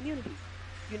work in the community.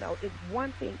 You know, it's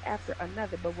one thing after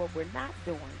another, but what we're not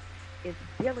doing is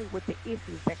dealing with the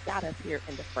issues that got us here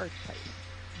in the first place.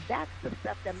 That's the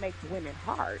stuff that makes women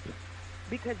hard,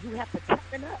 because you have to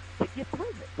toughen up to get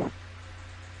through it.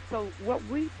 So what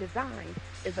we've designed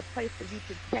is a place for you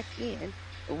to check in.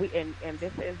 And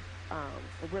this is,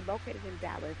 we're located in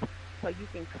Dallas, so you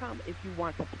can come if you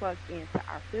want to plug into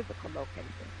our physical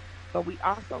location. But we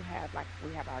also have,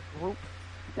 we have our group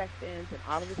sessions, and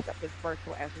all of this stuff is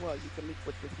virtual as well. You can meet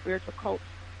with your spiritual coach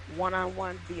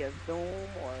one-on-one via Zoom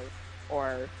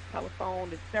or telephone.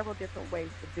 There's several different ways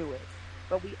to do it.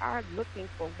 But we are looking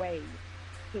for ways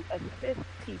to assist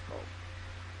people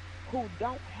who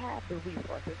don't have the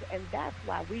resources, and that's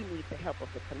why we need the help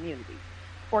of the community.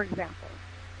 For example,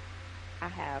 I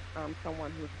have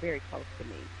someone who's very close to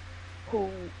me who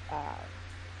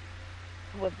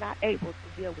was not able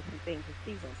to deal with some things that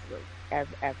she went through as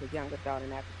a young adult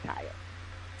and as a child.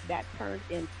 That turned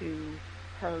into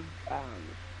her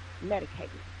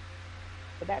medicating.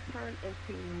 But that turned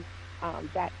into,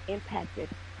 that impacted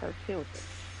her children.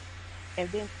 And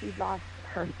then she lost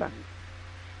her son.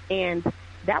 And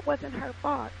that wasn't her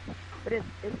fault, but it's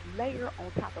layer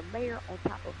on top of layer on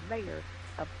top of layer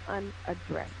of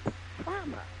unaddressed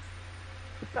trauma.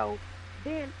 So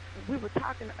then we were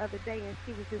talking the other day, and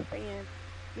she was just saying,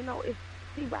 you know,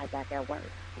 she's right back at work,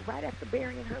 right after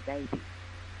burying her baby.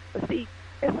 But see,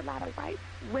 there's a lot of white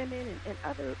women and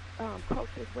other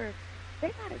cultures where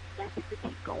they're not expected to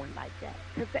keep going like that.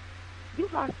 Because you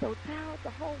lost your child, the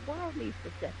whole world needs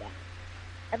to shut down.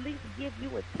 At least give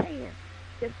you a chance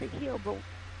just to heal, but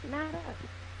not us.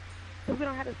 Because we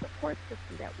don't have the support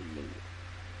system that we need.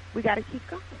 We got to keep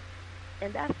going.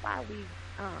 And that's why we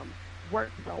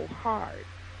work so hard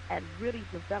at really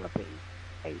developing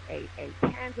a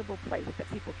tangible place that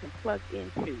people can plug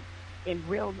into in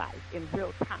real life, in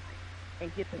real time,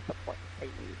 and get the support that they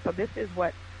need. So this is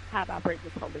what How to Operate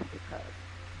with Holistic Hub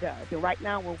does. And right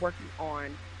now we're working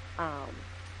on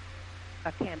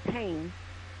a campaign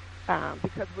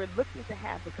because we're looking to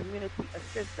have the community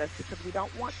assist us, because we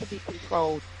don't want to be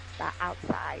controlled by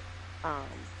outside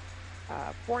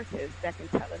forces that can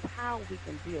tell us how we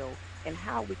can build and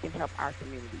how we can help our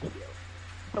community heal.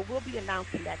 So we'll be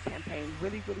announcing that campaign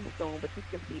really, really soon, but you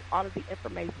can see all of the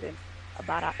information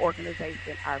about our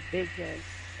organization, our vision,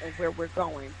 and where we're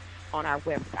going on our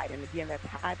website. And again, that's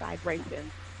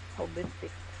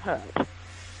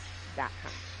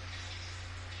highvibrationsholistichub.com.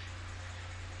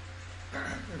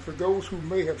 And for those who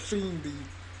may have seen the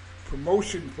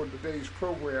promotion for today's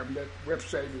program, that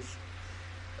website is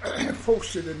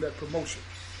posted in that promotion.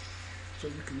 So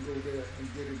you can go there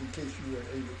and get it in case you weren't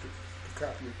able to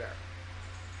copy it down.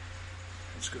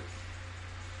 That's good.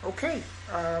 Okay,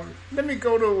 let me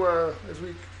go to, as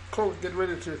we get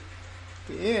ready to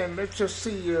end, let's just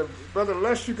see, Brother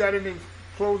Lush, you got any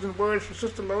closing words for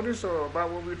Sister Lotus or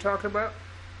about what we were talking about?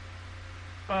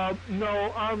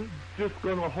 No, I'm just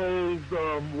going to hold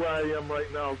where I am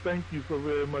right now. Thank you so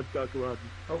very much, Dr. Rogers.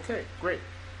 Okay, great.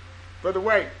 Brother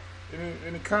White,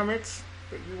 any comments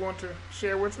that you want to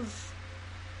share with us?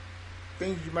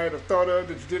 Things you might have thought of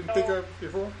that you didn't think of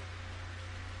before?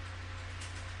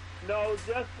 No, just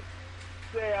to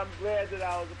say I'm glad that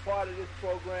I was a part of this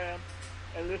program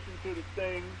and listened to the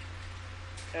things.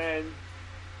 And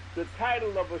the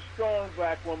title of A Strong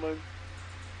Black Woman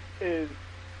is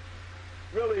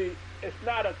really, it's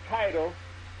not a title,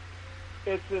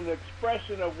 it's an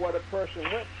expression of what a person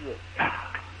went through.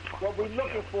 What we're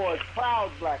looking for is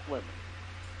proud black women.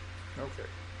 Okay,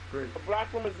 great. A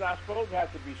black woman is not supposed to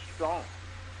have to be strong.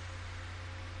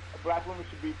 A black woman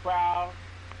should be proud,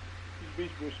 should be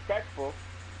respectful,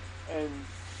 and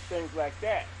things like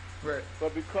that. Right.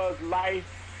 But because life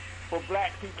for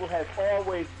black people has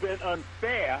always been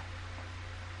unfair,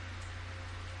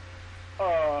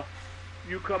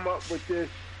 you come up with this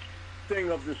thing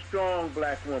of the strong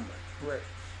black woman. Right.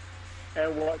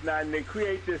 And whatnot, and they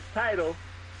create this title,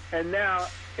 and now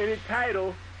any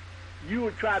title, you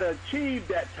would try to achieve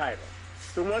that title.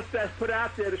 So once that's put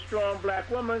out there, the strong black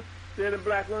woman, then the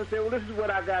black woman say, well, this is what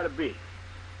I got to be.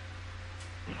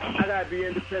 I got to be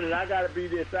independent. I got to be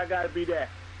this. I got to be that.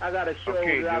 I got to show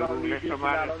that I don't need this and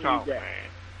I don't need that.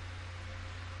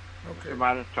 Okay.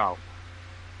 Somebody talk.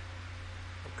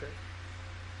 Okay.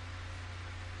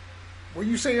 Were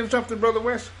you saying something, Brother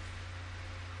West?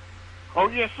 Oh,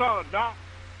 yes, sir, Doc.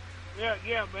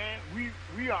 Yeah, man.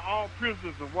 We are all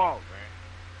prisoners of war,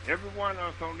 man. Every one of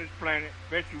us on this planet,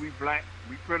 especially we black,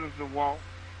 we prisoners of war.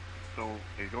 So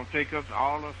it's gonna take us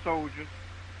all us soldiers.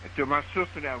 And to my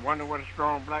sister that wonder what a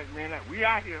strong black man at, we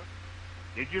out here.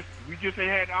 We just ain't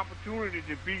had the opportunity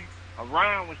to be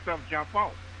around when stuff jump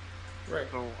off. Right.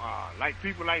 So like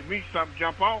people like me, something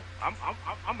jump off.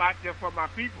 I'm out there for my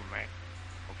people, man.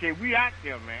 Okay, we out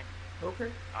there, man.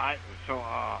 Okay. All right. So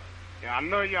yeah, I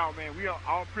love y'all, man. We are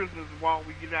all prisoners of war.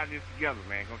 We get out of this together,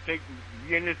 man.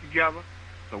 We in this together,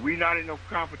 so we not in no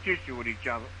competition with each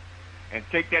other. And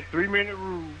take that 3-minute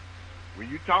rule. When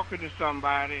you talking to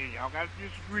somebody and y'all got a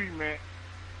disagreement,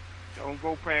 don't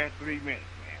go past 3 minutes,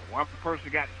 man. One person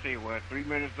got to say, well, 3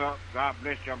 minutes up, God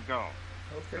bless you, I'm gone.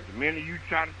 Okay. But the minute you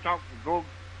try to talk and go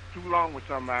too long with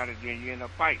somebody, then you end up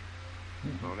fighting.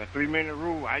 So that 3-minute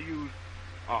rule, I use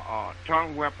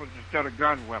tongue weapons instead of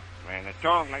gun weapons, man. The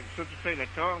tongue, like the sister say, that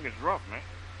tongue is rough, man.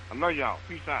 I love y'all.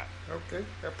 Peace out. Okay.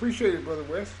 I appreciate it, Brother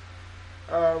West.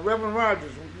 Reverend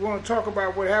Rogers, you want to talk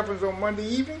about what happens on Monday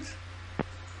evenings?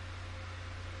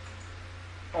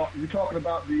 You're talking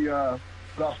about the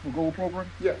Gospel Gold program?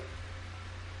 Yeah.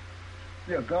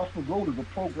 Yeah, Gospel Gold is a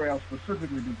program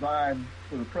specifically designed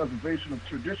for the preservation of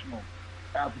traditional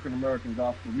African American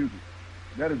gospel music.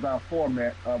 That is our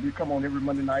format. We come on every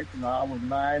Monday night from the hour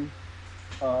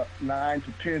of 9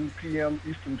 to 10 p.m.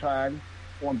 Eastern Time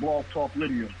on Blog Talk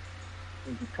Radio.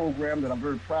 It's a program that I'm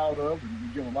very proud of, and we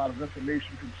give a lot of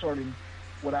information concerning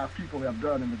what our people have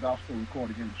done in the gospel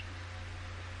recording industry.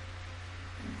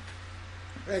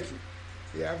 Thank you.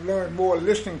 Yeah, I've learned more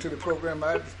listening to the program.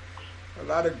 A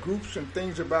lot of groups and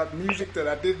things about music that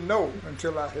I didn't know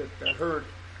until I had heard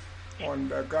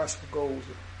on Gospel Gold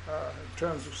in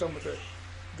terms of some of the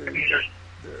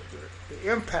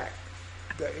impact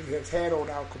that it has had on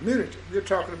our community. We're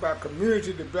talking about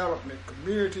community development,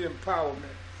 community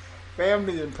empowerment,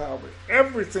 family empowerment.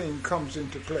 Everything comes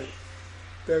into play.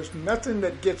 There's nothing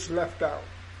that gets left out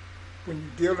when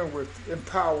you're dealing with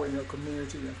empowering a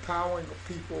community, empowering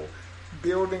a people,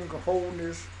 building a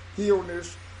wholeness,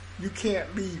 healness. You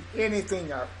can't leave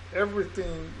anything out.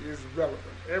 Everything is relevant.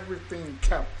 Everything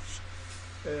counts.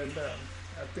 And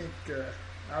I think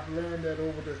I've learned that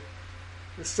over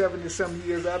the 70-some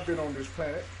years I've been on this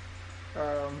planet.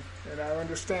 And I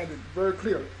understand it very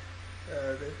clearly.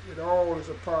 It all is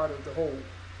a part of the whole,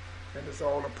 and it's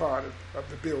all a part of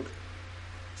the building.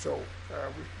 So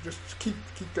we just keep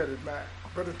that in mind.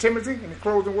 Brother Timothy, any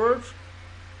closing words?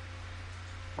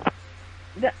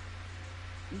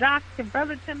 Doctor,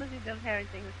 Brother Timothy doesn't have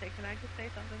anything to say. Can I just say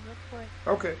something real quick?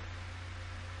 Okay.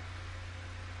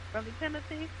 Brother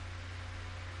Timothy?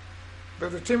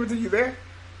 Brother Timothy, you there?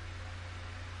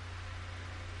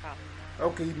 Probably not.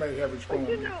 Okay, you may have his phone.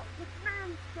 But you know, the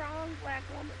term strong black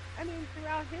woman, I mean,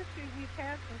 throughout history we've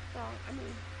had some strong,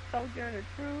 Sojourner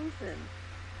Truth and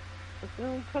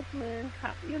Bethune-Cookman,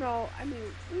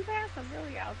 we've had some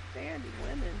really outstanding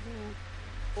women who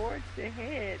forged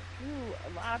ahead through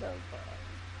a lot of,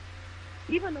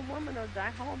 even the women of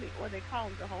Dahomey, or they call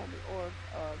them Dahomey, or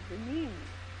Benin.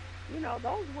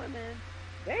 Those women,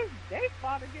 they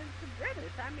fought against the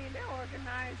British. I mean, they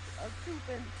organized a troop,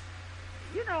 and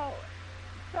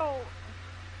so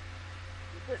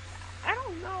I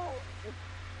don't know.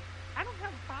 I don't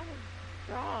have a problem with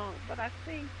strong, but I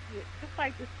think that just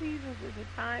like the seasons, is a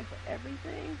time for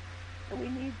everything, and we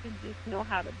need to just know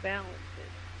how to balance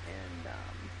it. And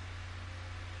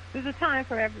there's a time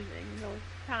for everything. It's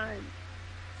a time,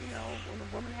 when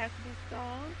a woman has to be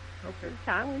strong. Okay. There's a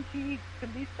time when she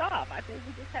can be soft. I think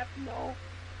we just have to know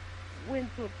when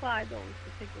to apply those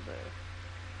particular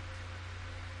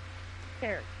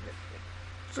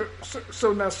characteristics.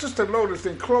 So now, Sister Lotus,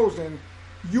 in closing,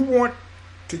 you want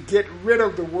to get rid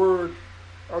of the word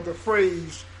or the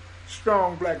phrase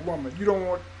strong black woman. You don't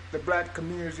want the black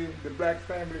community, the black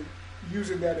family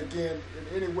using that again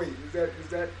in any way.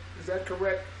 Is that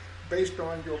correct? Based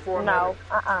on your format? No.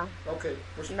 Okay.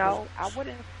 No, I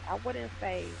wouldn't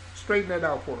say. Straighten that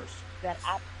out for us. That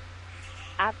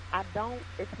I don't.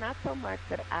 It's not so much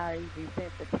that I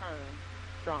resent the term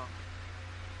strong.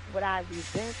 What I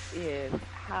resent is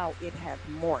how it has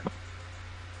morphed.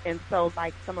 And so,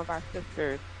 like some of our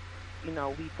sisters, we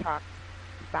talked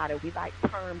about it. We like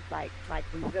terms like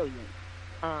resilient,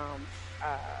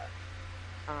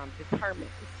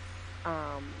 determined,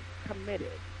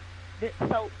 committed.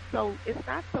 So it's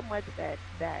not so much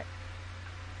that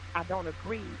I don't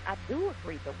agree. I do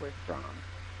agree that we're strong,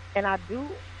 and I do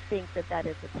think that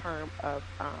is a term of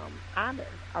honor.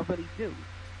 I really do.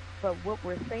 But what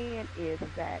we're saying is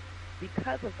that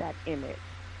because of that image,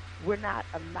 we're not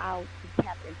allowed to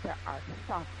tap into our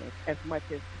softness as much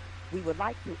as we would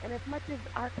like to, and as much as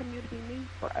our community needs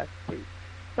for us to.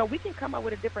 So we can come up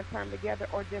with a different term together,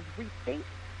 or just rethink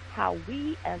how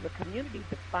we as a community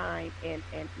define and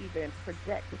even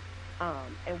project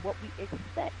and what we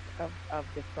expect of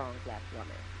the strong black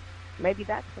woman. Maybe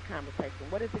that's the conversation.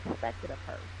 What is expected of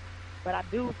her? But I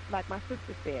do, like my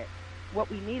sister said, what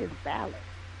we need is balance.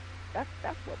 That's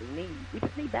what we need. We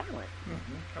just need balance.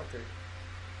 Mm-hmm. Okay.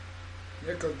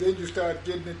 Yeah, because then you start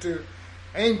getting into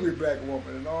angry black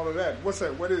woman and all of that. What's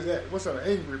that? What is that? What's an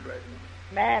angry black woman?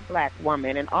 Mad black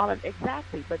woman and all of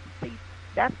exactly. But see,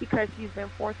 that's because she's been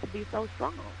forced to be so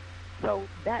strong. So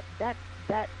that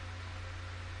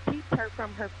keeps her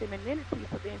from her femininity.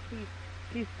 So then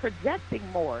she's projecting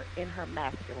more in her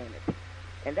masculinity,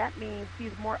 and that means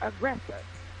she's more aggressive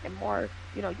and more.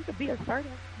 You can be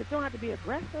assertive, but you don't have to be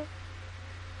aggressive.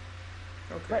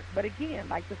 Okay. But again,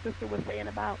 like the sister was saying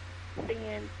about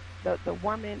seeing the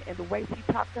woman and the way she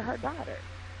talked to her daughter,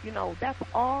 that's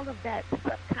all of that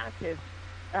subconscious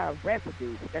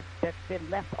residue that's been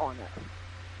left on us.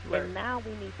 Right. And now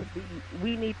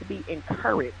we need to be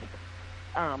encouraged.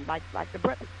 Like the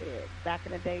brother said, back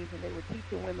in the days when they were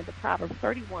teaching women the Proverbs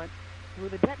 31 through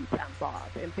the debutante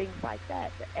bars and things like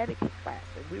that, the etiquette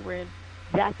classes. We were in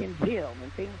Jack and Jill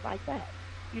and things like that.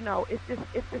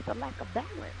 It's just a lack of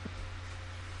balance.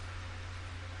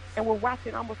 And we're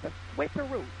watching almost a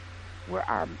switcheroo where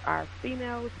our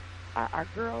females, our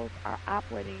girls are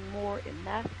operating more in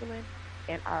masculine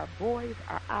and our boys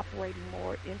are operating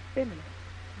more in feminine.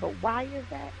 But why is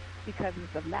that? Because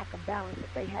it's the lack of balance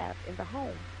that they have in the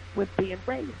home with being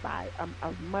raised by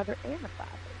a mother and a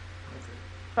father.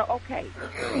 Okay.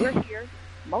 So, we're here.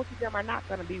 Most of them are not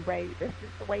going to be raised. That's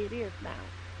just the way it is now.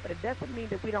 But it doesn't mean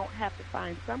that we don't have to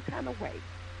find some kind of way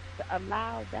to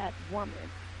allow that woman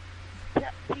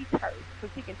to teach her, so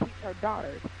she can teach her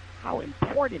daughters how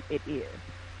important it is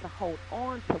to hold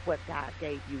on to what God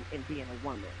gave you in being a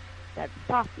woman. That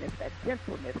softness, that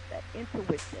gentleness, that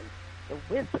intuition, the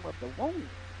wisdom of the womb.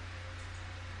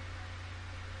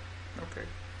 Okay.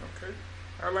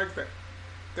 I like that.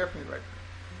 Definitely like that.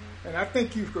 Mm-hmm. And I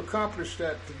think you've accomplished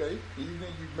that today. Even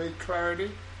you've made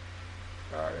clarity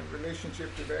in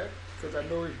relationship to that. Because I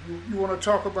know you want to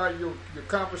talk about your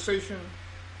conversation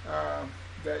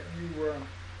that you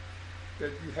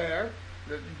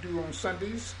do on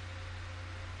Sundays.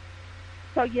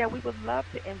 So yeah, we would love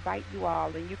to invite you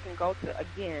all, and you can go to,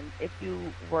 again, if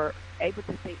you were able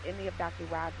to see any of Dr.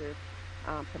 Rogers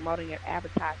promoting and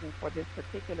advertising for this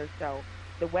particular show,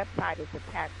 the website is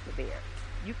attached to there.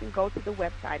 You can go to the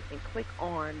website and click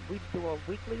on, we do a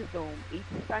weekly Zoom each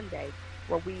Sunday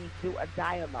where we do a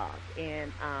dialogue,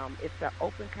 and it's an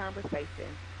open conversation.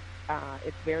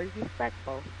 It's very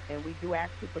respectful, and we do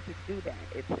ask people to do that.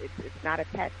 It's not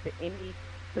attached to any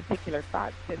particular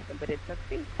thought system, but it's a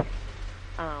think tank.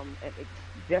 And it's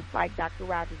just like Dr.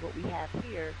 Rogers, what we have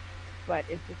here, but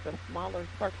it's just a smaller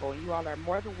circle, and you all are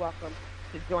more than welcome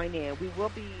to join in. We will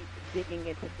be digging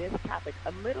into this topic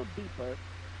a little deeper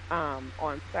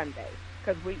on Sunday,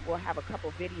 because we will have a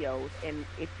couple videos, and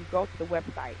if you go to the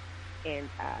website and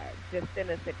just send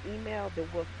us an email, then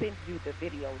we'll send you the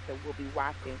videos that we'll be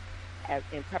watching as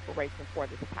in preparation for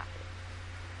this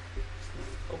topic.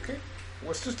 Okay.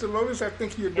 Well, Sister Lotus, I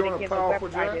think you're doing a powerful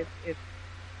job.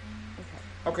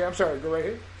 Okay, I'm sorry. Go right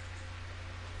ahead.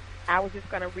 I was just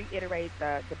going to reiterate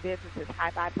the business is High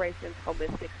Vibrations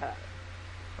Holistic Hub.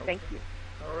 Okay. Thank you.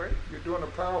 All right. You're doing a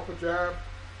powerful job.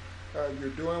 You're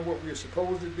doing what we're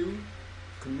supposed to do.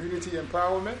 Community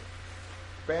empowerment,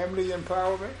 family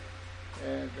empowerment,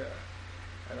 and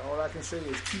all I can say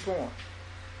is keep on.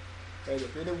 And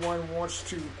if anyone wants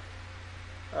to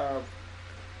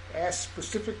ask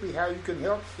specifically how you can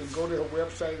help, then go to her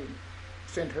website and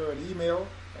send her an email,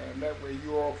 and that way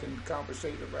you all can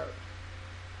conversate about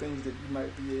things that you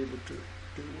might be able to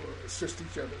assist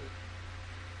each other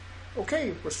with.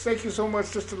 Okay, well, thank you so much,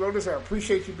 Sister Lotus. I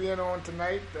appreciate you being on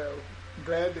tonight. I'm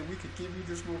glad that we could give you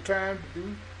this little time to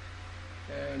do.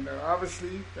 And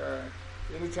obviously,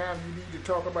 anytime you need to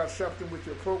talk about something with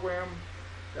your program,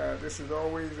 this is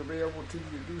always available to you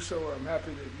to do so. I'm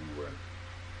happy that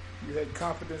you had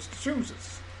confidence to choose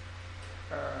us.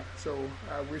 So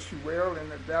I wish you well in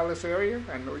the Dallas area.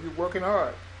 I know you're working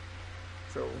hard.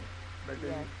 So,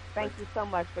 thank you so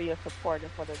much for your support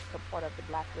and for the support of the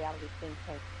Black Reality Think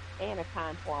Tank and A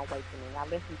Time for Awakening. I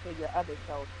listen to your other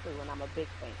shows too, and I'm a big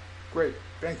fan. Great,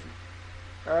 thank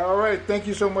you. All right, thank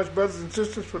you so much, brothers and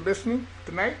sisters, for listening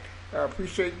tonight. I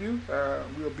appreciate you.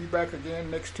 We'll be back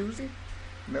again next Tuesday.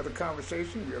 Another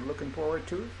conversation. We are looking forward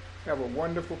to it. Have a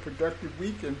wonderful, productive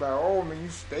week, and by all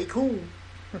means, stay cool.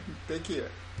 Take care.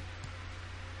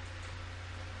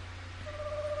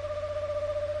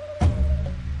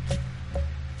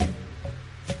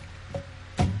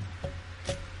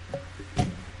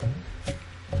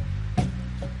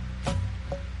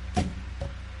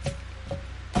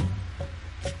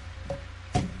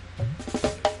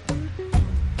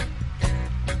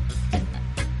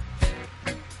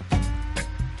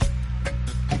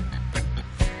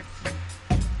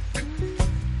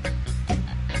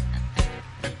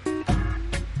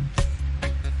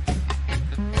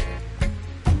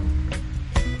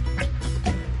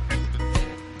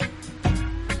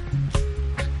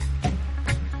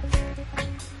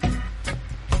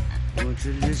 to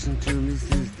listen to me,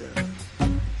 sister.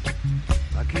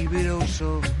 I keep it oh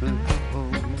so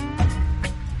cold.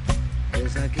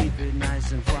 Yes, I keep it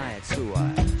nice and quiet so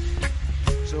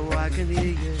I can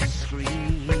hear you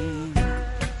scream.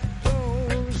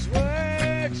 Those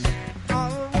words are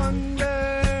a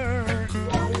wonder.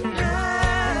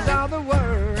 Those are the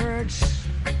words,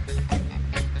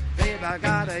 babe, I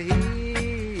gotta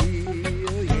hear.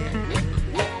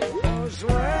 Those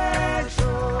words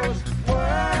are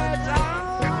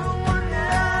a wonder.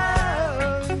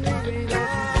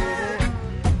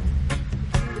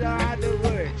 These are the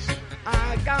words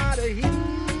I gotta hear.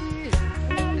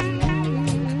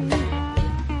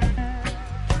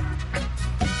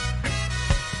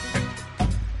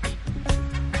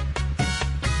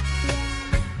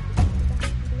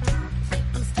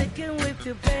 I'm sticking with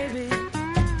you, baby,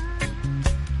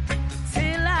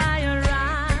 till I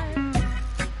arrive.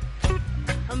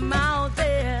 I'm out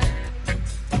there,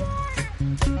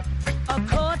 a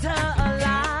quarter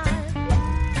alive.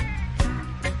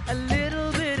 A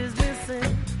little bit is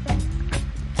missing.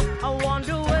 I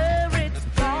wonder where it's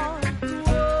gone. The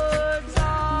words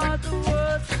are the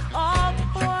words of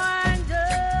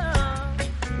wonder.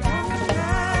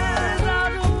 Words are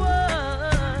the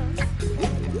words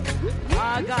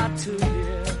I got to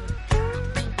hear.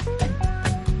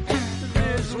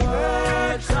 These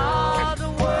words are the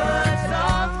words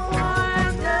of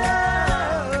wonder.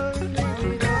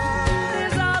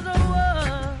 These are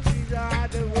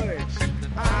the words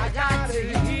I got to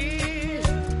hear.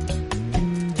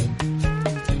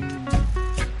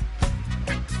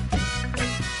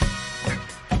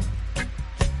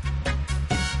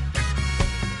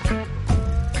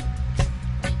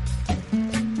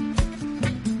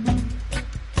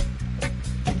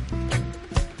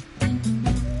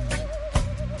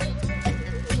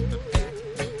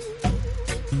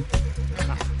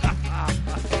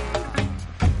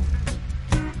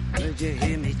 Did you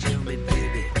hear me, tell me,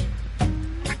 baby?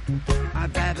 I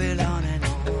babble on and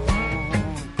on.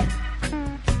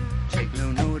 Take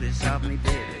no notice of me,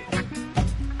 baby.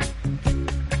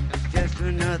 It's just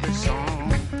another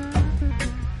song.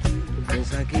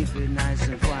 Yes, I keep it nice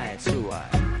and quiet so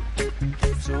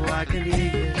I can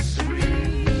hear you scream.